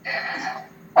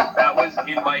 That was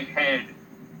in my head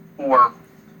for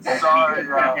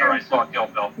after I saw Kill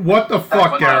Bill. What the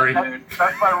fuck, Gary?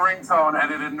 That's my ringtone,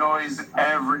 and it annoys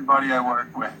everybody I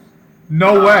work with.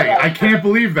 No way. I can't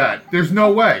believe that. There's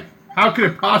no way. How could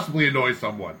it possibly annoy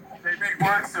someone? They make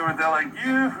words to it. They're like,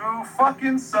 you who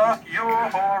fucking suck, your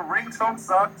whole ringtone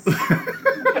sucks.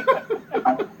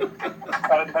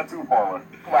 Got a tattoo parlor.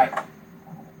 Right.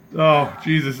 Oh,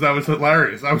 Jesus, that was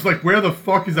hilarious. I was like, where the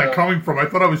fuck is that coming from? I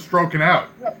thought I was stroking out.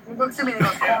 Yeah, he looks at me and he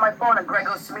goes, call my phone. And Greg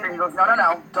goes to me and he goes,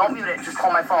 no, don't mute it. Just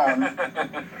call my phone.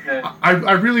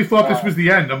 I really thought this was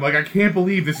the end. I'm like, I can't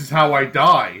believe this is how I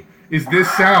die. Is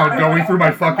this sound going through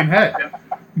my fucking head?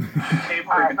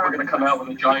 We're going to come out with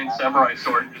a giant samurai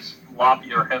sword and just lop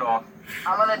your head off.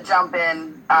 I'm going to jump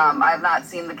in. I've not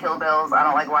seen the Kill Bills. I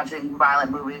don't like watching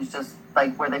violent movies just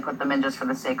like where they put them in just for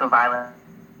the sake of violence.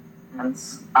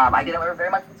 I did very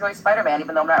much enjoy Spider-Man,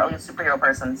 even though I'm not really a superhero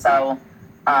person. So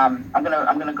I'm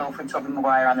gonna go for Tobey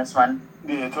Maguire on this one.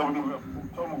 Yeah, Tobey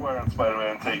Maguire and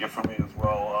Spider-Man take it for me as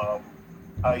well.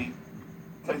 I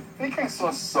think I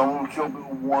saw some of Kill Bill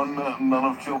 1, none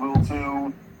of Kill Bill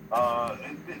 2.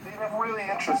 They never really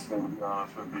interested me, to be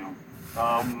honest with you.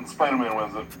 Spider-Man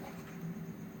wins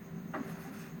it.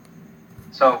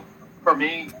 So for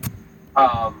me,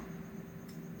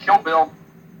 Kill Bill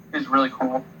is really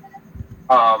cool.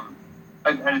 And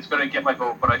it's going to get my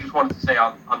vote, but I just wanted to say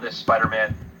on this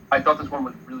Spider-Man, I thought this one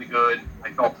was really good.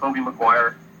 I felt Tobey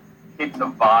Maguire hit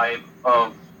the vibe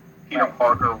of Peter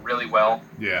Parker really well.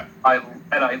 Yeah. I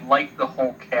liked the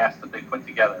whole cast that they put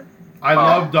together. I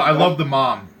loved the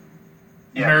mom.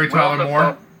 Yeah, Mary Tyler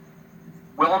Moore.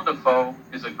 Willem Dafoe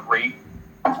is a great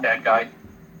bad guy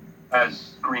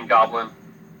as Green Goblin.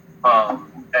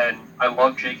 And I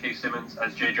love J.K. Simmons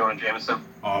as J. Jonah Jameson.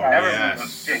 Oh,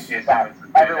 yes.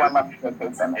 Everyone loves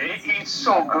J.K. Simmons. He's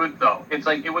so good, though. It's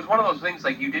like, it was one of those things,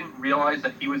 like, you didn't realize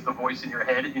that he was the voice in your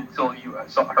head until you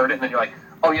heard it, and then you're like,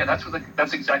 oh, yeah,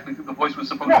 that's exactly who the voice was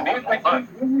supposed to be. Like,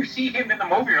 when you see him in the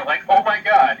movie, you're like, oh, my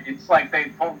God. It's like they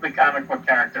pulled the comic book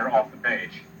character off the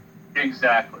page.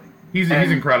 Exactly. He's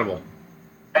incredible.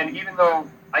 And even though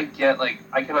I get, like,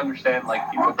 I can understand,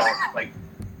 like, people don't, like,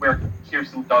 where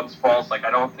Kirsten Dunst falls, like,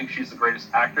 I don't think she's the greatest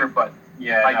actor, but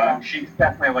she's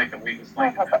definitely like the weakest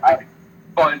link.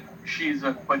 But she's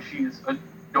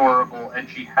adorable, and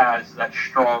she has that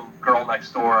strong girl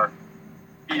next door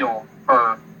feel for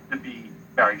her to be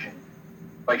Mary Jane.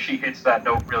 Like, she hits that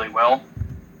note really well.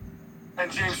 And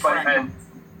James Franco.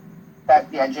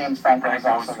 James Franco is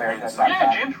also very good.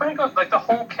 Yeah, James Franco, like, the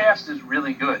whole cast is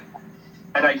really good.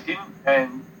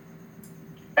 And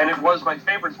and it was my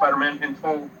favorite Spider-Man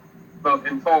until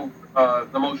the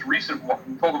most recent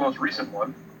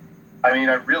one. I mean,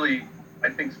 I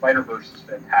think Spider-Verse is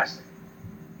fantastic.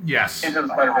 Yes. Into the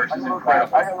Spider-Verse is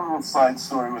incredible. I have a little side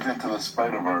story with Into the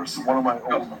Spider-Verse. One of my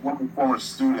former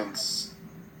students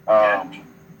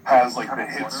has like the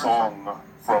hit song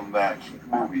from that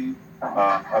movie.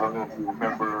 I don't know if you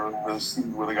remember the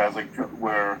scene where the guy's like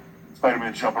where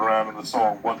Spider-Man jumping around in the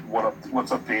song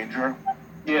What's Up Danger?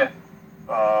 Yeah.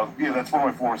 That's one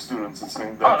of my former students.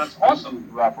 That's awesome.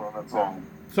 Rapper on that song.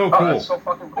 So cool. That's so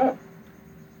fucking cool.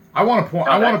 I want to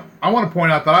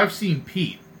point out that I've seen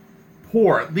Pete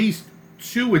pour at least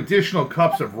 2 additional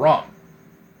cups of rum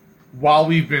while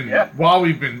we've been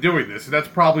doing this. And that's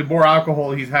probably more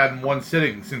alcohol he's had in one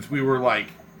sitting since we were like,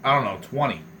 I don't know,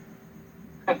 20.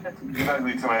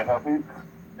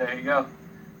 There you go.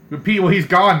 But Pete, well, he's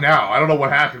gone now. I don't know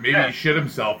what happened. Maybe he shit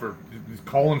himself or his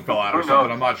colon fell out or something.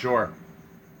 I'm not sure.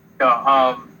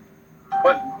 Yeah.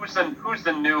 Who's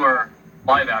the newer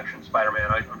live action Spider-Man?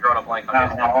 I'm drawing a blank on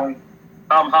his name.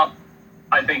 Tom Holland,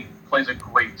 I think, plays a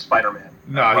great Spider-Man.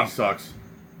 No, he sucks.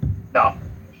 No,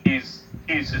 he's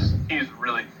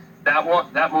really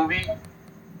that movie,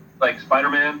 like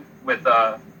Spider-Man with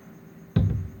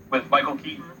Michael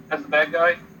Keaton as the bad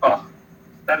guy. Oh,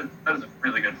 that is a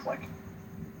really good flick.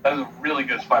 That is a really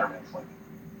good Spider-Man flick.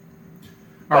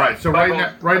 All right, so right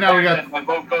now we got. My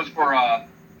vote goes for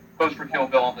Kill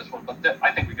Bill on this one, but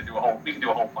I think we could do a whole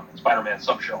fucking Spider-Man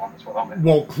sub show on this one.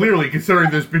 Well, clearly,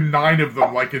 considering there's been 9 of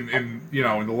them, like in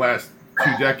the last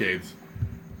 2 decades.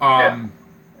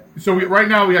 So right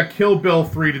now we got Kill Bill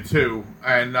 3-2,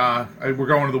 and we're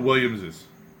going to the Williamses.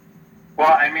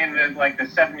 Well, I mean, the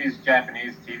 70s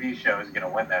Japanese TV show is going to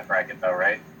win that bracket, though,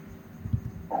 right?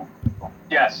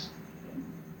 Yes.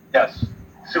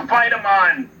 So fight him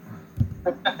on!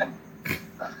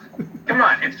 Come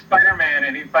on, it's Spider-Man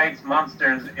and he fights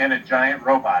monsters in a giant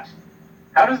robot.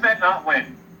 How does that not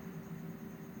win?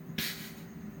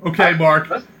 Okay, Mark.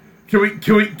 Can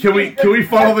we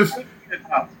follow this?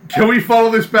 Can we follow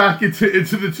this back into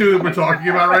the 2 that we're talking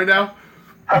about right now?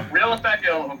 Reel it back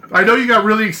in. I know you got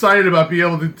really excited about being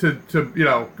able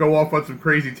to go off on some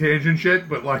crazy tangent shit,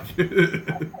 but like.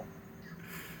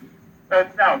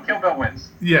 No, Kill Bill wins.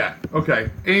 Yeah. Okay.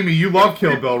 Amy, you love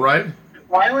Kill Bill, right?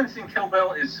 Violence in Kill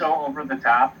Bill is so over the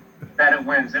top that it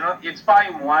wins. And it's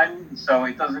volume 1, so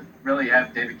it doesn't really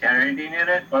have David Carradine in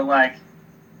it. But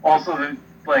also the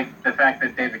fact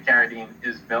that David Carradine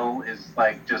is Bill is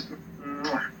just.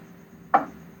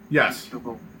 Yes.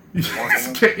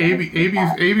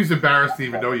 Amy's embarrassed to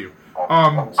even know you.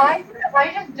 I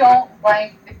just don't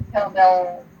like the Kill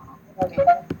Bill movies.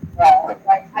 Well,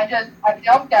 I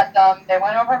don't get them. They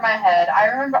went over my head. I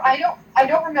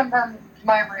don't remember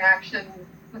my reaction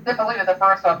specifically to the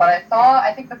first one, but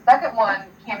I think the second one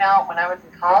came out when I was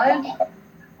in college,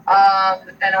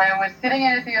 and I was sitting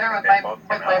in a theater with my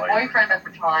boyfriend at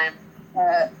the time,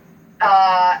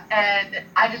 and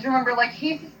I just remember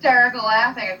he's hysterical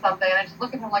laughing at something, and I just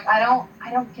look at him I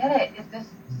don't get it. Is this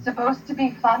supposed to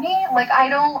be funny? I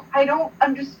don't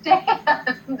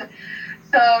understand.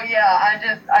 So yeah,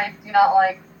 I do not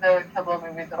like the Kill Bill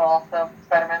movies at all. So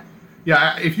Spider-Man.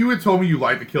 Yeah, if you had told me you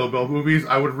liked the Kill Bill movies,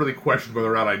 I would have really questioned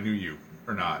whether or not I knew you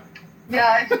or not.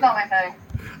 Yeah, it's just not my thing.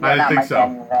 I didn't think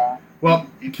so. Well,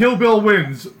 Kill Bill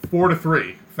wins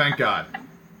 4-3. Thank God.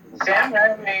 Sam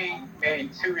Raimi made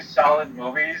 2 solid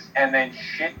movies and then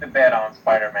shit the bed on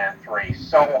Spider-Man 3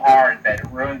 so hard that it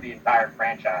ruined the entire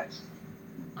franchise.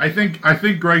 I think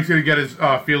Greg's gonna get his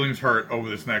feelings hurt over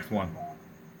this next one.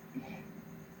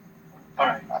 All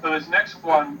right, so this next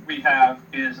one we have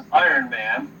is Iron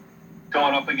Man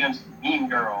going up against Mean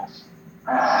Girls.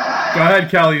 Go ahead,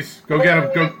 Kellys. Go get him.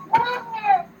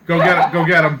 Go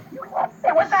get him.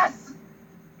 Stay with us.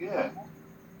 Yeah.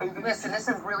 Listen, this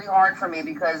is really hard for me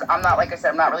because I'm not, like I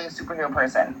said, I'm not really a superhero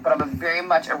person, but I'm very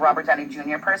much a Robert Downey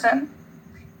Jr. person.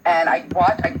 And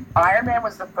Iron Man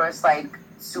was the first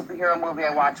superhero movie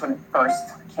I watched when it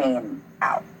first came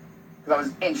out because I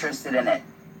was interested in it.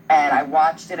 And I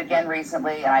watched it again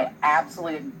recently, and I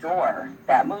absolutely adore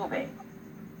that movie.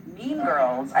 Mean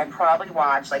Girls, I probably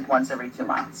watch once every 2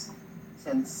 months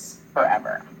since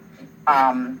forever.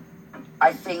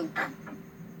 I think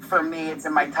for me, it's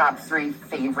in my top 3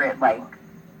 favorite,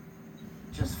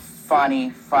 just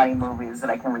funny movies that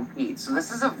I can repeat. So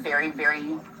this is a very,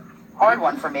 very hard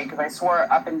one for me because I swore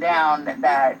up and down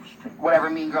that whatever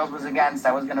Mean Girls was against,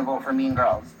 I was going to vote for Mean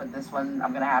Girls. But this one,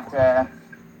 I'm going to have to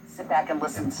sit back and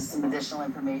listen to some additional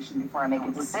information before I make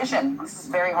a decision. This is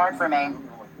very hard for me.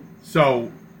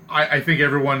 So, I think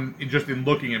everyone, just in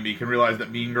looking at me, can realize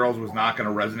that Mean Girls was not going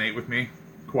to resonate with me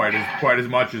quite as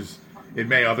much as it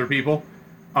may other people.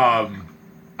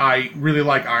 I really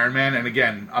like Iron Man, and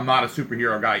again, I'm not a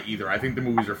superhero guy either. I think the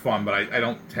movies are fun, but I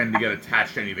don't tend to get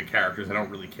attached to any of the characters. I don't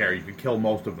really care. You can kill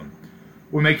most of them.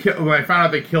 When I found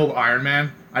out they killed Iron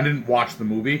Man, I didn't watch the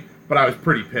movie, but I was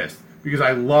pretty pissed. Because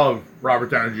I love Robert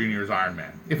Downey Jr. as Iron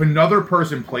Man. If another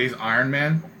person plays Iron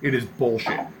Man, it is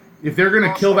bullshit. If they're going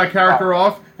to kill that character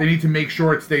off, they need to make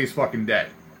sure it stays fucking dead.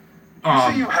 You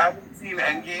say you haven't seen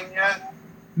Endgame yet?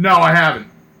 No, I haven't.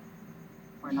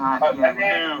 We're not.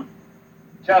 Dude,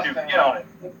 Justin, get on it.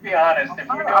 Let's be honest. If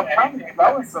you know anything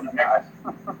about some guy,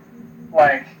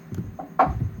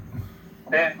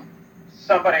 then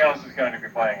somebody else is going to be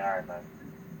playing Iron Man.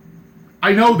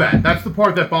 I know that. That's the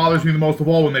part that bothers me the most of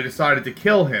all when they decided to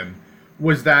kill him,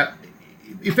 was that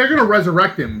if they're going to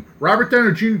resurrect him, Robert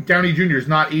Downey Jr. is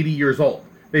not 80 years old.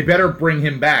 They better bring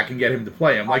him back and get him to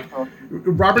play him.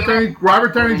 Robert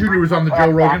Downey Jr. was on the Joe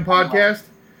Rogan podcast,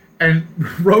 and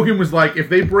Rogan was like, if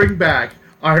they bring back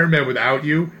Iron Man without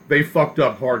you, they fucked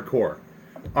up hardcore.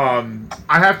 I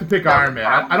have to pick Iron Man.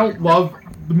 I don't love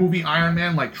the movie Iron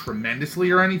Man tremendously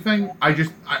or anything.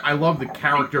 I love the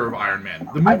character of Iron Man.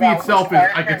 The movie itself is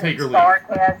I could take or leave.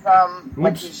 Sarcasm,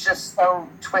 he's just so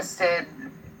twisted.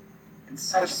 It's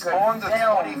such It spawned a a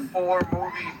film. 24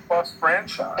 movie plus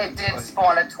franchise. It did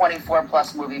spawn a 24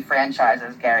 plus movie franchise,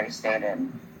 as Gary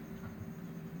stated.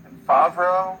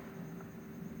 Favreau.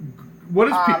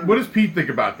 What does Pete think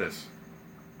about this?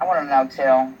 I want to know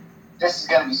too. This is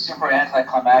going to be super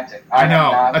anticlimactic. I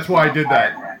know. That's why I did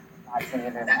that. I've seen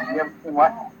it. Have you ever seen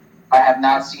what? I have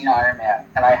not seen Iron Man,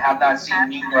 and I have not seen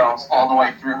Mean Girls all the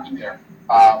way through either.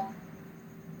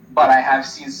 But I have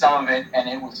seen some of it, and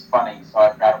it was funny, so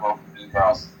I've got to vote for Mean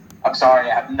Girls. I'm sorry,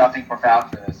 I have nothing profound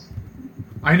for this.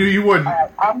 I knew you wouldn't.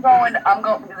 I'm going,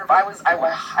 because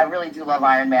I really do love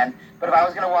Iron Man, but if I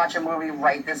was going to watch a movie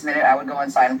right this minute, I would go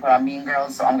inside and put on Mean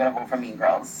Girls, so I'm going to vote for Mean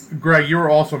Girls. Greg, you were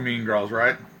also Mean Girls,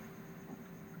 right?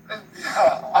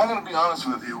 Yeah, I'm going to be honest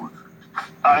with you.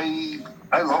 I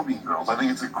love Mean Girls. I think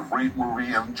it's a great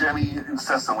movie, and Jenny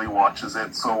incessantly watches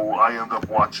it, so I end up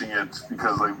watching it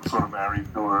because I'm sort of married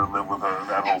to her and live with her,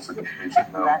 that whole situation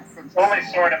now. Only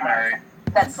sort of married.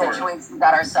 That situation we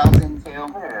got ourselves into.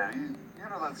 Yeah, you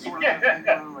know that sort of thing.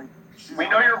 Like, We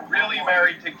know you're really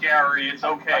married to Gary. It's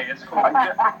okay. It's cool.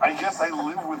 I guess I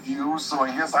live with you, so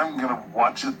I guess I'm going to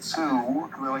watch it too,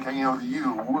 because I like hanging out with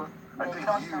you. I think You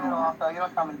don't turn it off, though. You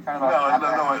don't come and turn it No, off.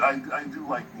 I do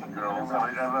like Mean Girls, and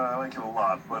I like it a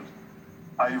lot, but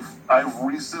I've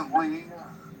recently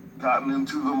gotten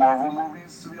into the Marvel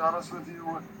movies, to be honest with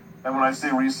you. And when I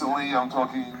say recently, I'm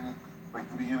talking like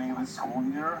the beginning of this school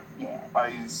year. Yeah.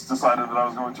 I decided that I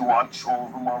was going to watch all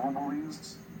of the Marvel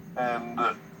movies, and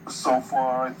so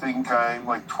far I think I'm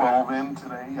like 12 in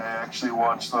today. I actually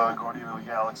watched Guardian of the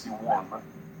Galaxy 1.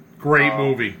 Great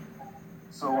movie.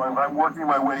 So I'm working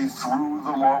my way through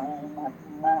the Marvel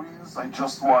movies. I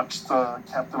just watched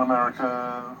Captain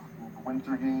America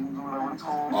Winter Games, or whatever it's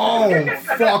called. Oh,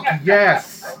 fuck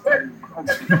yes!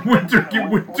 Winter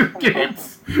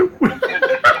Games.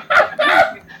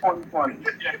 2020.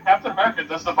 Yeah, Captain America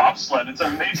does the bobsled. It's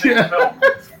an amazing Yeah. film.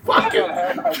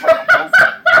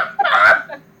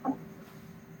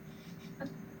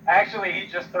 Actually, he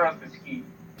just throws the ski.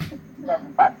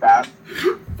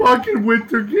 Fucking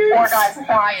Winter Games. Poor guy's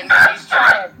crying. He's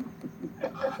trying.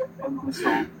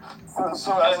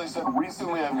 So as I said,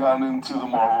 recently I've gotten into the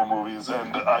Marvel movies,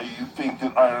 and I think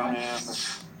that Iron Man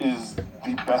is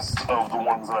the best of the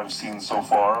ones that I've seen so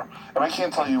far. And I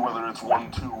can't tell you whether it's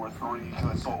 1, 2, or 3, because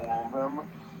I saw all of them,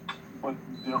 but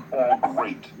they're all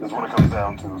great, is what it comes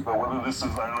down to. So whether this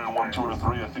is Iron Man 1, 2, or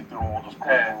 3, I think they're all just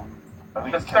great Yeah. movies. I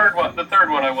think The third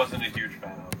one, I wasn't a huge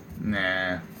fan of.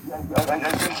 Nah. I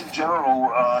think in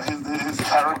general, his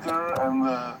character and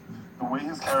the way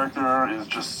his character is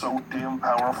just so damn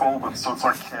powerful, but so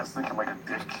sarcastic and like a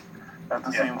dick at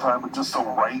the same time, but just so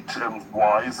right and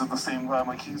wise at the same time.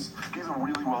 Like he's a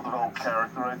really well developed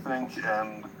character, I think,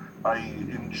 and I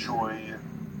enjoy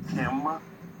him.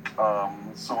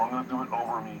 So I'm gonna do it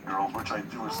over Mean Girls, which I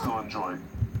do still enjoy.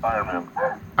 Iron Man.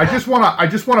 I just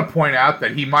wanna point out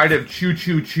that he might have choose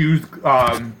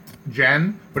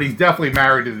Jen, but he's definitely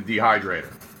married to the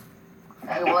dehydrator.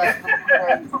 He was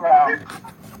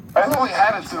I've only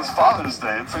had it since Father's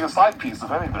Day. It's like a side piece, if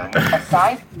anything. a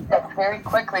side piece that very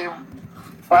quickly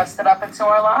busted up into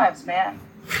our lives, man.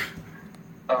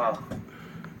 All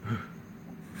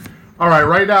right,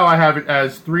 right now I have it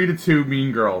as 3-2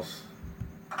 Mean Girls.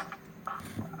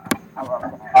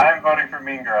 I'm voting for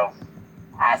Mean Girls.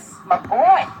 That's my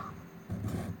boy.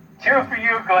 Cheer for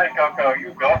you, Glenn Coco.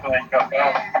 You go, Glenn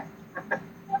Coco.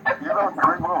 You know, it's a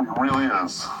great movie. It really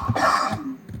is.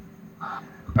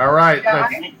 All right. Yeah,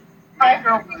 that's- Mean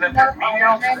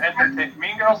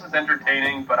Girls is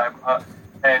entertaining, but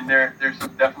and there's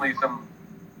definitely some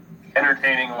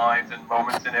entertaining lines and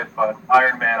moments in it. But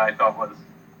Iron Man, I thought, was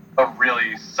a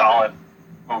really solid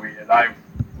movie, and I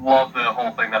love the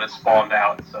whole thing that it spawned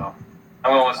out. So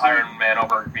I'm going with Iron Man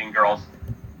over Mean Girls.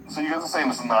 So you guys are saying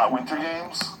it's not Winter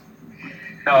Games?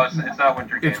 No, it's not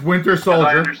Winter Games. It's Winter As I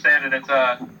Soldier. understand it, it's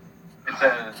not.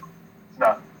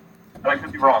 But I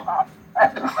could be wrong.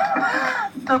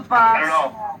 The box. I don't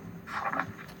know.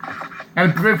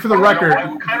 And for the record, I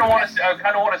kind of want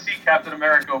to see Captain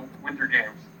America Winter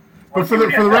Games. but for the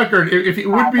record, if it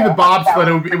would be the bobsled,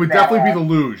 it would definitely be the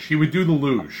luge. He would do the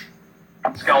luge.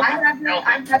 Skeleton. I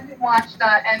haven't watched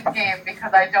Endgame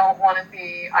because I don't want to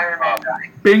see Iron Man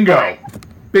die. Bingo.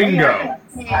 Bingo.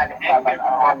 I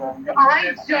don't.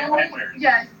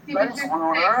 Yes, he was just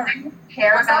saying,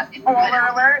 care about it. Spoiler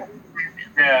alert.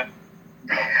 Yeah.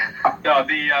 No,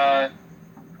 the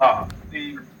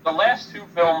last two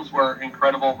films were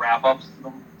incredible wrap-ups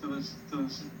to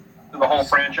the whole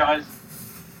franchise,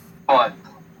 but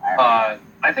I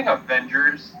think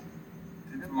Avengers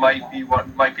might be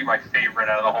my favorite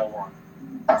out of the whole one.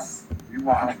 You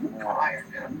want to go Iron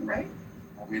Man, right?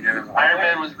 We do. Iron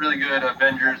Man was really good.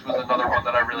 Avengers was another one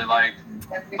that I really liked,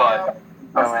 but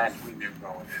We do.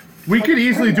 going. We could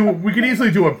easily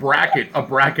do a bracket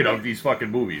of these fucking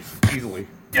movies easily.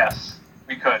 Yes,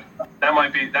 we could. That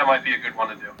might be a good one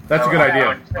to do. That's a good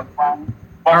idea.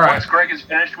 All right. Once Greg is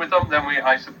finished with them, then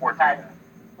I support that.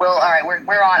 Well, all right,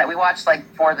 we're on it. We watched like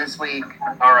 4 this week.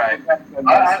 All right. I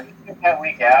have to get that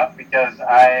week out because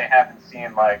I haven't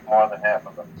seen like more than half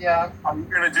of them. Yeah. Are you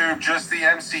going to do just the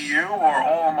MCU or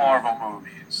all Marvel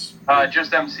movies?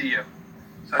 Just MCU.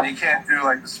 So you can't do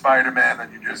like the Spider-Man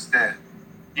that you just did.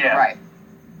 Yeah. Right.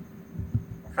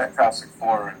 Fantastic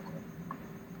Four.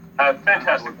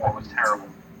 Fantastic Four was terrible.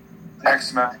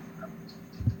 X-Men.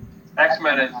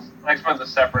 X-Men's a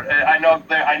separate. I know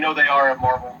they are a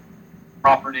Marvel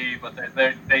property, but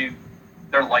they're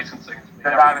licensing.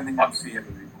 They're not in the MCU.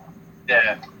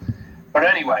 Yeah. But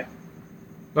anyway,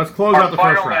 Let's close out the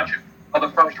first round. match of the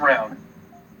first round,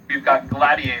 we've got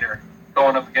Gladiator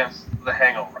going up against The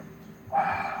Hangover.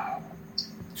 I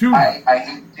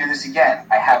hate to do this again.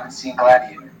 I haven't seen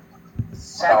Gladiator.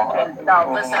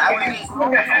 No, listen, if you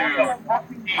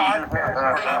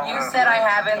said I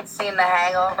haven't seen The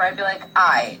Hangover, I'd be like,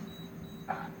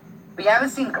 but you haven't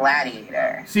seen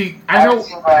Gladiator. See, I know.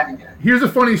 Here's a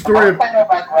funny story. All I know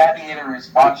about Gladiator is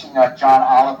watching John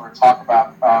Oliver talk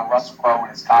about Russell Crowe and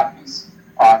his copies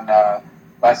on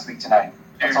Last Week Tonight.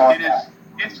 That's all I got.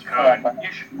 It's good.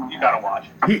 You gotta watch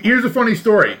it. Here's a funny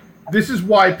story. This is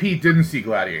why Pete didn't see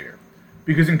Gladiator.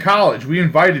 Because in college, we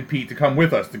invited Pete to come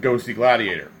with us to go see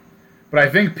Gladiator. But I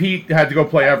think Pete had to go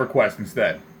play EverQuest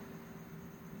instead.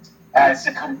 That's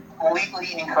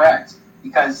completely incorrect.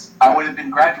 Because I would have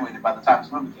been graduated by the time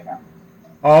this movie came out.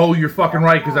 Oh, you're fucking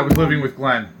right, because I was living with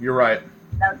Glenn. You're right.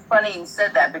 That's funny you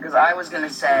said that, because I was going to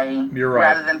say, You're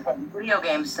right. rather than playing video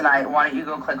games tonight, why don't you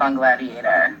go click on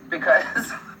Gladiator?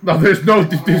 Because... No, there's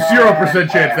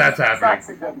 0% chance that's happening. That's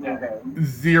a good movie.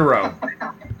 0.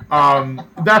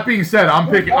 That being said, I'm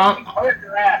with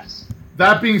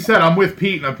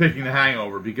Pete and I'm picking The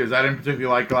Hangover because I didn't particularly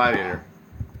like Gladiator.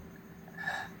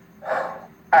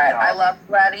 Alright, I love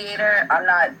Gladiator. I'm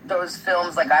not those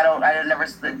films like I never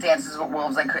Dances with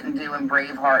Wolves I couldn't do and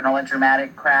Braveheart and all that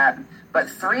dramatic crap. But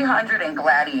 300 and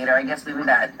Gladiator, I guess maybe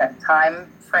that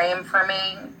time frame for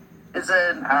me is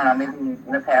I don't know, maybe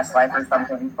in a past life or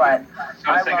something. But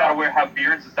So they gotta have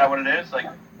beards. Is that what it is? Like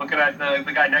looking at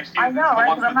the guy next to you. I know,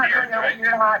 right? Because I'm not really a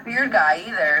weird hot beard guy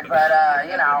either. But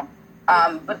you know,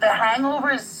 but The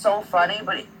Hangover is so funny.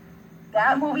 But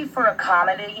that movie for a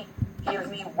comedy gives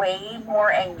me way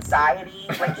more anxiety.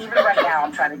 Like even right now,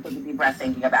 I'm trying to take a deep breath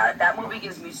thinking about it. That movie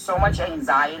gives me so much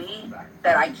anxiety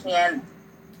that I can't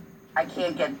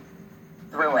get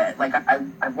through it. Like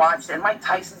I watched it, and Mike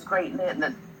Tyson's great in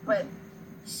it, but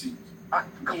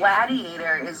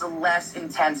Gladiator is less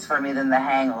intense for me than The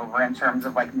Hangover in terms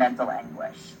of like mental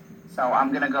anguish. So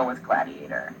I'm gonna go with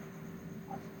Gladiator.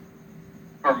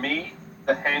 For me,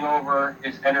 The Hangover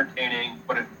is entertaining,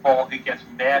 but it gets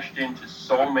mashed into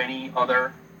so many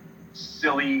other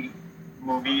silly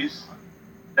movies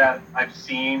that I've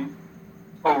seen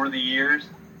over the years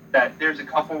that there's a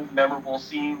couple memorable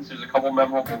scenes, there's a couple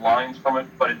memorable lines from it,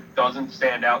 but it doesn't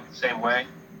stand out the same way.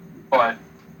 But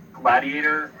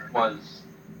Gladiator was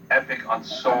epic on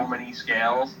so many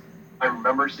scales. I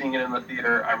remember seeing it in the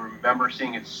theater. I remember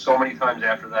seeing it so many times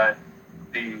after that.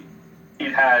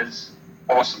 It has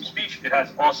awesome speech. It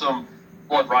has awesome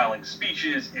blood-riling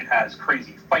speeches. It has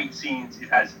crazy fight scenes. It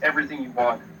has everything you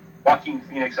want. Joaquin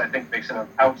Phoenix, I think, makes an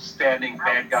outstanding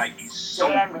bad guy. He's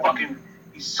so fucking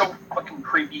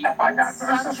creepy.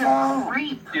 Such a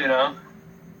creep. You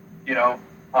know,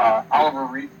 Oliver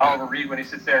Reed when he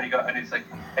sits there and he's like,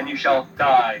 "And you shall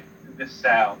die to this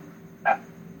sound."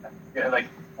 Yeah, like,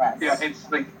 yeah, it's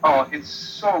like, oh, it's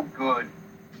so good.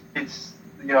 It's,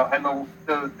 you know, and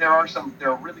there are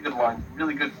really good lines,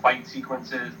 really good fight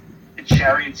sequences. The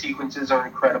chariot sequences are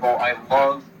incredible. I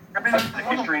love, as a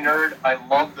history nerd, I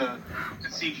love the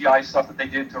CGI stuff that they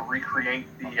did to recreate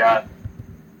the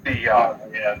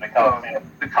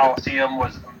Colosseum. The Colosseum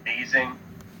was amazing.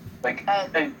 Like,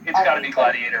 it's got to be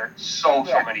Gladiator. So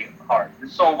many hard.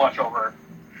 There's so much over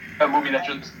a movie that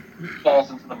just falls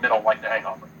into the middle like The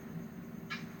Hangover.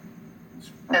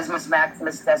 Decimus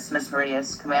Maximus Decimus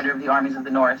Meridius, commander of the armies of the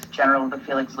North, general of the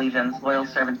Felix legions, loyal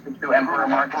servant to the true Emperor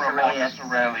Marcus Aurelius.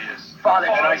 Father,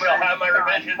 and I shall have my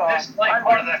revenge in this life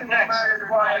or the next.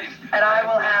 And I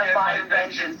will have my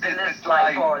vengeance in this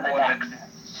life or the next.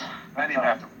 I didn't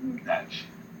have to read that shit.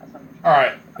 All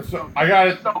right, so I got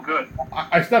it. So good.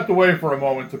 I stepped away for a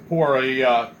moment to pour a.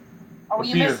 You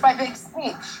beer. missed my big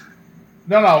speech.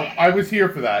 No, I was here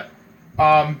for that.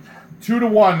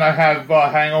 2-1, I have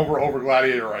Hangover over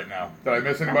Gladiator right now. Did I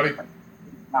miss anybody?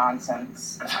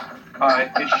 nonsense. I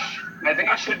think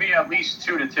it should be at least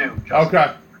 2-2. Justin.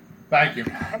 Okay. Thank you.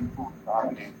 Yeah,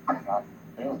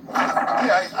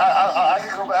 I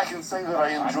can go back and say that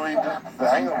I enjoyed The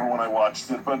Hangover when I watched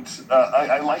it, but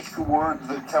I like the word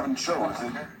that Kevin chose.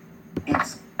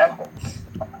 It's epic.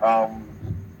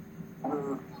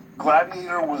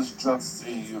 Gladiator was just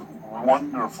a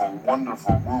wonderful,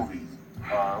 wonderful movie.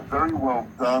 Very well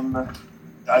done.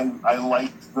 I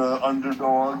liked the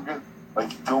underdog,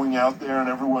 like going out there and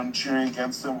everyone cheering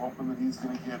against him, hoping that he's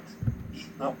going to get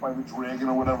eaten up by the dragon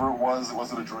or whatever it was. It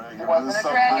wasn't a dragon. It wasn't a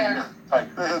dragon.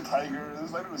 Tiger.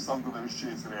 It was something that was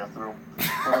chasing after him.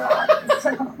 It's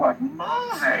like a fucking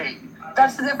movie.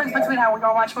 That's the difference between how we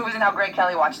all watch movies and how Greg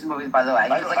Kelly watches movies, by the way. He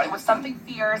was like, it was something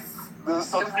fierce. There was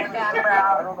something It was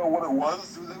I don't know what it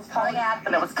was. It was coming at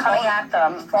them. It was coming at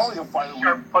them. It was probably a fight.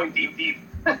 Sharp, pointy, deep.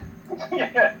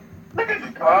 Yeah. Look at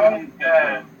the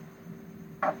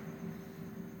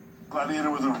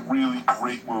Gladiator was a really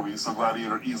great movie, so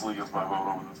Gladiator easily gets my vote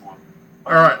over this one.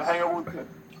 All right. Hangover was good.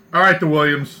 All right, the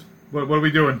Williams. What are we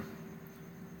doing?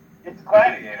 It's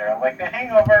Gladiator. Like, The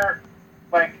Hangover,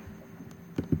 like...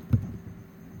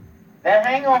 The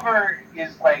Hangover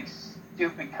is, like,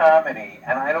 stupid comedy,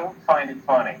 and I don't find it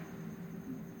funny.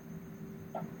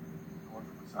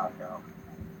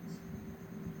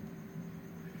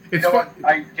 It's You know fun.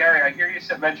 what, Gary, I hear you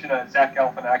mention Zach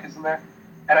Galifianakis in there,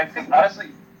 and I think, honestly,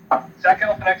 Zach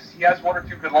Galifianakis, he has one or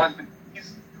two good lines, but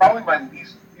he's probably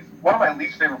he's one of my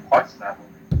least favorite parts in that movie.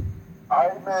 I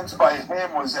meant by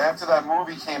him was after that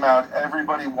movie came out,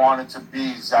 everybody wanted to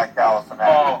be Zach Galifianakis.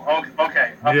 Oh,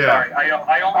 okay. I'm Yeah. sorry.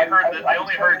 I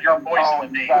only heard your voice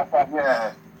in the name.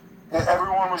 Yeah.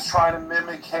 Everyone was trying to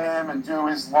mimic him and do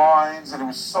his lines, and it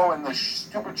was so in the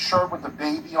stupid shirt with the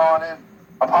baby on it.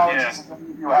 Apologies if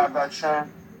any of you have that shirt.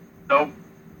 Nope.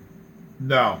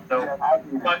 No. But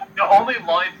the only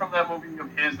line from that movie of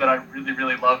his that I really,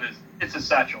 really love is, "It's a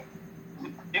satchel."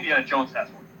 Indiana Jones has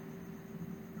one.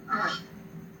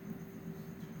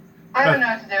 I don't know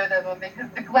what to do with that movie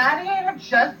because The Gladiator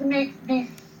just makes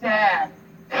me sad.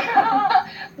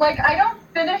 Like, I don't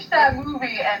finish that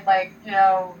movie and, like,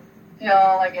 feel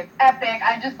like it's epic.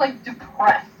 I'm just, like,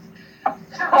 depressed.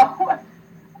 So,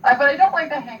 but I don't like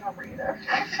The Hangover either.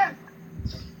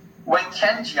 When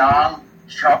Ken Jeong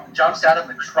jumps out of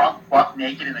the trunk buck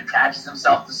naked and attaches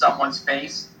himself to someone's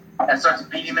face and starts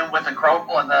beating them with a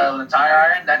crowbar and the tire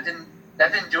iron, that didn't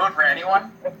do it for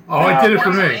anyone. Oh, it did it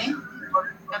for me.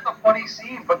 That's a funny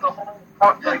scene, but the whole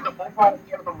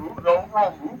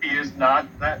overall movie is not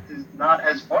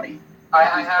as funny. I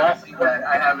haven't seen that.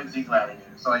 I haven't seen Gladiator,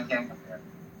 so I can't compare.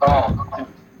 Oh,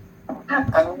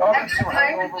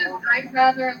 I'd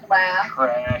rather laugh.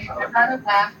 trash. I'd rather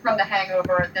laugh from The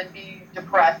Hangover than be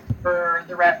depressed for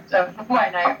the rest of my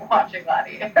night watching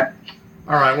Gladiator.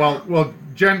 All right. Well,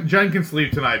 Jen can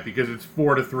sleep tonight because it's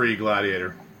 4-3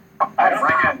 Gladiator. I don't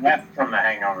think I left from The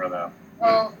Hangover, though.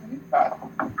 Well,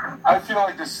 I feel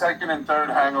like the second and third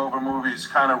Hangover movies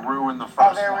kind of ruined the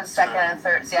first Oh, there one, was second too. and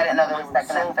third. See, I didn't know there was It second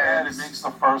so and bad, third. it makes the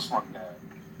first one bad.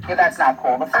 Yeah, that's not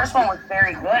cool. The first one was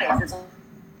very good. It just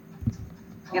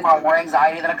gives more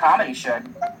anxiety than a comedy should.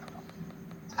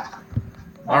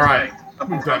 All right.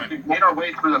 We've made our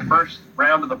way through the first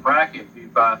round of the bracket.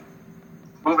 We've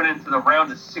moving into the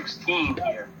round of 16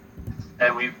 here,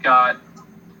 and we've got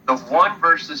the 1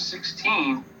 versus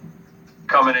 16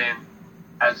 coming in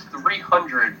as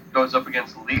 300 goes up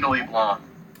against Legally Blonde.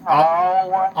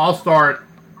 I'll start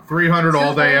 300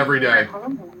 all day, every day.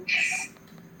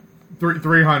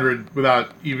 300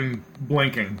 without even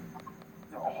blinking.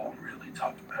 Oh, really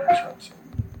tough matchups.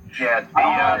 Yeah,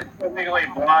 the Legally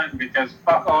Blonde because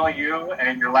fuck all you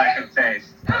and your lack of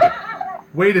taste.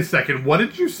 Wait a second. What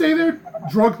did you say there,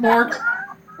 Drunk Mark?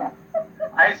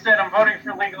 I said I'm voting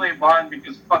for Legally Blonde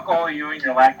because fuck all you and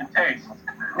your lack of taste.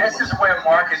 This is where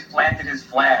Mark has planted his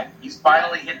flag. He's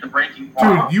finally hit the breaking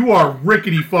point. Dude, you are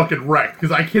rickety fucking wrecked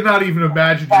because I cannot even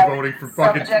imagine you voting for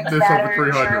fucking Subject this over matter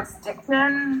 300.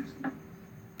 jurisdiction.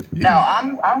 No,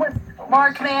 I'm with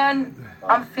Mark, man.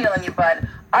 I'm feeling you, bud.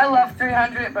 I love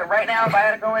 300, but right now, if I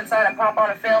had to go inside and pop on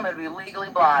a film, it'd be Legally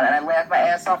Blonde, and I laughed my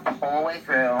ass off the whole way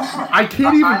through. I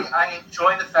can't even. I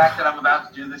enjoy the fact that I'm about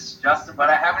to do this, Justin, but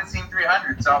I haven't seen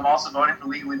 300, so I'm also voting for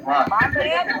Legally Blonde. My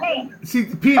man, me. See,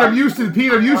 Pete, I'm used to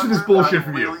this bullshit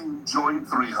from I you. really enjoyed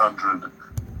 300,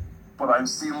 but I've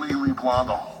seen Legally Blonde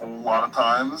a whole lot of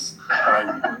times,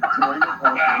 and I enjoyed it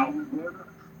more than you did.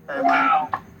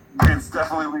 And it's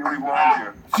definitely Legally Blonde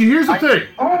here. See, here's the thing.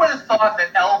 Who would have thought that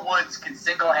Elle Woods could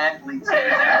single-handedly take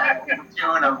the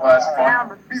tune of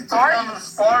Spartans? He took down the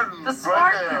Spartans The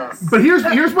right there. Spartans. But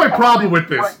here's my problem with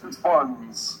this. Like the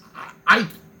Spartans. I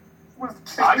was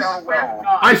kicked out well.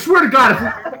 I swear to God.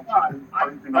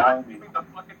 I'm not doing the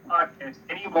fucking podcast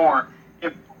anymore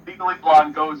if Legally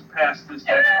Blonde goes past this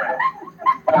next round.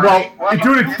 Well,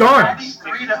 dude, it's done.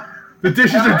 The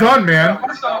dishes are done, man.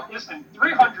 First off, listen,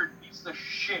 300 beats the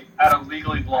shit out of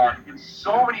Legally Blonde in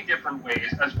so many different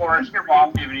ways, as far as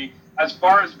creativity, as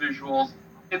far as visuals.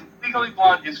 Legally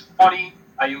Blonde is funny.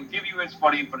 I will give you it's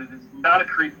funny, but it is not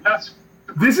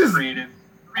This is creative.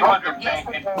 300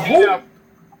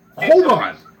 hold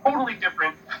on. Totally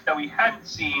different that we hadn't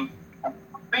seen.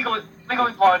 Legally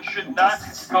Blonde should not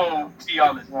go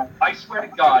beyond this. I swear to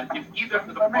God, if either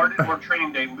The Departed or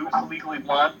Training Day lose to Legally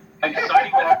Blonde, I'm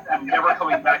signing off and never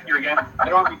coming back here again. I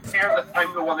don't even care that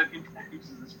I'm the one that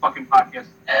introduces this fucking podcast.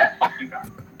 Fuck you guys.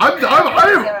 I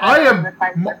am. Let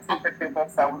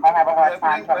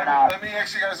me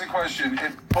ask you guys a question.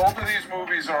 If both of these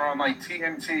movies are on like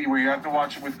TNT, where you have to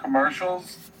watch it with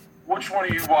commercials, which one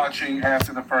are you watching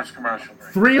after the first commercial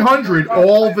break? 300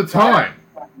 all the time.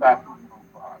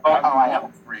 I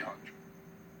have 300.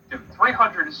 Dude,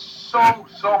 300 is so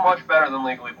much better than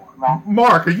Legally Blonde.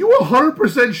 Mark, are you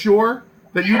 100% sure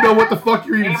that you know what the fuck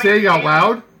you're even saying out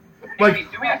loud? Like, Amy,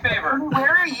 do me a favor.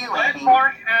 Where are you, Let Amy?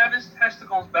 Mark have his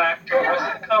testicles back to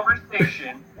the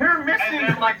conversation. You're missing. And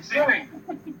then, like, singing.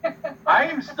 I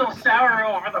am still sour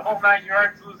over the whole 9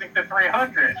 yards losing to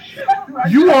 300.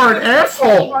 you are an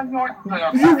asshole.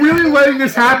 Are you really letting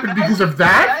this happen because of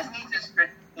that? You guys need to,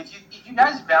 if you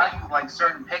guys value like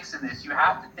certain picks in this, you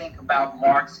have to think about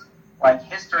Mark's like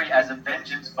history as a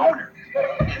vengeance voter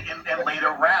in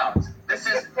later rounds. This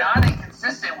is not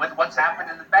inconsistent with what's happened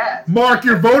in the past. Mark,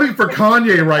 you're voting for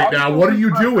Kanye right now. What are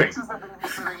you doing?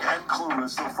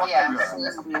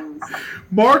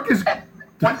 Mark is.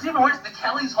 What's even worse, the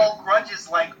Kellys' whole grudge is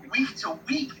like week to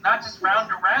week, not just round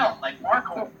to round. Like Mark.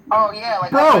 Oh yeah,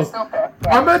 like Bro,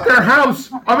 I'm at their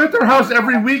house. I'm at their house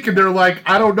every week, and they're like,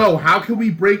 I don't know, how can we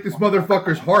break this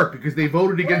motherfucker's heart because they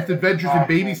voted against Adventures in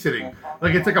Babysitting?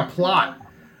 Like it's like a plot.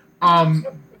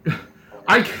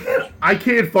 I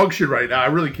can't function right now. I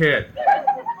really can't.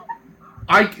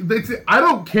 I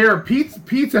don't care. Pete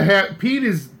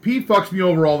fucks me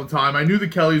over all the time. I knew the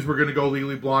Kellys were going to go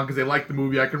Legally Blonde because they liked the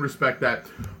movie. I can respect that.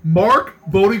 Mark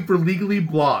voting for Legally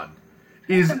Blonde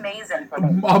is amazing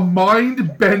a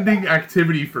mind-bending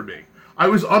activity for me. I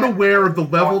was unaware of the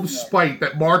level of spite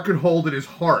that Mark could hold in his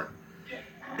heart.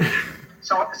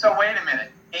 So wait a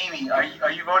minute, Amy, are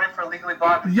you voting for Legally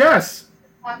Blonde? Yes.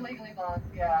 I'm Legally Blonde,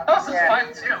 yeah. This is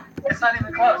fine too. It's not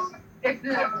even close. If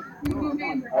the two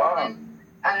movies are on,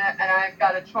 and I've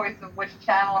got a choice of which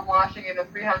channel I'm watching, either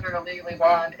 300 or Legally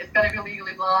Blonde, it's going to be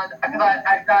Legally Blonde, because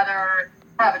I'd rather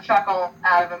have a chuckle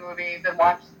out of a movie than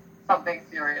watch something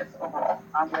serious overall.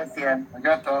 I'm with you. I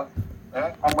got the.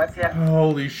 I'm with you.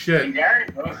 Holy shit.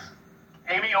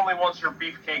 Amy only wants her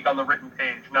beefcake on the written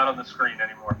page, not on the screen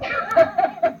anymore.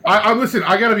 Listen,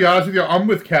 I gotta be honest with you, I'm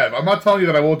with Kev. I'm not telling you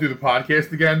that I won't do the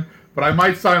podcast again, but I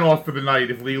might sign off for the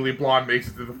night if Legally Blonde makes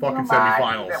it to the fucking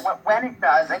semifinals. When it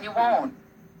does, and you won't.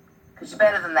 Because you're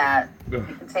better than that. You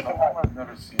can take it home. I've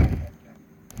never seen it.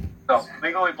 No,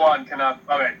 Legally Blonde cannot.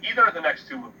 Okay, either of the next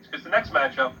two movies, because the next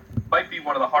matchup might be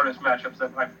one of the hardest matchups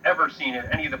that I've ever seen in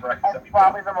any of the brackets that we've done.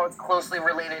 Probably the most closely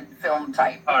related film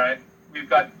type. Alright, we've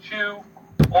got two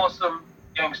awesome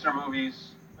gangster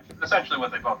movies, which is essentially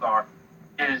what they both are,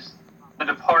 is The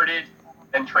Departed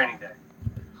and Training Day.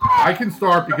 I can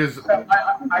start because...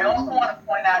 I also want to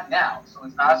point out now, so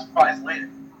it's not a surprise later.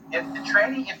 If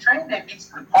Training Day beats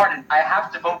The Departed, I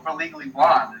have to vote for Legally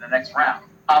Blonde in the next round.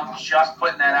 I'm just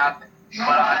putting that out there.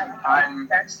 But I'm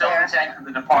still content for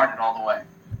The Departed all the way.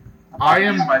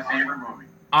 It's my favorite movie.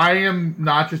 I am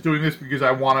not just doing this because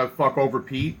I want to fuck over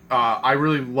Pete. I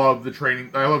really love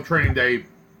I love Training Day.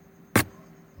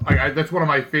 That's one of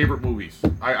my favorite movies.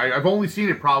 I've only seen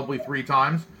it probably 3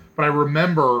 times, but I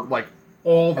remember like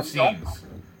all the scenes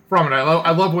from it.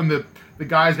 I love when the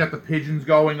guys got the pigeons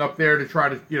going up there to try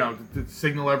to to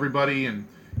signal everybody, and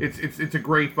it's a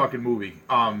great fucking movie.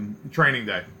 Training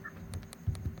Day.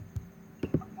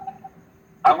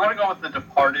 I'm gonna go with The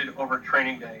Departed over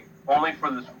Training Day, only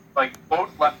for this. Like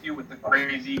both left you with the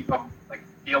crazy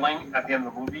feeling at the end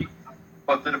of the movie,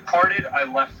 but The Departed I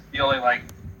left feeling like,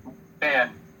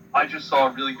 man, I just saw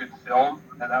a really good film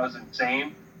and that was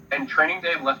insane. And Training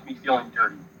Day left me feeling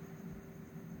dirty.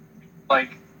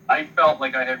 Like I felt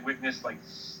like I had witnessed like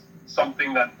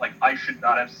something that like I should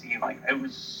not have seen. Like it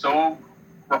was so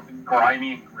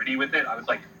grimy and gritty with it. I was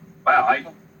like, wow,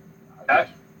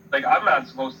 I'm not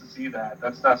supposed to see that.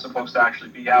 That's not supposed to actually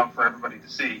be out for everybody to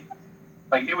see.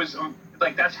 Like it was,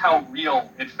 like that's how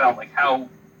real it felt. Like how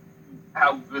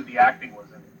good the acting was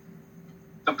in it.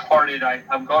 Departed,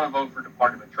 I'm going to vote for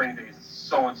Departed, but Training Day is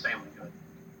so insanely good.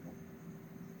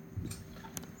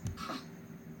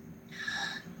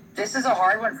 This is a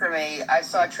hard one for me. I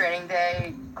saw Training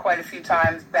Day quite a few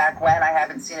times back when. I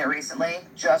haven't seen it recently.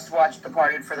 Just watched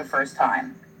Departed for the first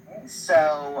time.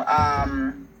 So,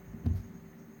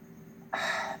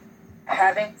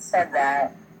 having said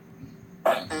that,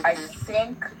 I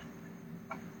think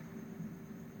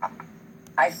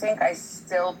I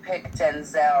still pick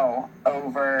Denzel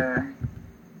over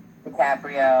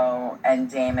DiCaprio and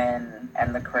Damon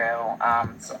and the crew.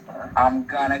 So I'm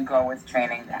gonna go with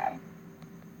Training Day.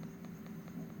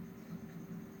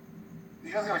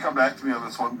 You guys gotta come back to me on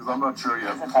this one because I'm not sure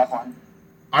yet. It's a tough one.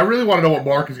 I really want to know what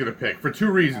Mark is going to pick for two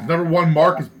reasons. Number one,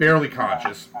 Mark is barely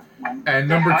conscious, and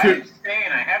number two,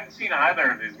 I haven't seen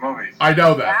either of these movies. I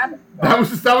know that. That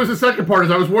was the second part.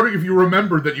 Is I was wondering if you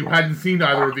remembered that you hadn't seen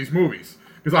either of these movies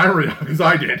because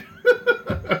I did.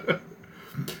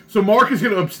 So Mark is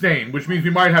going to abstain, which means we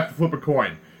might have to flip a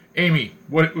coin. Amy,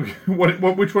 which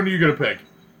one are you going to pick?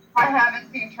 I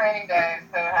haven't seen Training Day,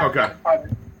 so I haven't Okay. seen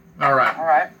Departed. All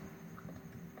right.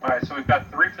 All right, so we've got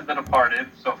 3 for The Departed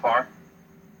so far.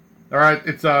 All right,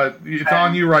 it's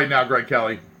on you right now, Greg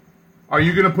Kelly. Are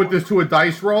you going to put this to a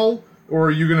dice roll, or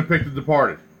are you going to pick The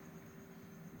Departed?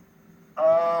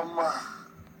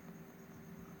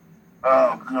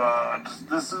 Oh God,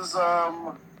 this is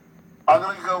I'm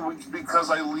gonna go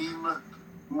because I lean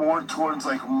more towards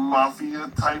like mafia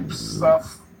type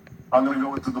stuff. I'm gonna go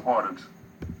with The Departed.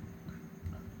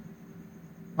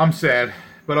 I'm sad,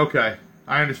 but okay,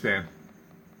 I understand.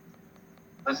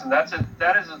 Listen, that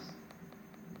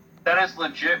is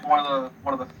legit one of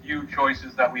the few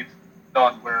choices that we've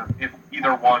done where if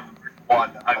either one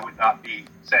won, I would not be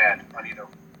sad on either of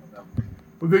them.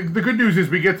 Well, the good news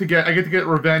is I get to get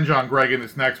revenge on Greg in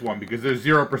this next one because there's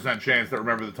 0% chance that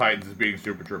Remember the Titans is beating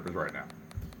Super Troopers right now.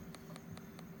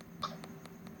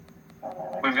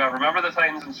 We've got Remember the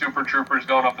Titans and Super Troopers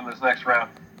going up in this next round.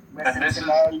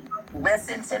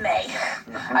 Listen to me.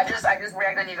 I just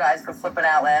ragged on you guys for flipping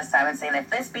out last time and saying if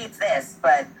this beats this,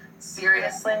 but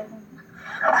seriously,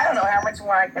 I don't know how much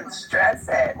more I can stress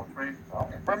it.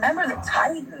 Remember the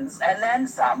Titans and then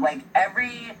some, like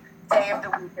every day of the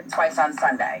week and twice on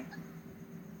Sunday.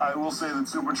 I will say that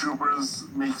Super Troopers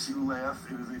makes you laugh.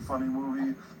 It is a funny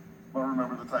movie, but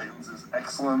Remember the Titans is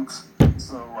excellent.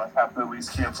 So I have to at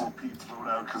least cancel Pete's vote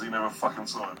out because he never fucking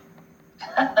saw it.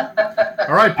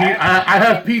 All right, Pete. I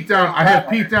have Pete down. I have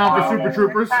Pete down for Super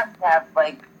Troopers.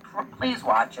 Please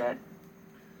watch it.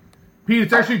 Pete,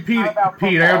 it's actually Pete.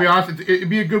 Pete, I gotta be honest. It'd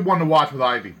be a good one to watch with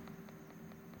Ivy.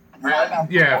 Really?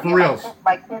 Yeah, for reals.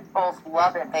 My kids both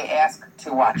love it. They ask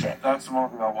to watch it. That's the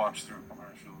movie I'll watch through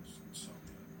commercials. So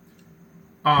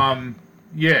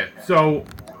Yeah. So,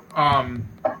 I'm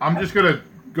just gonna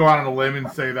go out on a limb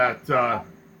and say that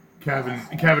Kevin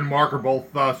and Mark are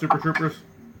both Super Troopers.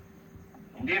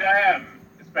 Indeed, I am.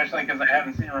 Especially because I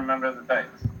haven't seen Remember the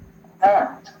Titans.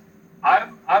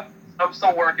 I'm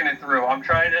still working it through. I'm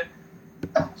trying to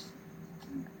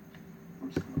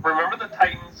Remember the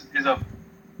Titans is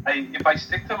if I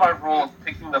stick to my rule of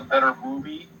picking the better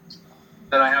movie,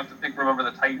 then I have to pick Remember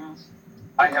the Titans.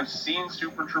 I have seen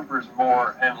Super Troopers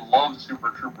more and love Super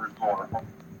Troopers more.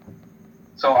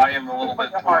 So I am a little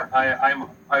bit torn.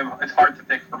 It's hard to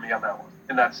pick for me on that one,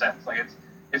 in that sense. Like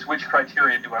it's which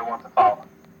criteria do I want to follow?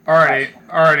 All right,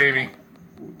 Amy.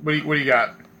 What do you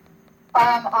got?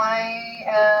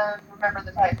 I Remember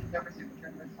the Titans over Super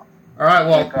Troopers. All right,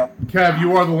 well, Kev,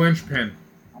 you are the linchpin.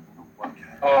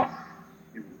 Oh.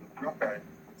 okay.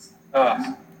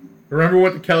 Remember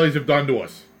what the Kellys have done to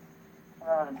us.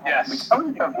 Yes. Yes.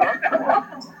 Given the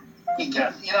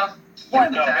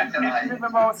fact that This is the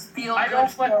most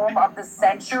feel-good film of the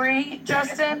century,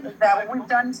 Justin. Is that what we've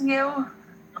done to you?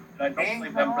 I don't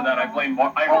blame them for that. I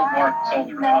hold Mark's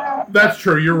shoulders up. That's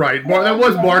true. You're right. That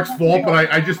was Mark's fault,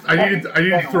 but I needed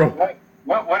to throw.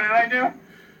 What did I do?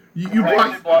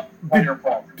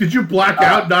 Did you black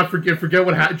out? Not forget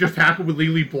what just happened with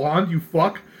Legally Blonde? You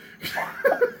fuck.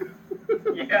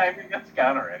 Yeah, I think that's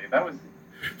gone already. That's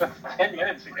 10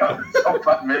 minutes ago.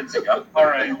 5 minutes ago. All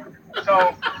right.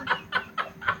 So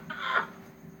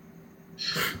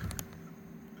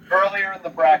earlier in the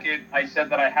bracket, I said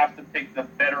that I have to pick the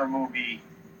better movie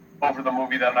over the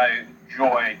movie that I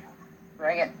enjoy.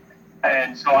 Bring it.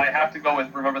 And so I have to go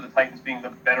with Remember the Titans being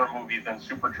the better movie than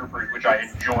Super Troopers, which I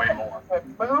enjoy more.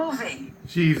 Movie.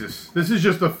 Jesus, this is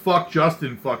just a fuck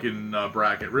Justin fucking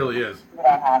bracket. It really is. We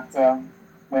don't have to.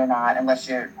 We're not, unless it's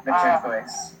your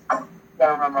choice.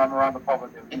 Gotta remember, I'm around the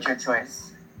public. It's your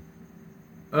choice.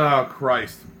 Oh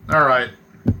Christ! All right.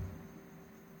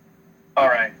 All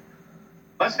right.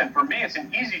 Listen, for me, it's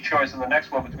an easy choice in the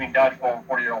next one between Dodgeball and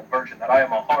 40-Year-Old Virgin. That I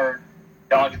am a hard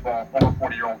Dodgeball over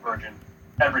 40-Year-Old Virgin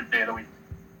every day of the week.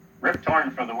 Rip Torn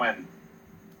for the win.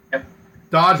 Yep.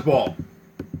 Dodgeball.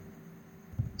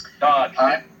 Dodge.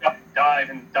 Dive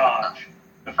and dodge.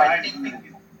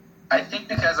 I think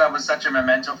because I was such a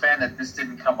Memento fan that this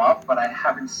didn't come up, but I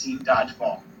haven't seen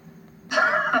Dodgeball.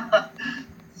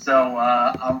 So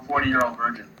I'm 40-Year-Old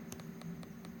Virgin.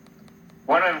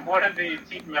 One of the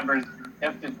team members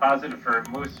tested positive for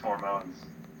moose hormones.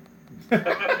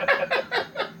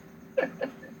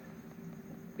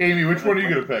 Amy, which one are you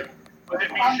going to pick? Was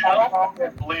it Michelle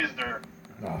or Blazer?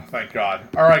 Oh, thank God.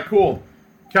 All right, cool.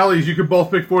 Kellys, you could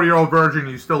both pick 40-Year-Old Virgin and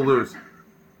you still lose.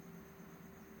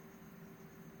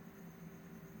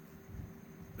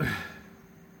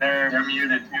 They're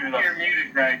muted. You're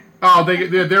muted, Greg. Oh,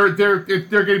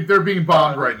 they're being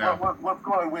bombed right now. What's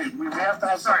going on? We have to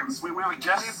have something. We have a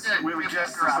guest. We have a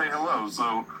guest to say hello.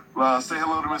 So say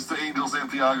hello to Mr. Angel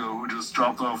Santiago, who just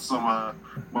dropped off some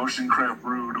Motion Craft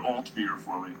Brewed alt beer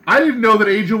for me. I didn't know that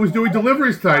Angel was doing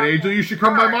deliveries tonight. Angel, you should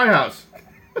come by my house.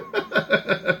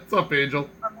 What's up, Angel?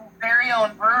 From his very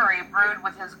own brewery, brewed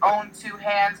with his own 2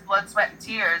 hands, blood, sweat, and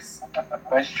tears.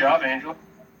 Nice job, Angel.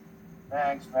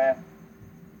 Thanks, man.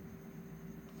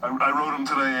 I wrote him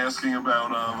today asking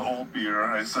about alt beer.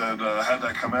 I said, how'd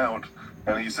that come out?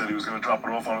 And he said he was going to drop it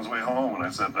off on his way home. And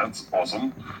I said, that's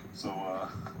awesome. So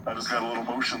I just got a little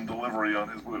Motion delivery on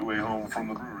his way home from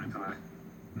the brewery today.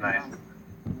 Nice.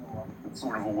 It's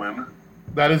sort of a win.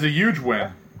 That is a huge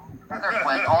win. Another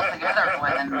win, altogether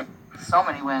win. So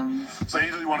many wins. So,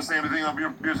 Angel, you want to say anything on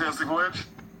Beer-tastic Voyage?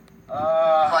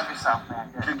 Plug yourself, man.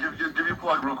 Give you a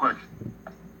plug real quick.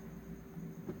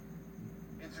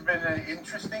 It's been an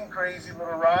interesting, crazy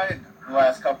little ride the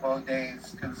last couple of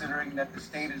days, considering that the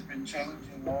state has been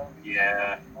changing all these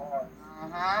laws.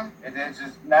 And it's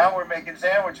just, now we're making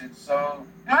sandwiches, so,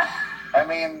 I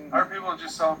mean... Our people are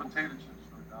just selling potato chips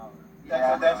for $1.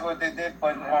 Yeah, that's what they did,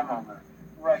 but...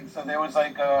 Right, so there was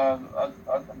like a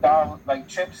dollar, like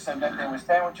chips, and then there was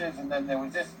sandwiches, and then there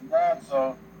was this and that,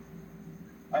 so...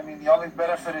 I mean, the only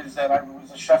benefit is that I was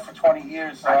a chef for 20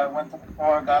 years, so I went to the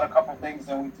store, got a couple things,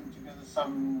 and we threw together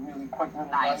some really quick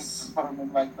little bites and put them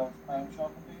in like those clamshell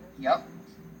potatoes. Yep.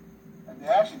 And they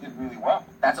actually did really well.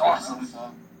 That's awesome.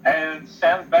 So, And it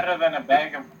sounds better than a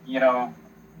bag of,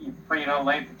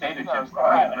 Frito-Lay potato chips.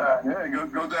 Yeah,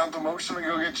 go down to Motion and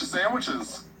go get your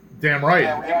sandwiches. Damn right.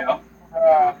 yeah,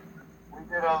 we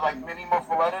did like mini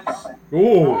muffulettas,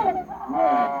 Ooh.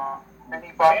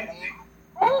 mini banh mi,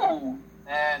 Ooh.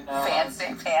 and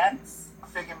Fancy pants.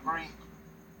 fig and brie.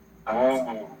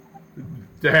 Oh.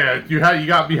 Damn, you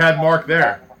had Mark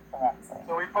there.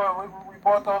 So we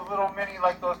bought those little mini,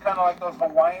 like those kind of like those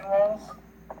Hawaiian rolls,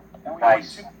 and we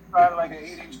Nice. put 2 out of like an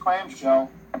 8-inch clamshell,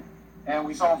 and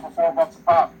we sold them for $4 a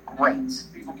pop. Great. And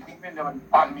people came in, they're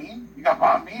like, "Banh mi? You got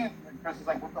banh mi?" And Chris is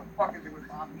like, "What the fuck is it with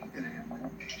banh mi today?" I'm like,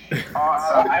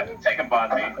 I would take a banh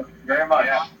mi. Very much.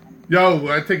 Yo,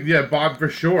 I think, Bob for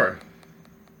sure.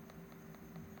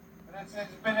 But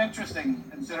it's been interesting,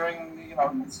 considering,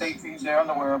 the state fees their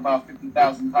underwear about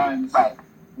 50,000 times. Right.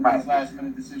 With these last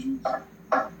minute decisions.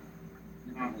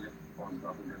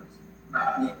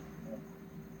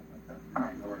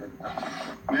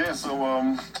 Yeah,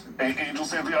 so, Angel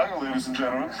Santiago, ladies and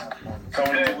gentlemen,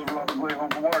 coming to deliver on his way home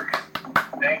from work.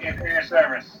 Thank you for your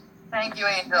service. Thank you,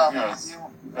 Angel. Yes.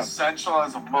 Essential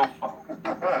as a mofo.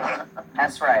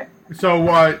 That's right.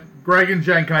 So, Greg and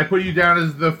Jen, can I put you down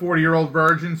as the 40-Year-Old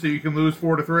Virgin so you can lose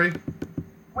 4-3?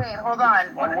 Wait, hold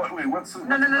on. What's the...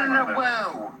 No,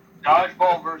 whoa.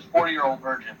 Dodgeball versus 40-Year-Old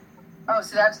Virgin. Oh,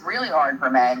 so that's really hard for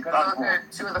me, because those are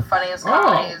 2 of the funniest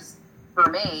comedies for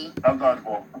me. I'm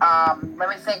Dodgeball. Let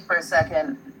me think for a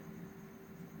second.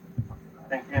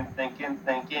 Thinking.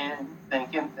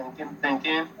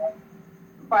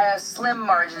 By a slim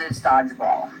margin, it's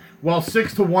Dodgeball. Well,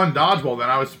 6-1 Dodgeball. Then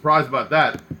I was surprised about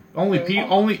that.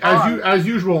 As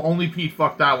usual, only Pete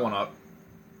fucked that one up.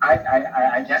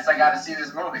 I guess I gotta see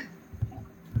this movie.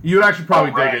 You'd actually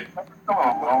probably dig it. Come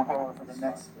on, bro. For the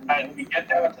next. And we get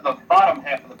down to the bottom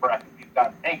half of the bracket. We've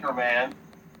got Anchorman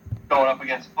going up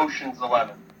against Ocean's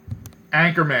 11.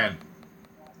 Anchorman.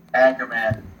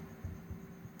 Anchorman.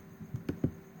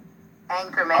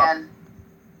 Anchorman.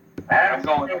 I'm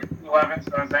going with 11,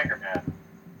 so it's Anchorman.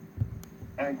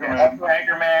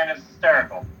 Anchorman is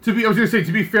hysterical. To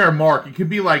be fair, Mark, it could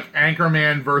be like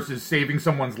Anchorman versus saving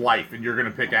someone's life, and you're gonna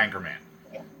pick Anchorman.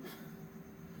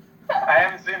 I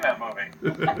haven't seen that movie.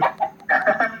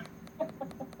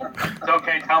 It's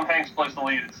okay, Tom Hanks plays the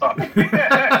lead. It sucks.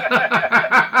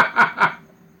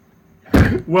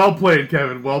 Well played,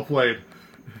 Kevin. Well played.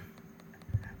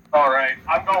 All right,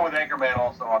 I'm going with Anchorman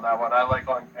also on that one. I like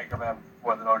Anchorman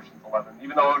more than Ocean's 11,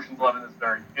 even though Ocean's 11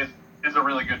 is a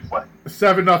really good flick.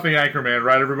 7-0 Anchorman,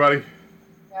 right, everybody?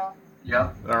 Yeah.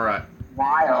 Yep. All right.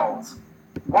 Wild.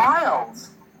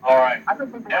 All right, I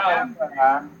don't think now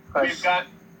we've got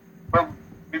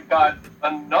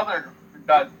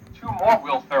two more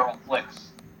Will Ferrell flicks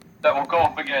that will go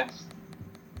up against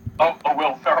a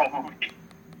Will Ferrell movie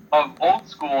of Old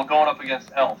School going up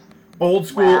against Elf. Old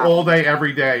School, all day,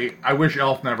 every day. I wish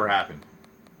Elf never happened.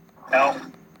 Elf.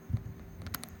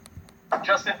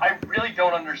 Justin, I really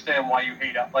don't understand why you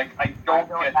hate Elf. Like, I don't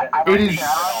get that. It is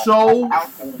so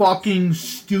fucking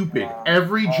stupid.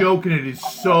 Every joke in it is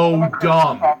so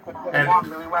dumb. And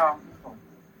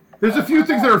there's a few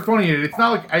things that are funny in it. It's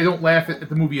not like I don't laugh at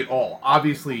the movie at all.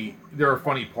 Obviously, there are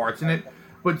funny parts in it.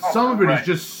 But some of it is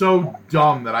just so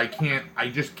dumb that I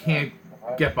just can't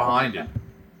get behind it.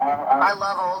 I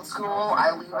love Old School.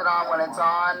 I leave it on when it's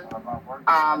on.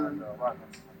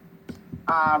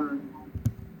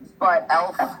 But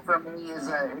Elf for me is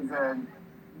a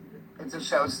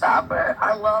showstopper.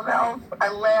 I love Elf.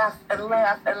 I laugh and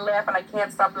laugh and laugh, and I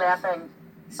can't stop laughing.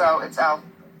 So it's Elf.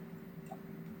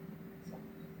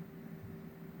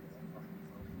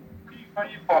 How do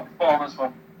you fall on this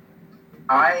one?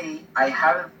 I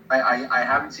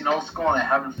haven't seen Old School and I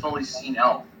haven't fully seen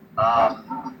Elf.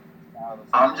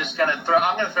 I'm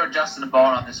gonna throw Justin a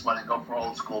bone on this one and go for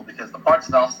Old School because the parts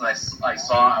of Elf that I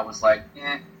saw I was like,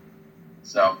 eh.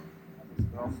 So.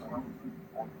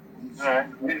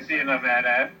 Alright, we didn't see enough Ed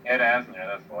Asner,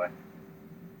 that's why.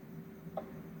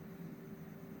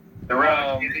 The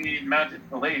road, mounted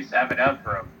police have it out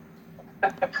for him.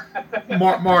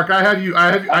 Mark, I have you.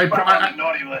 I on the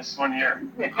naughty list one year.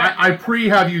 I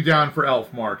have you down for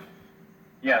Elf, Mark.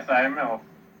 Yes, I am Elf.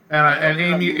 And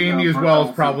Amy as well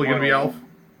is probably going to be Elf.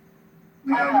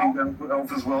 You got me down for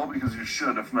Elf as well because you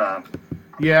should, if not.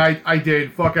 Yeah, I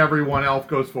did. Fuck everyone. Elf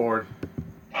goes forward.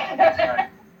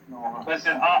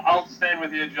 Listen, I'll stand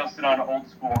with you, Justin, on Old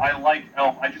School. I like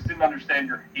Elf. I just didn't understand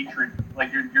your hatred.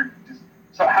 Like you're just.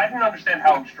 So I didn't understand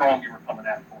how strong you were coming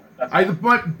at for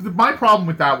it. My problem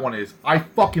with that one is I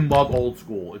fucking love Old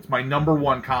School. It's my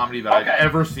 #1 comedy that I've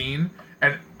ever seen,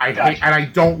 and I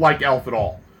don't like Elf at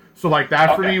all. So like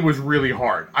that for me was really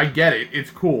hard. I get it. It's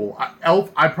cool.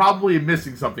 Elf. I probably am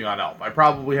missing something on Elf. I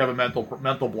probably have a mental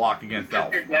block against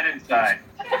Elf. You're dead inside.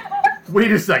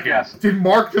 Wait a second. Yes. Did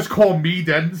Mark just call me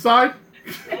dead inside?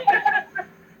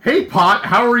 Hey, Pot.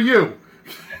 How are you?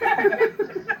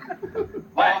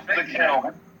 Off the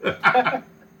kill.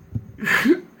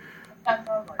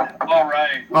 All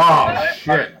right. Oh,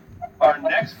 shit. Our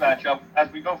next matchup,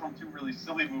 as we go from two really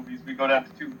silly movies, we go down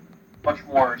to two much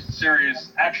more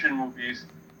serious action movies,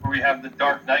 where we have The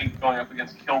Dark Knight going up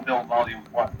against Kill Bill Volume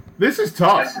 1. This is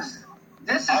tough.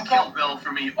 This is Kill Bill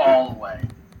for me all the way.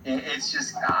 It's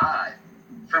just,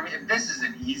 for me, this is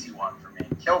an easy one for me.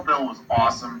 Kill Bill was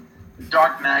awesome. The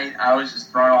Dark Knight, I was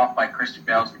just thrown off by Christian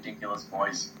Bale's ridiculous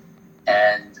voice.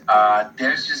 And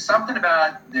there's just something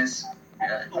about this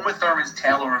Uma Thurman's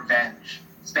Tale of Revenge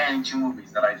spanning two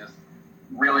movies that I just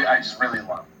really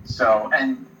love. So,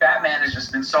 and Batman has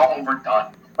just been so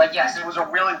overdone. Like, yes, it was a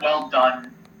really well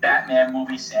done Batman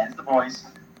movie, sans the voice,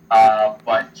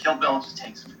 but Kill Bill just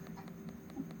takes it.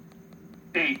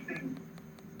 See,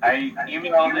 I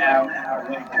emailed out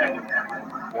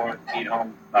for Feed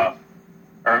Home stuff,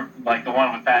 or like the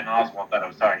one with Patton Oswalt that I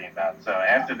was talking about. So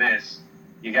after this,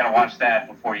 you gotta watch that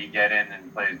before you get in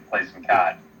and play some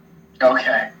COD.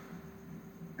 Okay.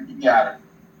 You got it.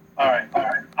 All right.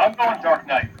 I'm going Dark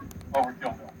Knight over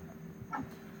Kill Bill.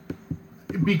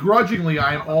 Begrudgingly,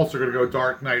 I am also going to go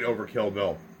Dark Knight over Kill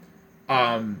Bill.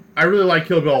 I really like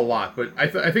Kill Bill a lot, but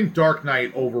I think Dark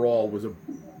Knight overall was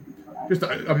just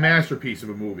a masterpiece of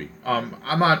a movie. I'm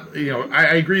not,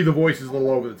 I agree the voice is a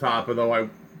little over the top, although I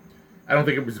don't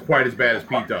think it was quite as bad as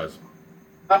Pete does.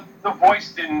 The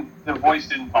voice didn't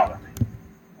bother me.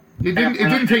 It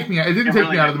didn't take me out of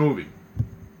the movie.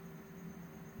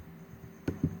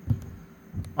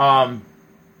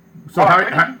 So how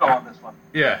did you go on this one?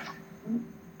 Yeah.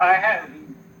 I had,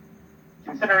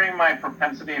 considering my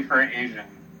propensity for Asian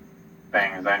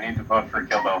things, I need to vote for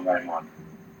Kill Bill Volume 1.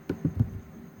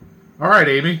 All right,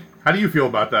 Amy, how do you feel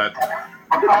about that?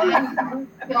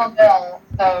 Kill Bill,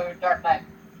 so Dark Knight.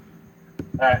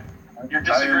 All right, you're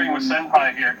disagreeing with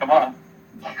Senpai here. Come on.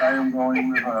 I am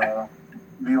going with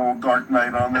the old Dark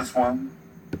Knight on this one.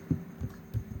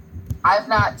 I've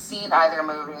not seen either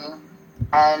movie,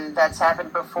 and that's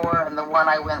happened before, and the one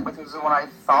I went with was the one I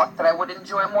thought that I would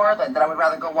enjoy more, that I would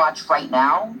rather go watch right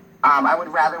now. I would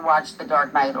rather watch The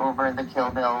Dark Knight over the Kill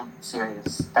Bill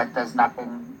series. That does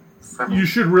nothing You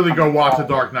should really go watch The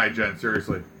Dark Knight, Jen.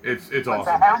 Seriously, it's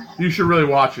awesome. You should really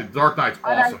watch it. Dark Knight's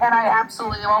awesome. And I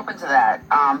absolutely am open to that.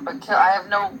 But I have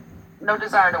no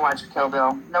desire to watch Kill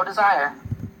Bill. No desire.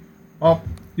 Well,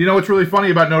 you know what's really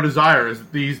funny about No Desire is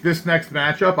this next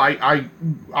matchup.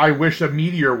 I wish a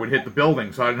meteor would hit the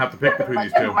building, so I didn't have to pick between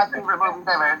these two. My favorite movies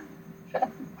ever.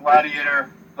 Gladiator.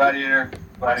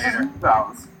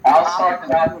 I'll start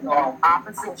with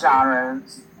opposite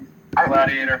genres.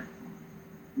 Gladiator.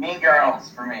 Mean Girls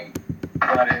for me.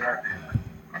 Gladiator.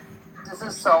 This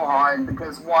is so hard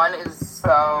because one is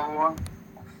so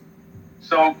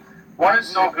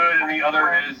good and the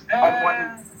other is one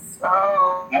is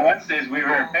so Wednesdays we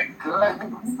were good.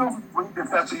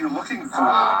 If that's what you're looking for,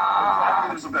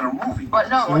 Gladiator's a better movie. But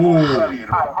no,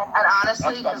 Gladiator. and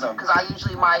honestly, because I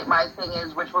usually my thing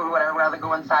is which movie would I rather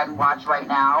go inside and watch right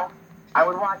now? I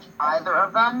would watch either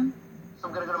of them. So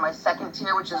I'm gonna go to my second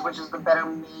tier, which is the better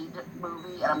made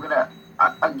movie, and I'm gonna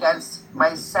against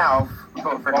myself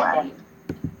vote for Gladiator.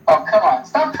 Oh come on!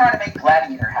 Stop trying to make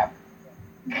Gladiator happen.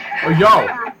 Oh, yo.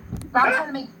 Stop trying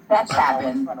to make that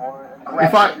happen.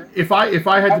 If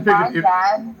I had to pick, My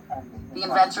dad, the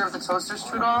inventor of the toaster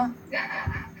strudel.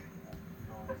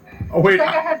 oh wait, It's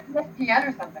like I had ESPN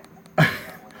or something.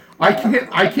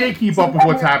 I can't keep up with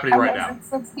what's happening right now.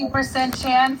 60%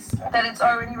 chance that it's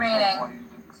already raining.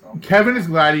 Kevin is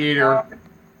Gladiator,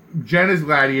 Jen is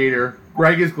Gladiator,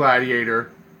 Greg is Gladiator,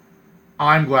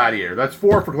 I'm Gladiator. That's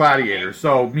 4 for Gladiator,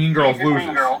 so Mean Girls loses.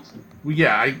 Mean Girls. Well,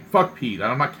 yeah, fuck Pete.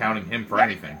 I'm not counting him for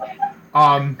anything.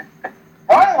 Why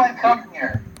do I come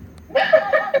here?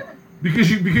 Because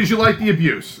you like the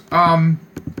abuse.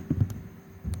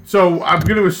 So I'm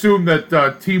going to assume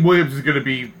that Team Williams is going to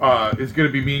be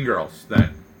Mean Girls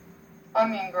then.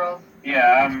 I'm Mean Girls.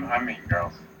 Yeah, I'm Mean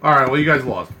Girls. All right, well you guys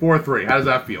lost 4-3. How does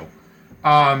that feel?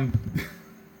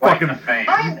 Fucking face.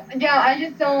 I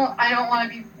don't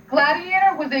want to be.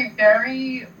 Gladiator was a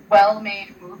very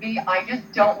well-made movie. I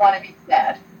just don't want to be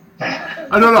dead.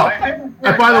 I don't know.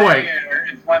 And by the way,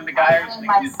 it's when the guy I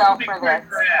myself for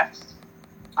this.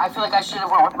 I feel like I should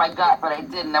have went with my gut, but I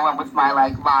didn't. I went with my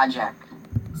logic.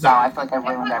 So I feel like I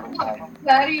ruined everything.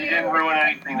 Gladiator You didn't ruin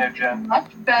anything there, Jen. much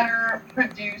better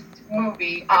produced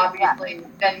movie, obviously,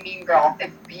 than Mean Girls.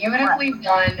 It's beautifully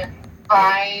done.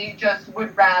 I just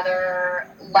would rather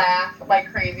laugh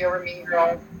like crazy over Mean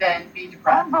Girls than be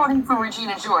depressed. I'm voting for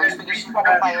Regina George because she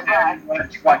got by a breath.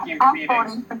 I'm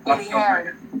voting for Katie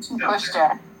Heron. She pushed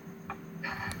her.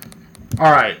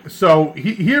 all right. So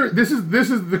here, this is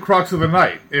the crux of the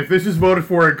night. If this is voted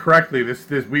for incorrectly,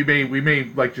 we may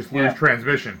like just lose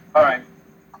transmission. All right.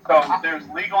 So there's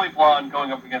Legally Blonde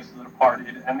going up against The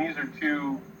Departed, and these are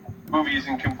two movies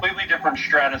in completely different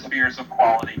stratospheres of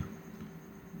quality.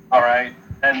 All right,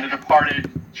 and The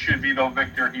Departed should be the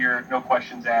victor here, no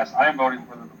questions asked. I'm voting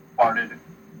for The Departed.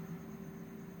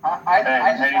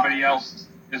 Anybody else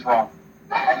is wrong.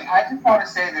 I just want to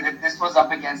say that if this was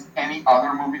up against any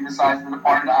other movie besides The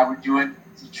Departed, I would do it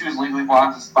to choose Legally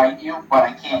Blonde to spite you, but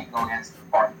I can't go against The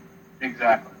Departed.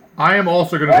 Exactly. I am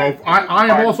also going to vote. I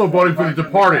am also voting for The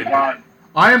Departed.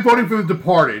 I am voting for The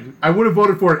Departed. I would have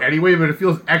voted for it anyway, but it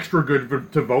feels extra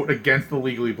good to vote against the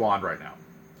Legally Blonde right now.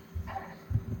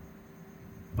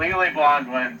 Legally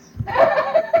Blonde wins.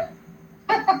 I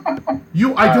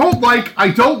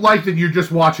don't like that you're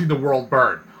just watching the world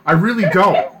burn. I really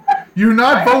don't. You're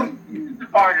not voting.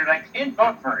 Departed. I can't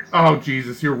vote first. Oh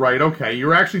Jesus, you're right. Okay,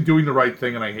 you're actually doing the right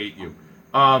thing, and I hate you.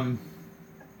 All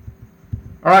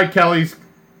right, Kellys,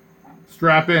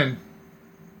 strap in.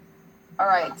 All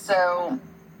right, so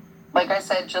like I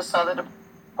said, just saw The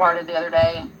Departed the other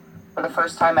day for the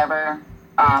first time ever.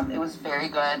 It was very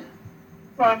good.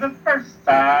 For the first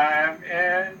time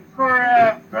in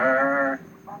forever.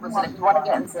 Listen, if you want to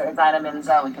get into vitamins,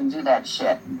 we can do that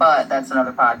shit, but that's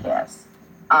another podcast.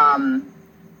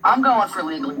 I'm going for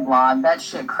Legally Blonde. That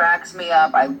shit cracks me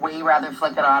up. I'd way rather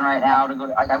flick it on right now to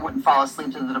go. I wouldn't fall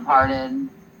asleep to The Departed.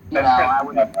 I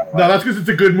would. No, that's because it's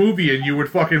a good movie, and you would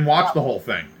fucking watch the whole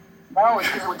thing. No, it's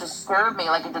because it would disturb me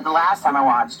like it did the last time I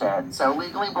watched it. So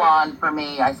Legally Blonde, for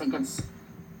me, I think it's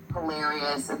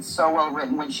hilarious. It's so well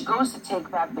written. When she goes to take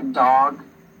back the dog,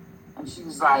 and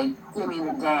she's like, "Give me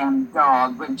the damn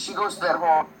dog," but she goes to that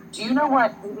whole, "Do you know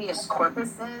what habeas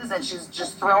corpus is?" And she's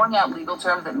just throwing out legal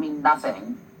terms that mean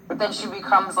nothing. But then she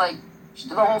becomes like, she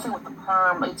did the whole thing with the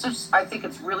perm. It's just, I think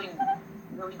it's really,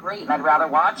 really great, and I'd rather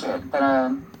watch it than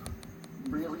a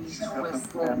really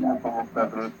twisted.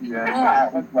 Yeah.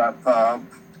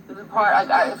 The part,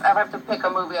 if I have to pick a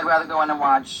movie, I'd rather go in and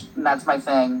watch, and that's my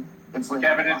thing.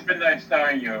 Kevin, it's been nice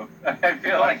knowing you. I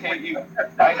feel like I hate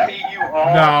you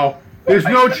all. No, there's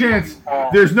no chance.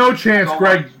 There's no chance,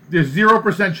 Greg. There's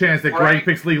 0% chance that Greg Greg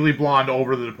picks Legally Blonde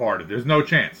over The Departed. There's no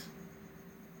chance.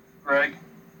 Greg,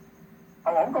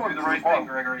 Oh, I'm going do the with right the thing,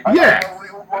 Departed. Gregory. Yeah. I'm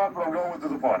Legal Blonde, but I'm going with the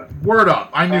Departed. Word up.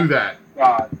 I knew that.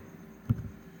 God.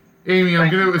 Amy, I'm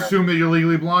Thank going you, to Greg. assume that you're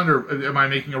Legally Blonde, or am I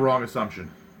making a wrong assumption?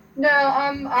 No,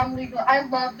 I'm legal. I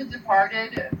love The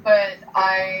Departed, but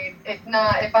it's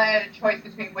not. If I had a choice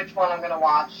between which one I'm gonna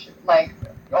watch, like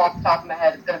off the top of my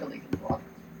head, it's gonna be Legally Blonde.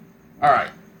 All right.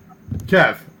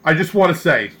 Kev, I just want to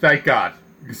say, thank God.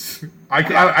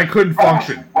 I couldn't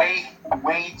function.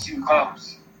 Way too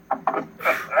close.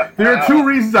 There are two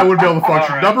reasons I wouldn't be able to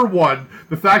function. All right. Number one,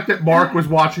 the fact that Mark was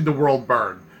watching the world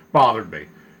burn bothered me.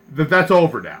 That's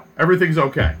over now. Everything's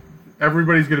okay.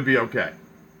 Everybody's going to be okay.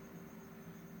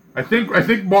 I think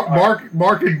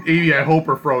Mark and Amy, I hope,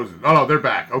 are frozen. Oh no, they're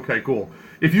back. Okay, cool.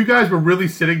 If you guys were really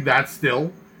sitting that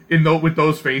still with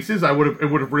those faces, it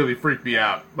would have really freaked me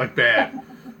out, like bad.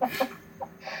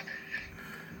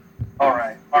 All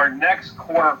right. Our next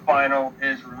quarterfinal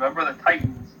is Remember the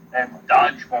Titans and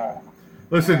Dodgeball.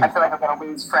 Listen, I feel like I'm gonna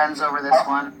lose friends over this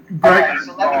one. Greg, Okay,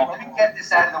 so let me get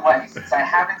this out of the way, since I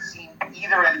haven't seen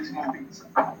either of these movies.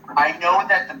 I know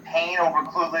that the pain over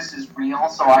Clueless is real,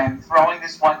 so I am throwing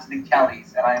this one to the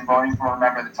Kellys, and I am voting for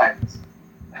Remember the Titans.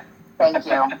 Thank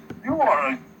you. You are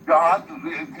a god.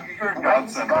 You're a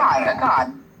It's godsend. a god, a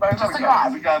god. Just a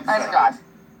god. He's a godsend. As a god.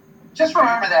 Just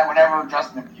remember that whenever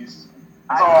Justin abuses me.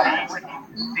 That's all I ask.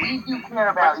 We do care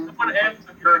about When you. someone asks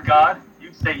if you're a god,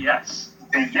 you say yes.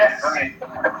 Say yes. Right.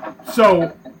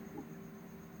 so,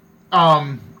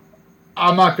 I'm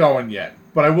not going yet,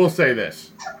 but I will say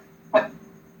this.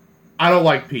 I don't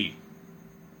like Pete.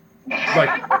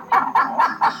 Like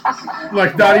not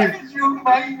Why even, did you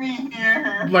invite me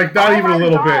here? like not even a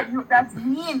little bit. That's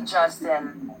mean,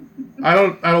 Justin. I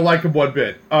don't like him one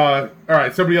bit. All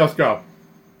right, somebody else go.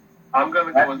 I'm going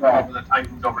to go with Remember the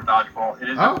Titans over Dodgeball. It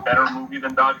is Oh. a better movie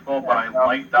than Dodgeball, but I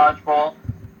like Dodgeball.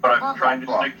 But I'm trying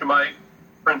to stick to my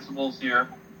principles here.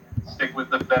 Stick with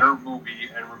the better movie,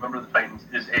 and Remember the Titans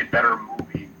is a better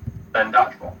movie than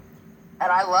Dodgeball.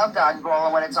 And I love Dodgeball,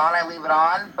 and when it's on, I leave it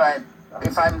on. But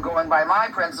if I'm going by my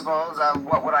principles of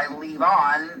what would I leave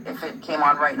on, if it came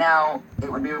on right now,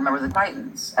 it would be Remember the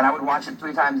Titans. And I would watch it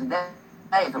 3 times a day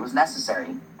if it was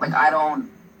necessary. Like, I don't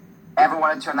ever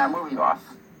want to turn that movie off.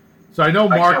 So I know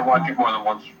I can't Mark. watch it more than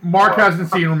once. Mark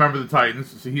hasn't seen Remember the Titans,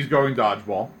 so he's going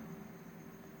Dodgeball.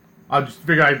 I just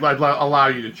figured I'd allow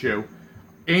you to chew.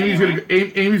 Amy's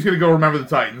gonna go Remember the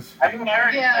Titans. I think I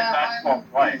already said Dodgeball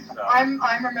twice. So. I'm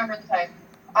Remember the Titans.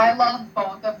 I love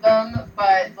both of them,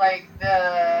 but like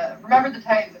the Remember the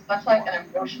Titans is such like an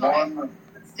emotionally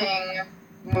interesting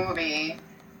movie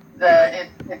that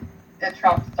it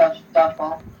trumps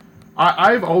Dodgeball.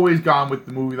 I've always gone with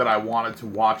the movie that I wanted to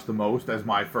watch the most as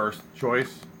my first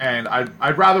choice, and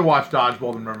I'd rather watch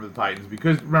Dodgeball than Remember the Titans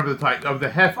because Remember the Titans of the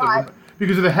heft of,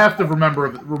 because of the heft of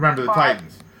Remember the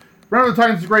Titans. Remember the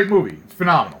Titans is a great movie. It's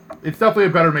phenomenal. It's definitely a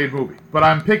better made movie. But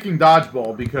I'm picking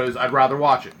Dodgeball because I'd rather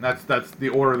watch it. And that's the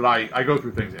order that I go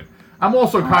through things in. I'm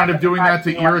also kind of doing that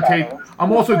to irritate.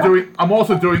 I'm also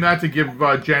doing that to give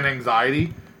Jen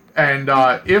anxiety. And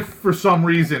if for some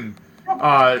reason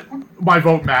my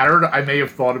vote mattered, I may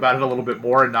have thought about it a little bit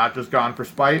more and not just gone for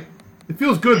spite. It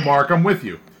feels good, Mark. I'm with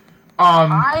you.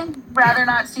 I'd rather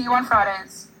not see you on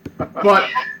Fridays. But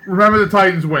Remember the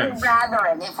Titans wins.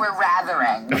 If we're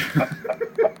rathering.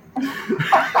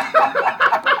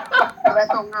 That's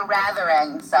what we're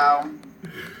rathering, so.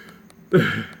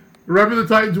 Remember the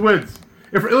Titans wins.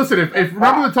 If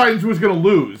Remember the Titans was going to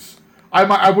lose,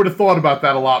 I would have thought about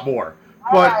that a lot more.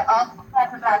 But Alright, I'll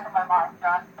put that for my mark,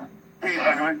 John. Pete,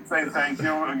 I'm going to say thank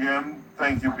you again.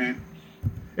 Thank you, Pete.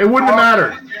 it wouldn't have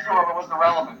mattered. As usual, it wasn't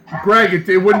relevant. Greg,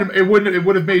 it would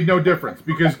have made no difference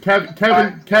because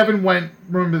Kevin went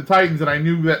Remember the Titans and I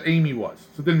knew that Amy was,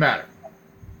 so it didn't matter.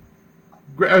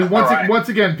 Once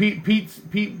again,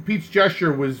 Pete's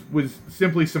gesture was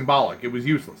simply symbolic. It was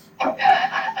useless.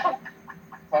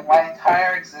 Like my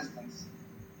entire existence.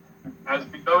 As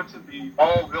we go to the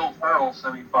all Will Ferrell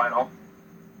semifinal,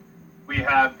 we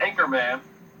have Anchorman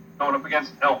going up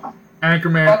against Elf.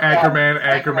 Anchorman.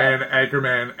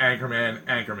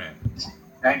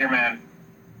 Anchorman.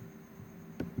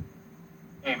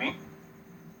 Amy.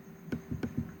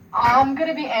 I'm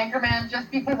gonna be Anchorman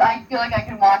just because I feel like I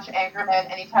can watch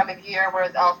Anchorman any time of year,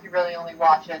 whereas Elf you really only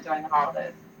watch it during the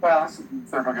holidays. So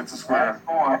Circle gets a square.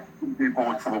 People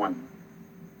look for the win.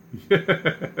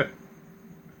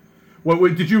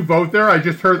 What did you vote there? I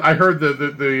heard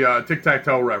the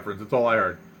tic-tac-toe reference. That's all I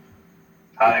heard.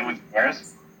 Hollywood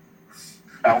Squares.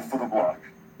 Out for the block.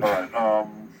 All right.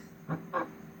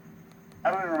 I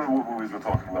don't even remember what movies we're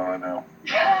talking about right now.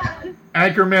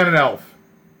 Anchorman and Elf.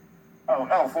 Oh,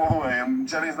 Elf all the way. And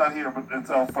Jenny's not here, but it's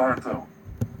Elf for her too.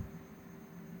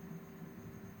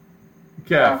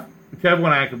 Kev. Kev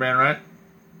went Anchorman, right?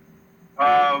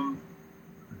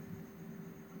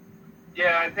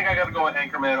 Yeah, I think I got to go with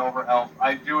Anchorman over Elf.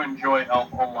 I do enjoy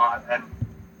Elf a lot,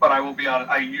 but I will be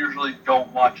honest, I usually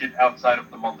don't watch it outside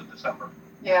of the month of December.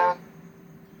 Yeah.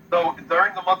 So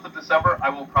during the month of December, I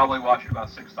will probably watch it about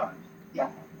 6 times.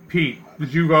 Yeah. Pete,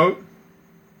 did you vote?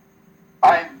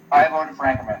 I voted for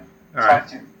Anchorman. All right.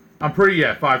 5-2. I'm pretty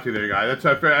 5-2 there, guy. That's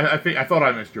I thought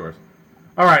I missed yours.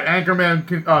 All right, Anchorman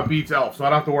beats Elf, so I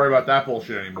don't have to worry about that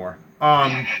bullshit anymore. All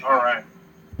right.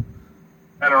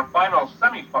 And our final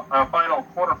final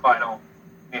quarterfinal,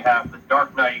 we have The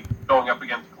Dark Knight going up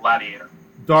against Gladiator.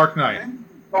 Dark Knight.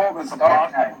 Oh, there's a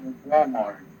box at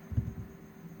Walmart.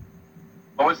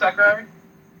 What was that, Gary?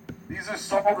 These are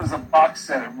sold as a box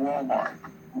set at Walmart.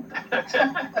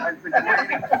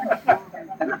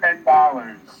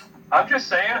 $10. I'm just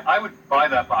saying, I would buy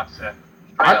that box set.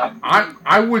 Straight up.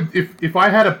 I would if I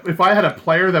had a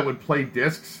player that would play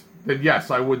discs, then yes,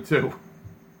 I would too.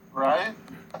 Right?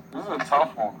 This is a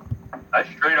tough one. I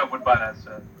straight up would buy that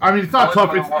set. I mean, it's not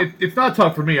tough. It's not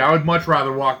tough for me. I would much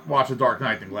rather watch The Dark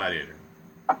Knight than Gladiator.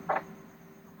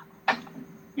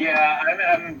 Yeah,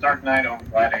 I'm Dark Knight over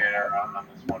Gladiator on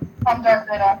this one. I'm Dark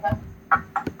Knight also.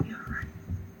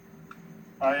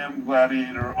 I am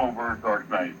Gladiator over Dark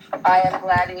Knight. I am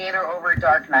Gladiator over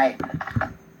Dark Knight.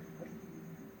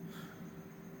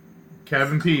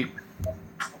 Kevin, Pete.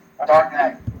 Dark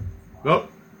Knight. Oh.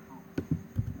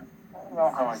 I don't know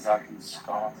how I got these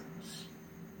scoffers.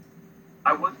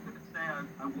 I was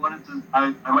going to say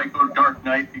I might go Dark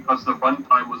Knight because the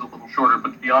runtime was a little shorter,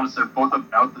 but to be honest, they're both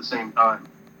about the same time.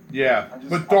 Yeah,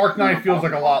 but Dark Knight feels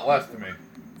like a lot less to me.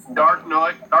 Dark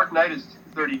Knight is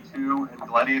 232 and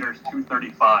Gladiator is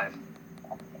 235.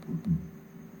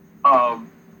 I'm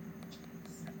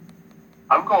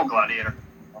going Gladiator.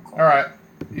 All right.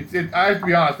 I have to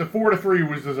be honest. The 4-3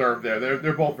 was deserved there.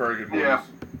 They're both very good movies. Yeah.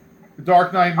 The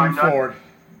Dark Knight moves forward.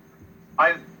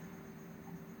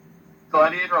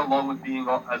 Gladiator, along with being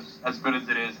as good as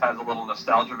it is, has a little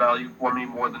nostalgia value for me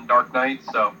more than Dark Knight.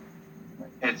 So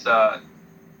it's that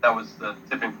was the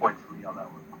tipping point for me on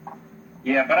that one.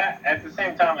 Yeah, but at the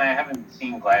same time, I haven't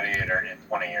seen Gladiator in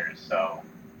 20 years, so...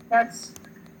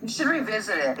 You should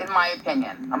revisit it, in my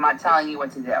opinion. I'm not telling you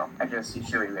what to do. You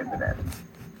should revisit it.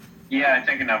 Yeah, I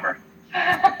take a number.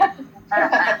 Yeah,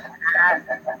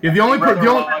 the only...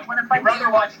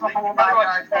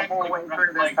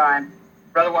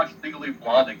 Rather watch Legally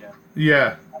Blonde again.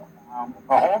 Yeah.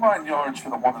 The whole 9 yards for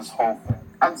the one this whole thing.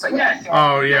 I'm sorry. Yes.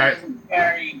 Oh, yeah.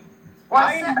 Gary,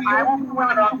 I won't be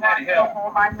willing to watch the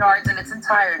whole 9 yards in its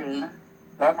entirety.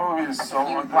 That movie is so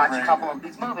You underrated. watch a couple of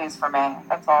these movies for me.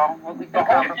 That's all. the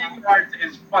whole 10 yards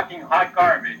is fucking hot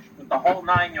garbage, but the whole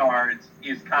 9 yards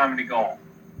is comedy gold.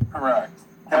 Correct.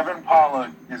 Kevin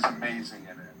Pollak is amazing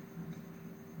in it.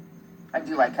 I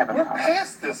do like Kevin We're Pollak.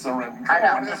 past this already. I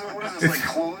know. What is this, like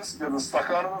Clueless? You're stuck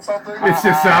on it or something? It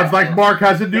just sounds like Mark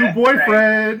has a new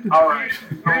boyfriend. All right.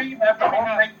 You have the whole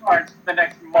 9 yards for the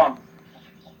next month.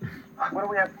 What do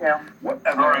we have to?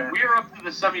 Whatever. All right, we are up to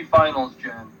the semifinals,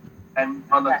 Jen. And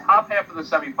on the top half of the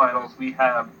semifinals, we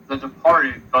have The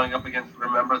Departed going up against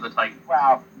Remember the Titans.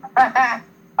 Wow.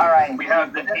 All right. We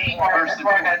have the 8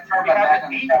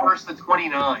 versus the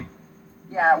 29.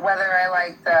 Yeah, whether I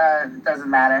like doesn't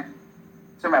matter.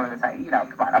 Just remember the time.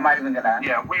 Come on. I'm not even gonna.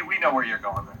 Yeah, we know where you're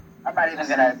going there. I'm not even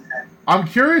gonna. I'm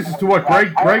curious as to what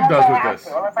Greg does with this.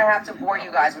 Unless I have to bore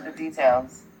you guys with the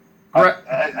details. Greg,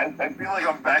 I feel like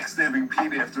I'm backstabbing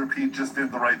Pete after Pete just did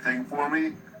the right thing for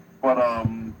me, but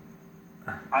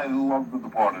I love The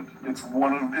Departed. It's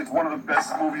one of the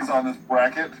best movies on this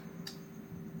bracket.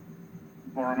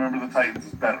 But Remember the Titans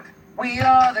is better. We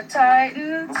are the The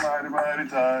Titans. mighty, mighty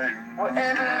Titans.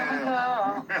 Wherever we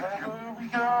go, Wherever we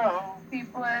go.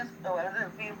 people is wherever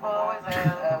people always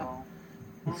go.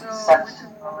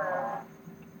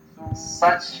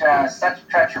 Such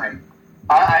treachery.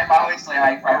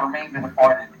 I remain The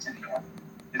Departed to the end.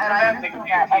 And I do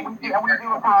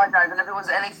apologize. And if it was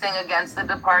anything against The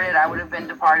Departed, I would have been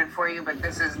Departed for you. But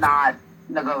this is not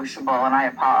negotiable, and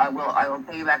I will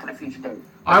pay you back at a future date.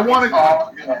 I want to.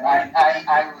 Oh, good.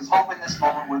 I was hoping this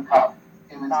moment would come.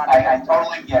 I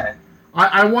totally get it.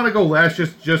 I want to go last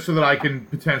just so that I can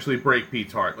potentially break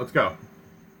Pete's heart. Let's go.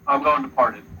 I'm going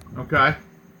Departed. Okay.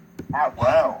 Ouch.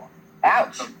 Wow.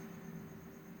 Ouch.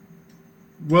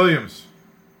 Williams.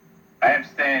 I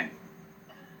abstain.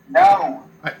 No.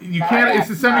 You can't. It's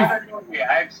the semi. I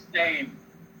abstain.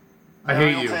 I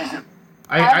hate you.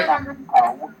 I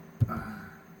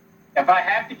If I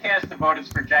have to cast a vote,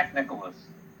 it's for Jack Nicholas.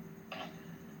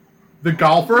 The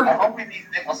golfer? I hope he means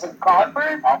Nicholson.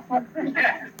 Golfer?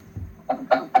 Yeah.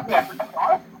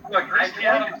 Look, I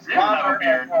can't over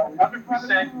here.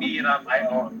 100% me and on my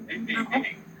own.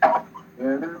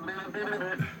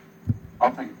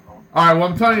 I'll take it. All right. Well,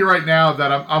 I'm telling you right now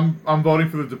that I'm voting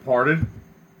for The Departed,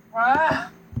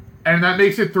 and that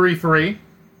makes it 3-3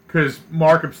 because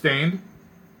Mark abstained.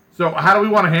 So how do we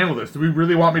want to handle this? Do we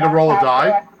really want me to roll a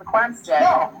die?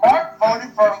 No, Mark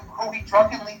voted for who he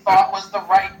drunkenly thought was the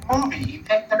right movie. He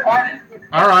picked Departed.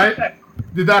 All right.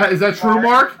 Is that true,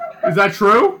 Mark? Is that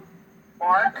true?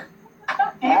 Mark?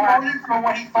 He voted for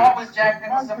what he thought was Jack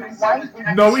Nicholson. But he said it was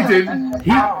Jack No, he Nicholson. didn't.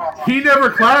 He never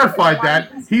clarified that.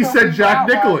 He said Jack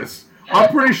Nicholas. I'm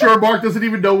pretty sure Mark doesn't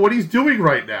even know what he's doing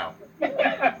right now.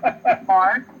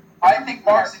 Mark? I think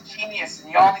Mark's a genius,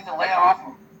 and y'all need to lay it off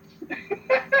him.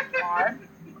 Mark?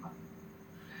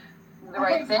 The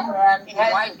right thing, man. You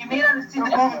may not have seen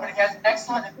the movie, but he has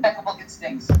excellent, impeccable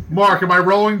instincts. Mark, am I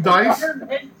rolling dice?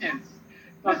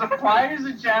 Those are pliers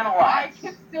and channel I eyes.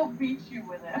 can still beat you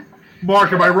with it.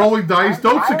 Mark, am I rolling dice?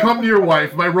 Don't succumb to your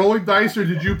wife. Am I rolling dice, or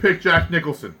did you pick Jack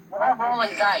Nicholson? We're not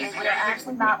rolling dice. We are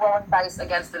actually not rolling dice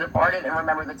against The Departed and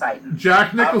Remember the Titans.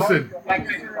 Jack Nicholson. Send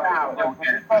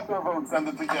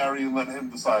it to Gary and let him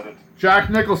decide it. Jack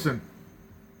Nicholson.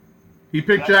 He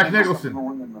picked Jack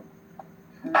Nicholson.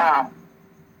 Nah.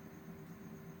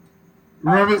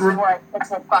 Remember, This is where I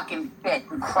fix a fucking fit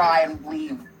and cry and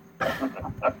leave.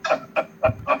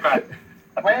 Okay.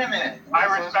 Wait a minute.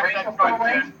 I respect that choice,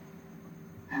 man.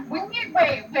 We need,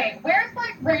 wait, where's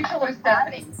like Rachel or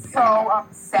Stephanie? So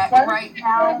upset right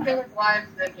now. Their lives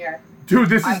in here. dude,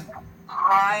 this is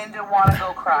I kinda wanna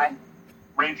go cry.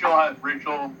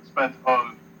 Rachel spent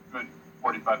a good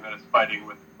 45 minutes fighting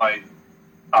with my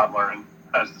toddler and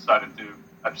has decided to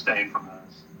abstain from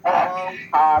this. Oh,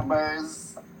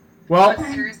 toddlers. well. But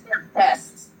seriously, they're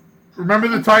pests. Remember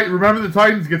the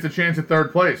Titans gets a chance at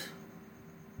third place.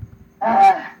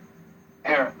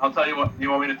 Here, I'll tell you what.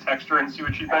 You want me to text her and see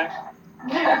what she thinks?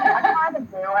 I kind of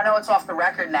do. I know it's off the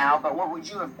record now, but what would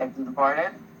you have picked, The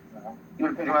Departed? You would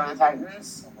have picked Remember the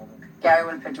Titans? Gary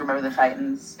would have picked Remember the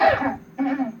Titans.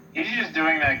 He's just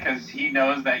doing that because he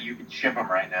knows that you could ship him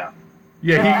right now.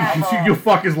 Yeah, you'll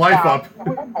fuck his life up.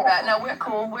 No, we're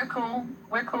cool. We're cool.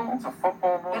 We're cool. It's a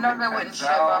football movie. You know they wouldn't ship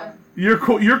him. You're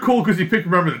cool because you picked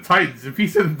Remember the Titans. If he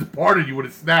said The Departed, you would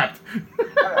have snapped.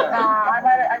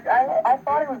 I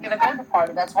thought he was going to go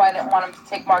Departed. That's why I didn't want him to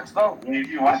take Mark's vote. If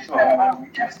you watch the whole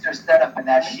movie. Just their setup and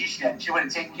that she would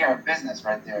have taken care of business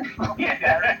right there.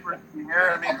 Yeah.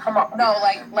 I mean, Come on. No,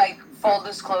 like full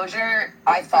disclosure,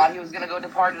 I thought he was going to go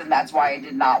Departed, and that's why I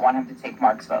did not want him to take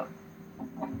Mark's vote.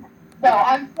 No,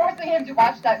 I'm forcing him to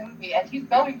watch that movie, and he's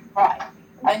going to cry.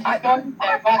 And he's going to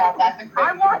say, wow, that's a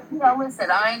great movie.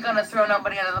 Listen, I ain't going to throw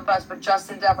nobody under the bus, but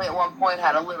Justin definitely at one point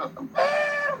had a little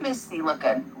misty look.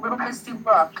 Nah. Little misty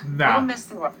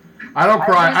look. I don't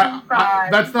cry. I cried.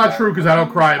 That's not true because I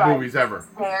don't cry at movies ever.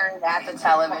 Staring at the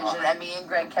television, and me and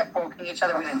Greg kept poking each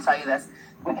other. We didn't tell you this.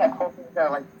 We kept poking each other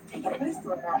like, take it easy.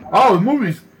 Oh,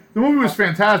 the movie was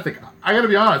fantastic. I got to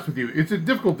be honest with you. It's a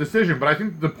difficult decision, but I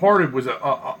think The Departed was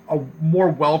a more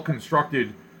well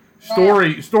constructed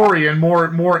story and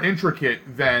more intricate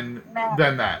than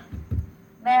that.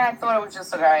 Man, I thought it was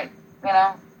just alright. You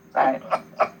know, alright.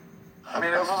 I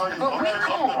mean, it was like But we're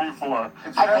cool. before.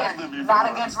 It's I better can't, than not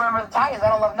before. against Remember the Titans. I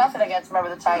don't love nothing against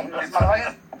Remember the Titans.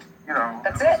 Motherfucker. you know,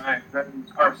 That's it.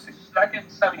 Our second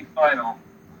semifinal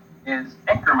is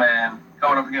Anchorman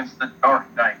going up against The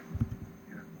Dark Knight.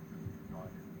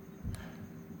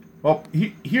 Well,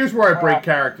 here's where I break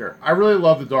character. I really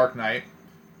love The Dark Knight,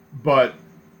 but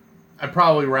I'd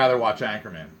probably rather watch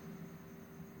Anchorman.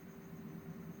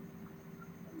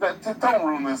 Don't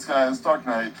ruin this, guys. Dark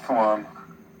Knight, come on.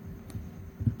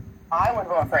 I would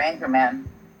vote for Anchorman.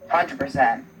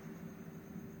 100%.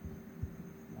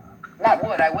 Not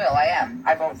would, I will, I am.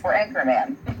 I vote for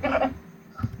Anchorman.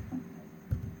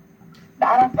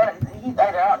 I don't get it.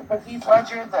 But Heath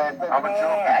Ledger, I'm a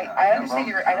joke. I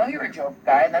understand I know you're a joke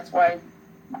guy, and that's why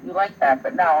you like that.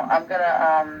 But no, I'm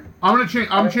gonna I'm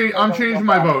changing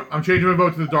my vote. I'm changing my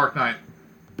vote to The Dark Knight.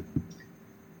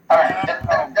 Alright,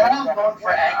 then I'm voting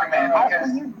for Anchorman because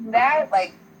Can you do that?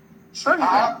 Like, sure you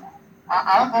can.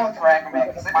 I'm voting for Anchorman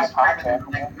because I just remember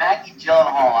that like Maggie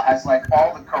Gyllenhaal has like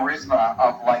all the charisma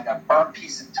of like a burnt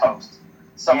piece of toast.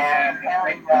 So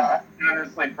Yeah,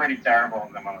 honestly pretty terrible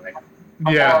in the movie.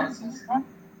 Yeah,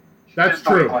 that's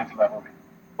true.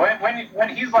 When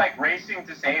he's like racing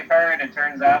to save her, and it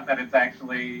turns out that it's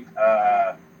actually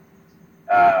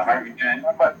Harvey Dent.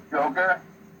 but Joker.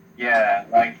 Yeah,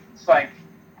 like it's like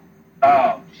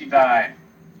Oh, she died.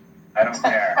 I don't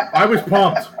care. I was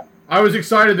pumped. I was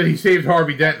excited that he saved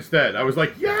Harvey Dent instead. I was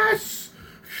like, yes!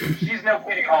 She's no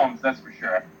Katie Holmes, that's for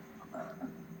sure.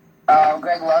 Oh,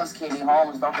 Greg loves Katie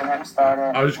Holmes. Don't get him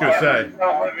started. I was just going to say.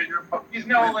 He's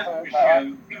no Elizabeth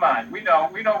Shue. Come on, we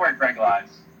know where Greg lies.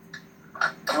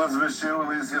 Elizabeth Shue,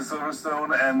 Alicia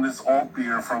Silverstone, and this alt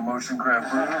beer from Ocean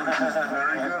Craft Brewery, which is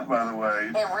very good, by the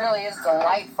way. It really is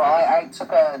delightful. I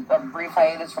took a brief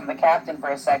hiatus from the captain for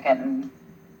a second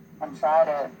and tried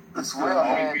it. It's real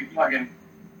really good.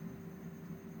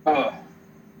 Ugh.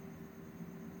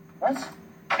 What?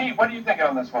 Pete, what are you thinking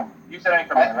on this one? You said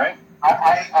Anchorman, right?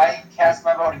 I cast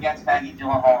my vote against Maggie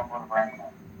Gyllenhaal and voted for Anchorman.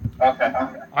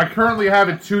 Okay. I currently have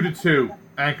it 2-2,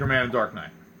 Anchorman and Dark Knight.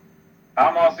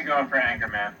 I'm also going for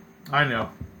Anchorman. I know.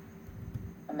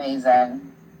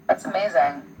 Amazing. That's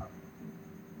amazing.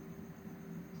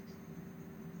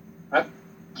 This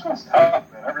one's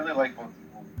tough, man. I really like both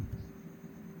these movies.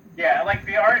 Yeah, like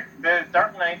the art. The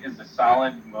Dark Knight is a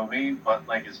solid movie, but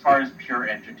like as far as pure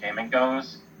entertainment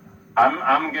goes,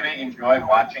 I'm gonna enjoy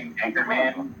watching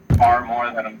Anchorman far more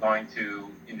than I'm going to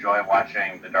enjoy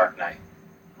watching The Dark Knight.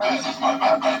 This is my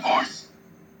Batman voice.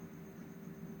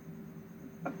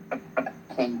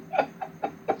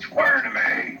 Swear to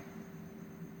me.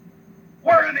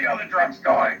 Where are the other drugs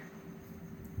going?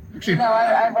 Actually, No,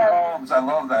 I'd rather. Holmes, I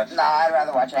love that shit. No, I'd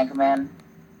rather watch Anchorman.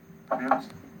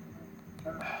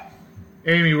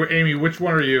 Amy, which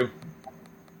one are you?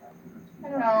 I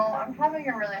don't know. I'm having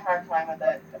a really hard time with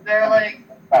it. They're like,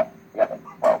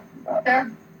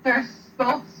 they're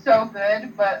both so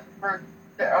good, but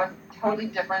they're on totally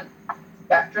different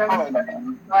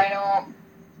spectrums. I don't.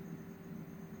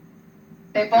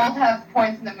 They both have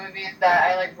points in the movies that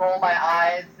I like roll my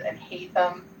eyes and hate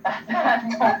them at that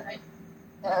moment.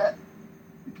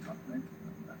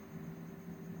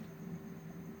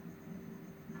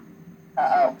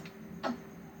 Uh-oh.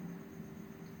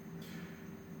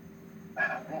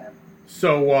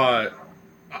 So, I'm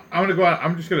gonna go out.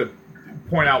 I'm just gonna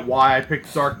point out why I picked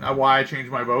why I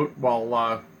changed my vote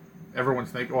while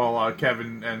everyone's thinking. While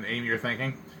Kevin and Amy are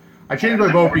thinking, I changed my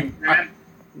vote.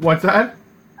 What's that?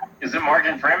 Is it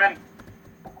Morgan Freeman?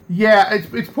 Yeah,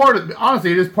 it's part of.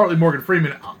 Honestly, it is partly Morgan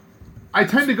Freeman. I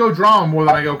tend to go drama more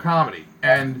than I go comedy,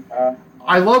 and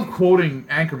I love quoting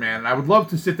Anchorman, and I would love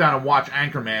to sit down and watch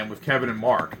Anchorman with Kevin and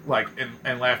Mark,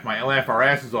 and laugh our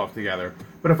asses off together.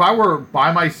 But if I were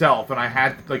by myself and I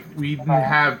had we didn't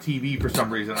have TV for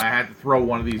some reason, I had to throw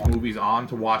one of these movies on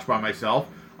to watch by myself,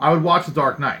 I would watch The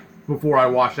Dark Knight before I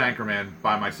watched Anchorman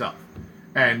by myself.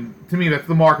 And to me, that's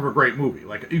the mark of a great movie.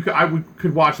 Like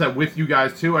could watch that with you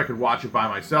guys too. I could watch it by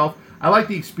myself. I like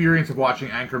the experience of watching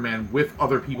Anchorman with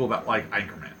other people that like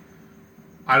Anchorman.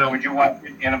 Would you watch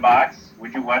it in a box?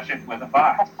 Would you watch it with a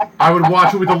box? I would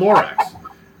watch it with the Lorax.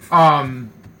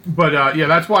 But yeah,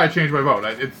 that's why I changed my vote.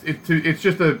 It's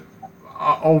just a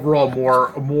overall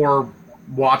more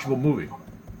watchable movie.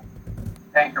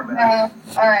 Anchorman.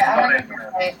 All right, I'm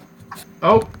gonna.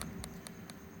 Oh.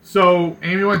 So,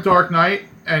 Amy went Dark Knight,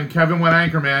 and Kevin went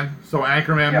Anchorman, so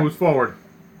Anchorman moves forward.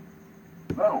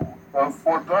 No,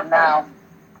 for Dark Knight.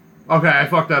 Now. Okay, I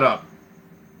fucked that up.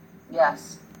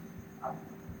 Yes.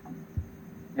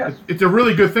 Yes. It's a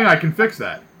really good thing I can fix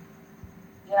that.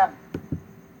 Yeah.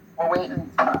 We're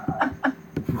waiting.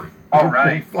 All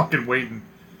right. I'm fucking waiting.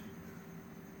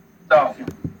 So,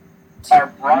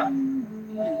 our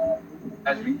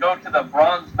as we go to the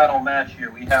bronze medal match here,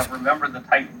 we have Remember the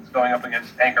Titans going up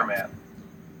against Anchorman.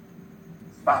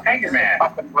 Anchorman.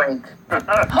 Fucking break.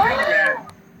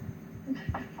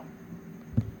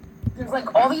 There's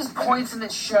like all these points in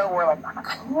this show where like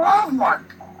I love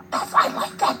Mark. I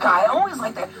like that guy. I always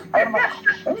like that. I'm like,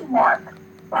 hey Mark.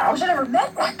 I wish I never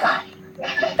met that guy.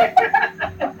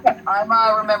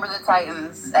 I'm Remember the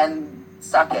Titans and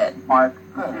suck it, Mark.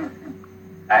 I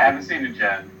haven't seen it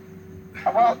yet.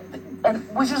 Well, and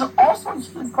which is also a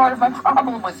huge part of my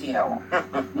problem with you.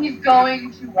 He's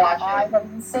going to watch I it.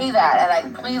 didn't say that,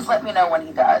 and please let me know when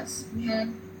he does.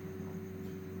 Mm-hmm.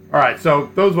 All right,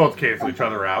 so those votes cancel each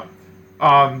other out.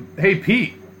 Hey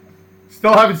Pete,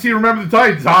 still haven't seen Remember the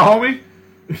Titans, huh, homie?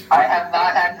 I have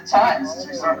not had the time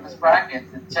to start this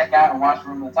bracket to check out and watch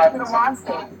Room of the You Titans. could have watched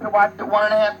it. You could have watched it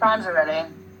 1.5 times already.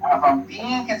 If I'm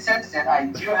being consistent, I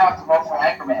do have to vote for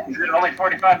Anchorman. Is it only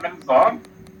 45 minutes long?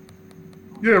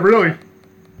 Yeah, really.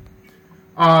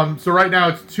 So right now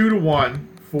it's 2-1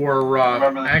 for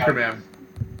Remember the Anchorman.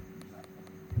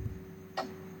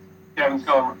 Kevin's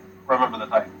going Remember the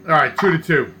Titans. All right,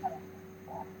 2-2.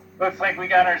 Looks like we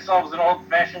got ourselves an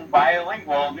old-fashioned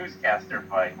bilingual newscaster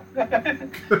fight.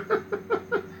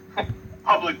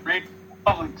 Public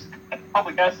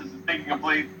S is taking a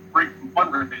break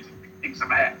one rib is and kick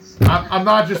some ass. I'm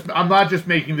not just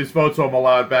making this vote so I'm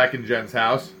allowed back in Jen's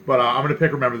house, but I'm gonna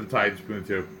pick Remember the Titans between the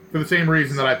two. For the same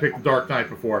reason that I picked The Dark Knight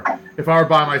before. If I were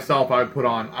by myself, I would put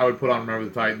on Remember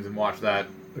the Titans and watch that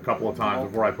a couple of times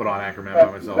before I put on Anchorman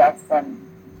by myself. That's fun.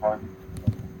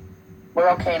 We're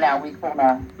okay now. We cool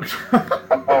now.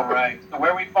 All right. So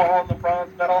where we fall on the bronze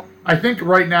medal? I think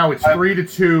right now it's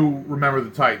 3-2. Remember the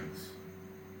Titans.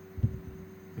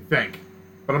 I think,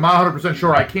 but I'm not 100%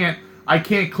 sure. I can't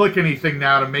click anything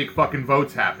now to make fucking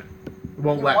votes happen. It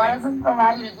won't let me. Why doesn't it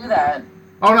allow you to do that?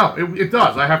 Oh no, it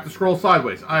does. I have to scroll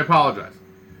sideways. I apologize.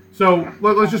 So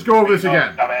let's just go over this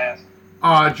again.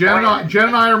 Jen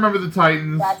and I remember the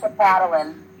Titans. That's a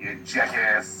paddling. You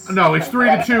jackass. No, it's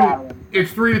 3-2.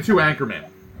 It's 3-2 Anchorman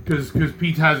because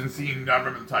Pete hasn't seen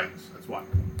Remember the Titans. That's why.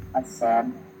 That's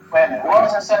sad. Wait a minute. Who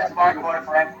else besides Mark voted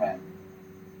for Anchorman?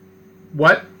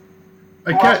 What?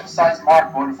 Who else besides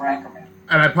Mark voted for Anchorman?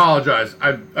 And I apologize.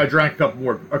 I drank a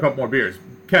couple more beers.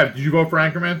 Kev, did you vote for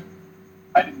Anchorman?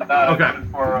 I did not. Okay.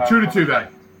 2-2 then.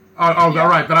 All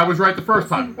right. Then I was right the first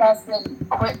time. Justin,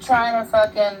 quit trying to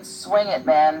fucking swing it,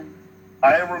 man.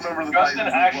 I remember the Justin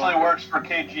Titans actually well. works for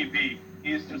KGB.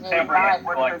 He's just You tampering might it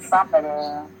work like for somebody.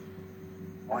 All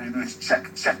you do is check.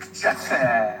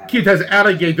 Kid has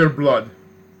alligator blood.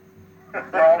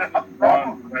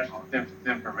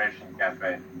 Information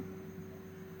cafe.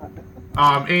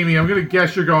 Amy, I'm gonna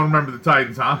guess you're going to Remember the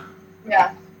Titans, huh?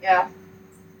 Yeah.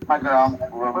 My girl.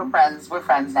 We're friends. We're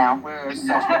friends now. We're so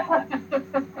not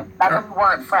that we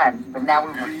weren't friends, but now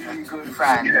we're really good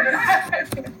friends.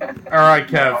 All right,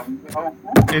 Kev.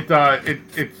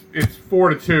 It's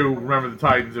 4-2. Remember the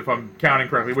Titans, if I'm counting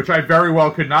correctly, which I very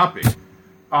well could not be.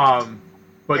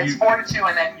 But It's 4-2,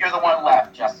 and then you're the one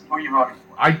left, Justin. Who are you voting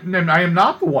for? I am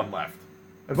not the one left.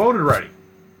 I voted already.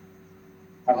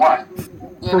 For what?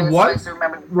 For what?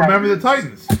 Remember the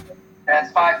Titans.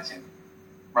 That's 5-2.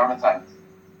 Remember the Titans.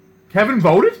 Kevin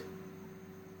voted?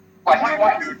 Like, you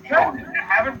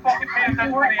haven't fucking paid attention to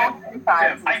the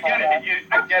I get it.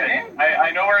 I get it.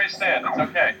 I know where I stand. It's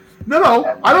okay.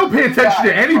 No, I don't pay attention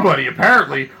to anybody,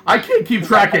 apparently. I can't keep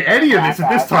track of any of this at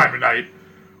this time of night.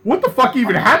 What the fuck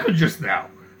even happened just now?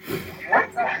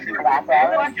 Like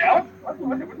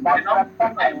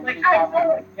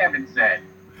Kevin said.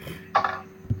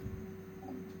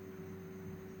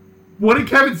 What did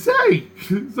Kevin say?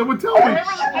 Someone tell me.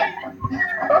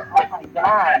 Oh my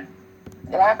god.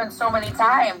 It happened so many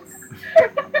times.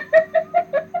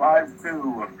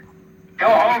 5-2. Go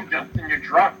home, Justin. You're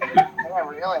drunk. Yeah,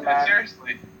 really, man.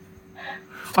 Seriously.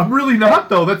 I'm really not,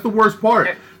 though. That's the worst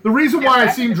part. The reason why I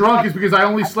seem drunk is because I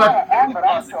only slept. But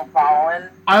I'm still following.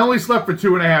 I only slept for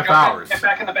 2.5 hours. Get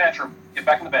back in the bathroom.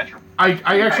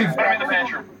 I actually. Put him in the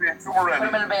bathroom. Put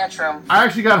him in the bathroom. I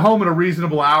actually got home at a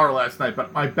reasonable hour last night,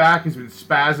 but my back has been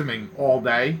spasming all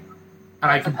day,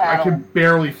 and I can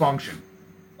barely function.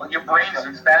 Well, your brain has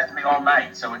been spasming all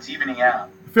night, so it's evening out.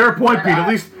 Fair point, Pete. At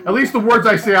least the words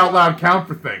I say out loud count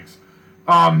for things.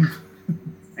 Now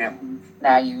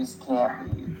you just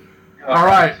can't. All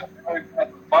right.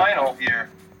 At the final here,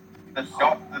 the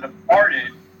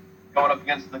Departed going up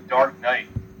against the Dark Knight.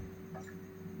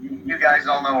 You guys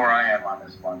all know where I am on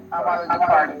this one. I'm on the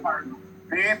Departed.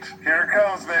 Pete, here it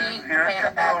comes, man. Here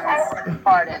it comes.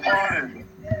 Departed.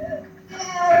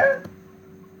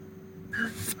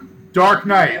 Dark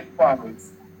Knight.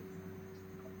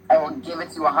 I will give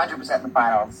it to 100% in the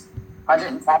finals.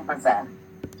 110%.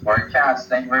 Where it counts.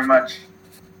 Thank you very much.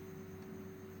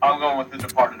 I'm going with the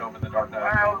Departed over the Dark Knight.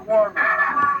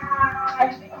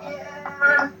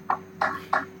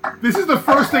 This is the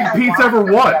first thing Pete's ever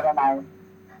won.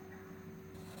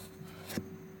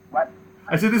 What?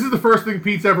 I said this is the first thing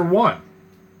Pete's ever won.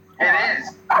 It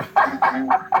is. I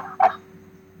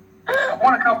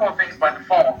won a couple of things by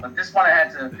default, but this one I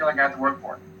feel like I had to work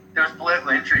for. There was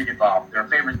political intrigue involved. There were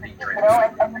favorites being traded. You know,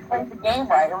 and you played the game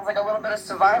right. It was like a little bit of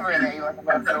Survivor in there. You were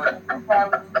like,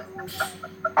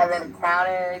 and then it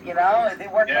counted, you know,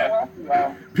 it worked out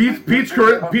well. Pete's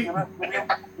correct. Pete.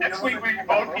 Next week we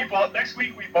vote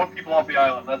people off the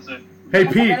island. That's it. Hey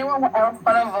Pete. Anyone else want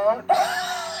to vote?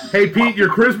 Hey Pete, your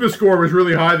Christmas score was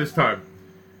really high this time.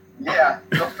 Yeah,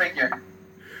 go figure.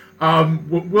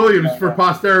 Williams, for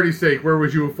posterity's sake, where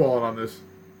would you have fallen on this?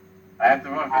 I have to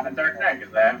vote for the Dark Knight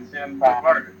because I haven't seen the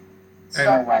Departed.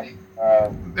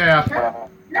 Yeah.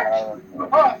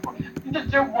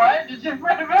 Did you what? Did you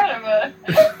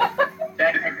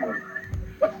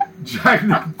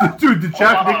Dude, the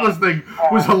Jack Nicklaus thing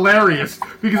was hilarious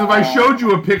because if I showed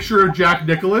you a picture of Jack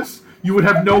Nicklaus, you would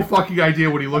have no fucking idea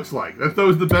what he looks like. That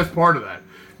was the best part of that.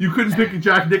 You couldn't pick a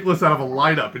Jack Nicklaus out of a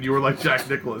lineup, and you were like Jack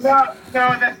Nicklaus. No,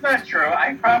 that's not true.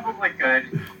 I probably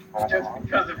could. Just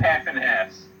because of half and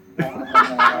halves.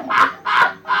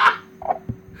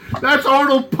 That's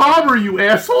Arnold Palmer, you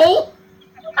asshole!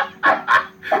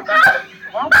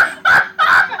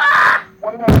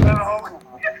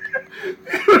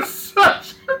 You're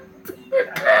such a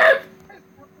dickhead!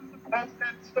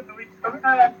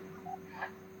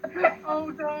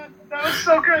 Oh, God. That was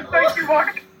so good. Thank you,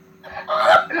 Mark.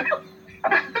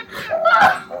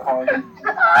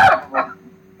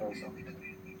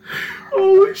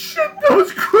 Holy shit, that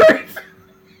was great!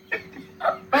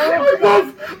 I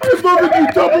love that you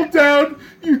doubled down.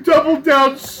 You doubled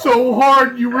down so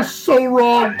hard. You were so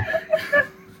wrong.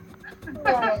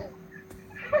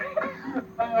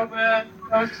 Oh, man.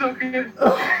 That was so good.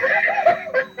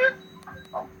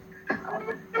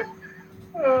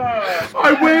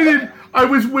 I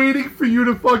was waiting for you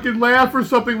to fucking laugh or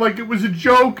something like it was a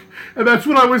joke, and that's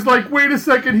when I was like, wait a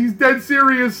second, he's dead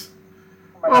serious.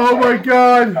 Oh my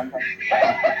god.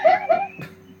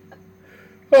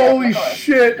 Holy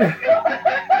shit.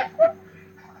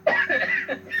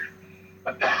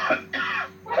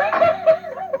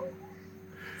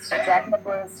 Jack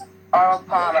Nicklaus, Arnold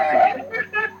Palmer.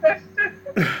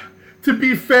 To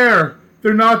be fair,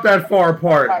 they're not that far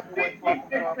apart.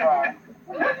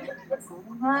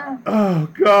 Oh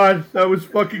god, that was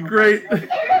fucking great.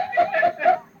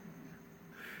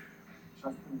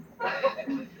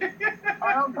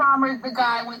 Arnold Palmer's the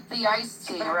guy with the iced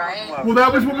tea, right? Well,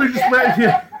 that was what we just read.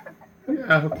 Yeah.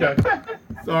 Yeah, okay.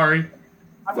 Sorry.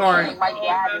 Sorry.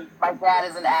 My dad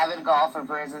is an avid golfer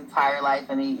for his entire life,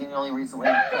 and he only recently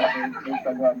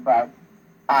but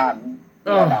I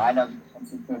know.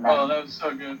 Oh, that was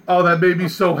so good. Oh, that made me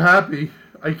so happy.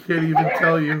 I can't even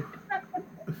tell you.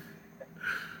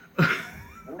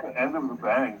 The end of the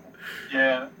bang.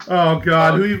 Yeah. Oh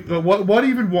God, what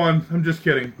even won? I'm just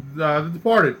kidding. The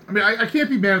Departed. I mean, I can't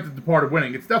be mad at The Departed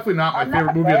winning. It's definitely not my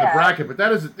favorite movie in the bracket, but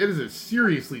it is a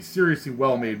seriously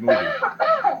well-made movie.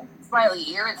 Slightly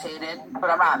irritated, but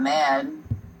I'm not mad, and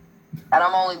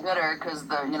I'm only bitter because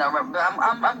I'm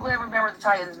glad Remember the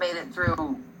Titans made it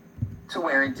through to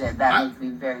where it did. That makes me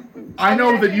very pleased. I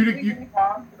know that you.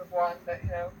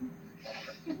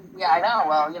 Yeah, I know.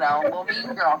 Well,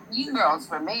 Mean Girls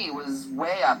for me was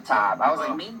way up top. I was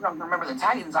like, Mean Girls, Remember the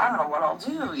Titans. I don't know what I'll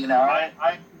do.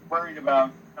 I'm worried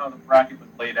about how the bracket was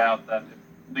laid out. That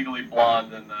if Legally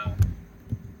Blonde and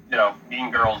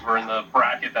Mean Girls were in the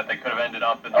bracket, that they could have ended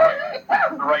up in the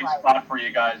right spot for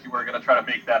you guys. You were going to try to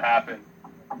make that happen.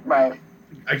 Right.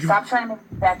 Stop trying to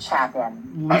make that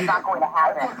happen. It's not going to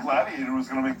happen. I thought Gladiator was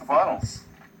going to make the finals.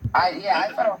 I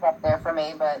thought it was up there for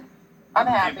me, but I'm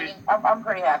happy. I'm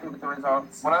pretty happy with the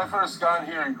results. When I first got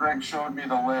here and Greg showed me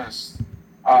the list,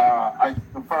 when I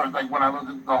looked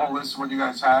at the whole list of what you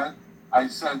guys had, I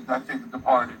said I think The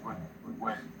Departed would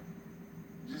win.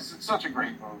 It's such a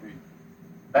great movie.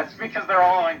 That's because they're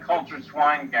all uncultured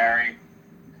swine, Gary.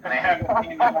 And they haven't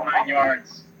seen the whole 9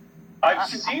 yards. I've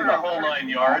seen the whole 9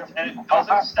 yards, and it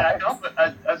doesn't stack up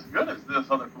as good as this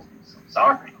other movie. I'm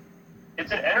sorry.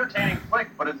 It's an entertaining flick,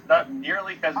 but it's not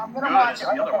nearly as good as the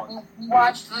other ones. We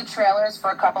watched the trailers for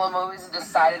a couple of movies and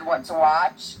decided what to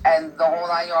watch, and the whole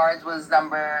 9 yards was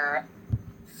number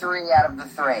 3 out of the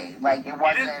 3. Like, it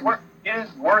wasn't... It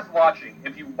is worth watching.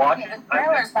 If you watch it...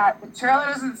 The trailer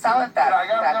doesn't sell it that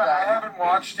good. I haven't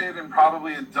watched it in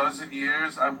probably a dozen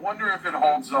years. I wonder if it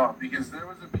holds up, because there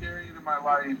was a period in my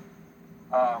life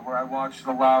where I watched it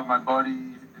a lot. My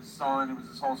buddy, his son, it was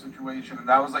this whole situation, and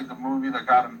that was like the movie that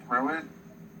got him through it.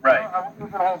 Right. I wonder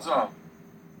if it holds up.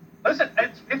 Listen,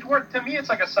 it's worth, to me, it's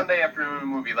like a Sunday afternoon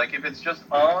movie. Like, if it's just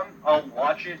on, I'll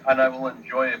watch it and I will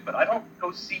enjoy it, but I don't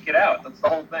go seek it out. That's the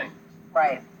whole thing.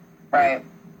 Right.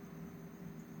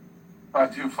 I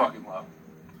do fucking love it.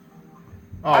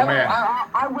 Man.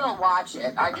 I will watch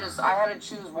it. I had to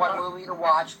choose one movie to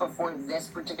watch before this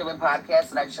particular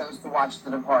podcast, and I chose to watch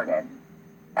The Departed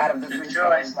out of the 3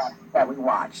 shows that we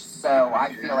watched. So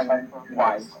I feel like I'm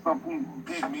wise.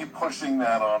 Me pushing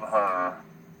that on her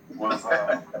was...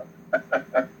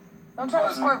 Don't try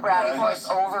to squirt Brownie voice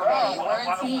over me.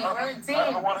 We're a team.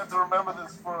 I wanted to remember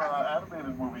this for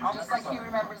animated movies. Just like he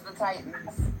remembers the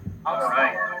Titans. All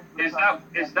right. Is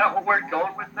that what we're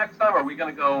going with next time? Are we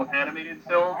going to go animated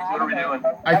films? What are we doing?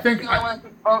 I think... The only one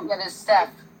that vote yet is Steph.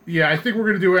 Yeah, I think we're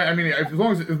going to do it. I mean, as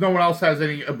long as if no one else has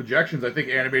any objections, I think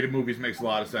animated movies makes a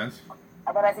lot of sense.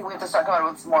 But I think we have to start coming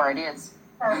up with some more ideas.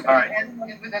 All right.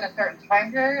 Animated within a certain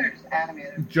time period, or just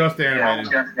animated? Just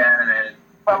animated. Just animated.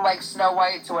 From like Snow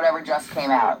White to whatever just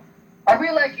came out. Are we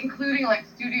like including like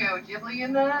Studio Ghibli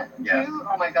in that Yes. too?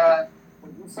 Oh my god.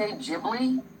 Did you say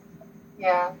Ghibli?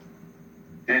 Yeah.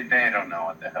 They don't know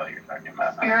what the hell you're talking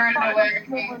about. Spirited Away.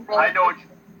 I know what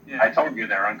I told you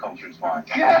they're uncultured swine.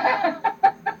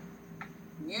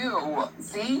 You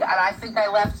see, and I think I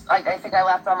left. Like I think I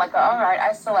left on like, all right,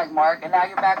 I still like Mark, and now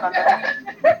you're back on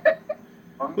the.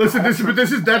 Listen, that's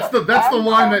the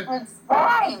line that It's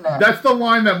fine. that's the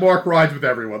line that Mark rides with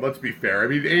everyone. Let's be fair. I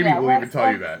mean, Amy will even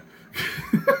tell you that.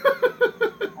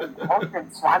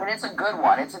 I mean, it's a good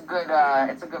one. It's a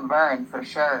good burn for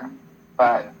sure.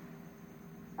 But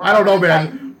I don't know,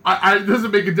 man. It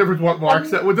doesn't make a difference what Mark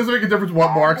said. It doesn't make a difference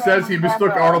what Mark says. He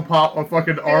mistook Arnold Palmer for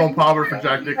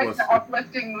Jack Nicklaus. Like the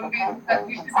uplifting movies that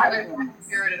you should really watch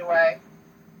Spirited Away.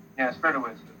 Yeah, Spirited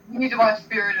Away. You need to watch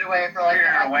Spirited Away for like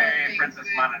Spirited the Away, uplifting Princess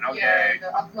good- Mononoke. Yeah,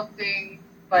 the uplifting,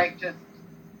 like just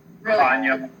really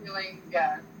Vanya. feeling.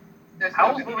 Yeah. There's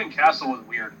Howl's Moving Castle was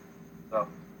weird. So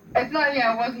It's not.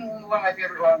 Yeah, it wasn't one of my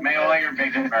favorite ones. Mayo or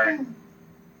Big and Bird.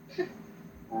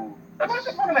 ooh,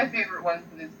 One of my favorite ones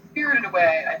is Spirited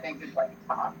Away. I think is like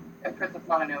top, and Princess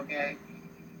Mononoke.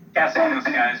 Castle in the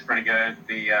Sky is pretty good.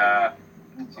 The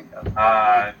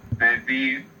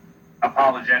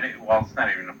apologetic. Well, it's not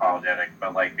even apologetic,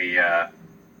 but like the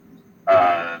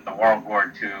World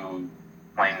War II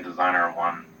plane designer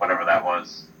one, whatever that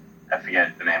was. I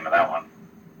forget the name of that one.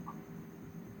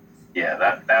 Yeah,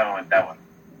 that one.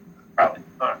 Probably.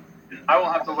 all right. I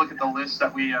will have to look at the list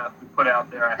that we put out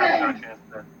there. I haven't had a chance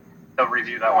to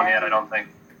review that one yet. I don't think.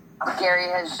 Gary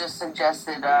has just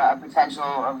suggested a potential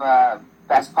of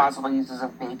best possible uses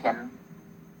of bacon.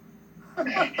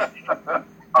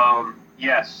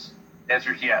 Yes. The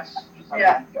answer is yes.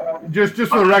 Yeah. Just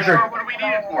for the record. What do we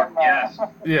need it for? Yes.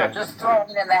 Yeah. Just throwing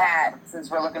it in the hat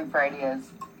since we're looking for ideas.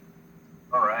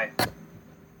 All right.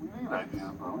 We need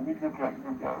ideas, bro. We need good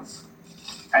guys.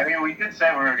 I mean, we did say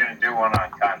we were going to do one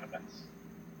on condiments.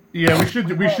 Yeah, we should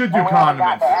do And we haven't got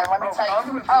condiments. that. And let me tell you,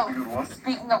 Condiments is a good one.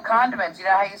 speaking of condiments, you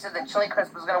know how you said that Chili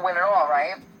Crisp was going to win it all,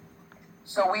 right?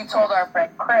 So we told our friend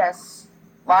Chris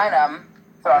Lynham,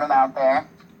 throwing him out there,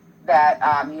 that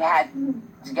he had to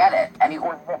get it, and he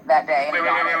ordered it that day. And he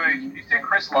got Wait. it. You said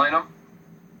Chris Lynham,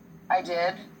 I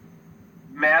did.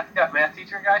 math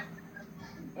teacher guy,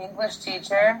 English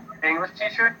teacher. English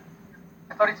teacher.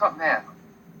 I thought he taught math.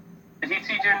 Did he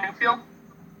teach you in Newfield?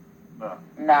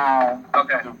 No,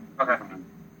 Okay.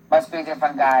 must be a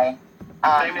different guy.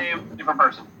 Same name, different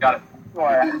person. Got it.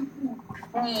 Sure.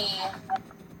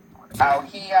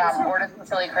 He ordered some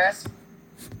Chili Crisp,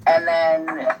 and then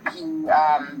he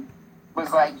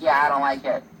was like, "Yeah, I don't like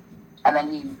it," and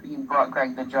then he brought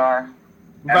Greg the jar.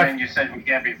 And then you said we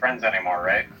can't be friends anymore,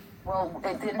 right? Well,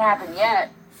 it didn't happen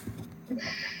yet,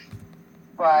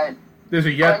 but There's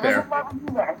a yet there's there. a love in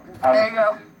there. There you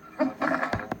go.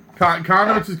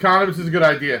 Condiments is a good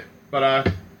idea,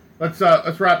 but let's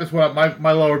wrap this one up.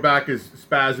 My lower back is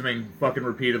spasming fucking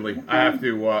repeatedly. I have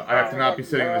to not be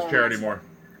sitting in this chair anymore.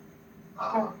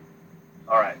 All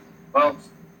right. Well,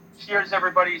 cheers,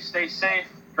 everybody. Stay safe.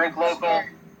 Drink local.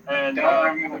 And we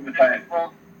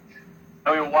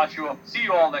will see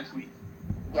you all next week.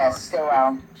 Yes, stay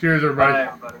well. Cheers, everybody. Bye,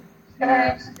 everybody.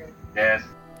 Yes.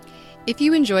 If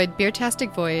you enjoyed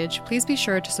Beertastic Voyage, please be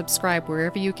sure to subscribe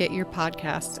wherever you get your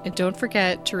podcasts, and don't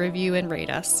forget to review and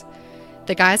rate us.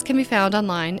 The guys can be found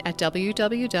online at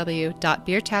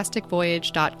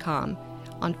www.beertasticvoyage.com,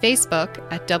 on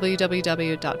Facebook at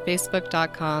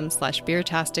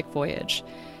www.facebook.com/beertasticvoyage,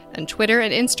 and Twitter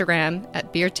and Instagram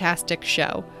at Beertastic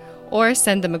Show, or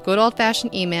send them a good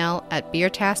old-fashioned email at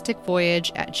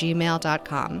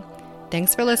beertasticvoyage@gmail.com.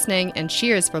 Thanks for listening, and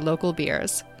cheers for local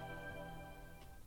beers.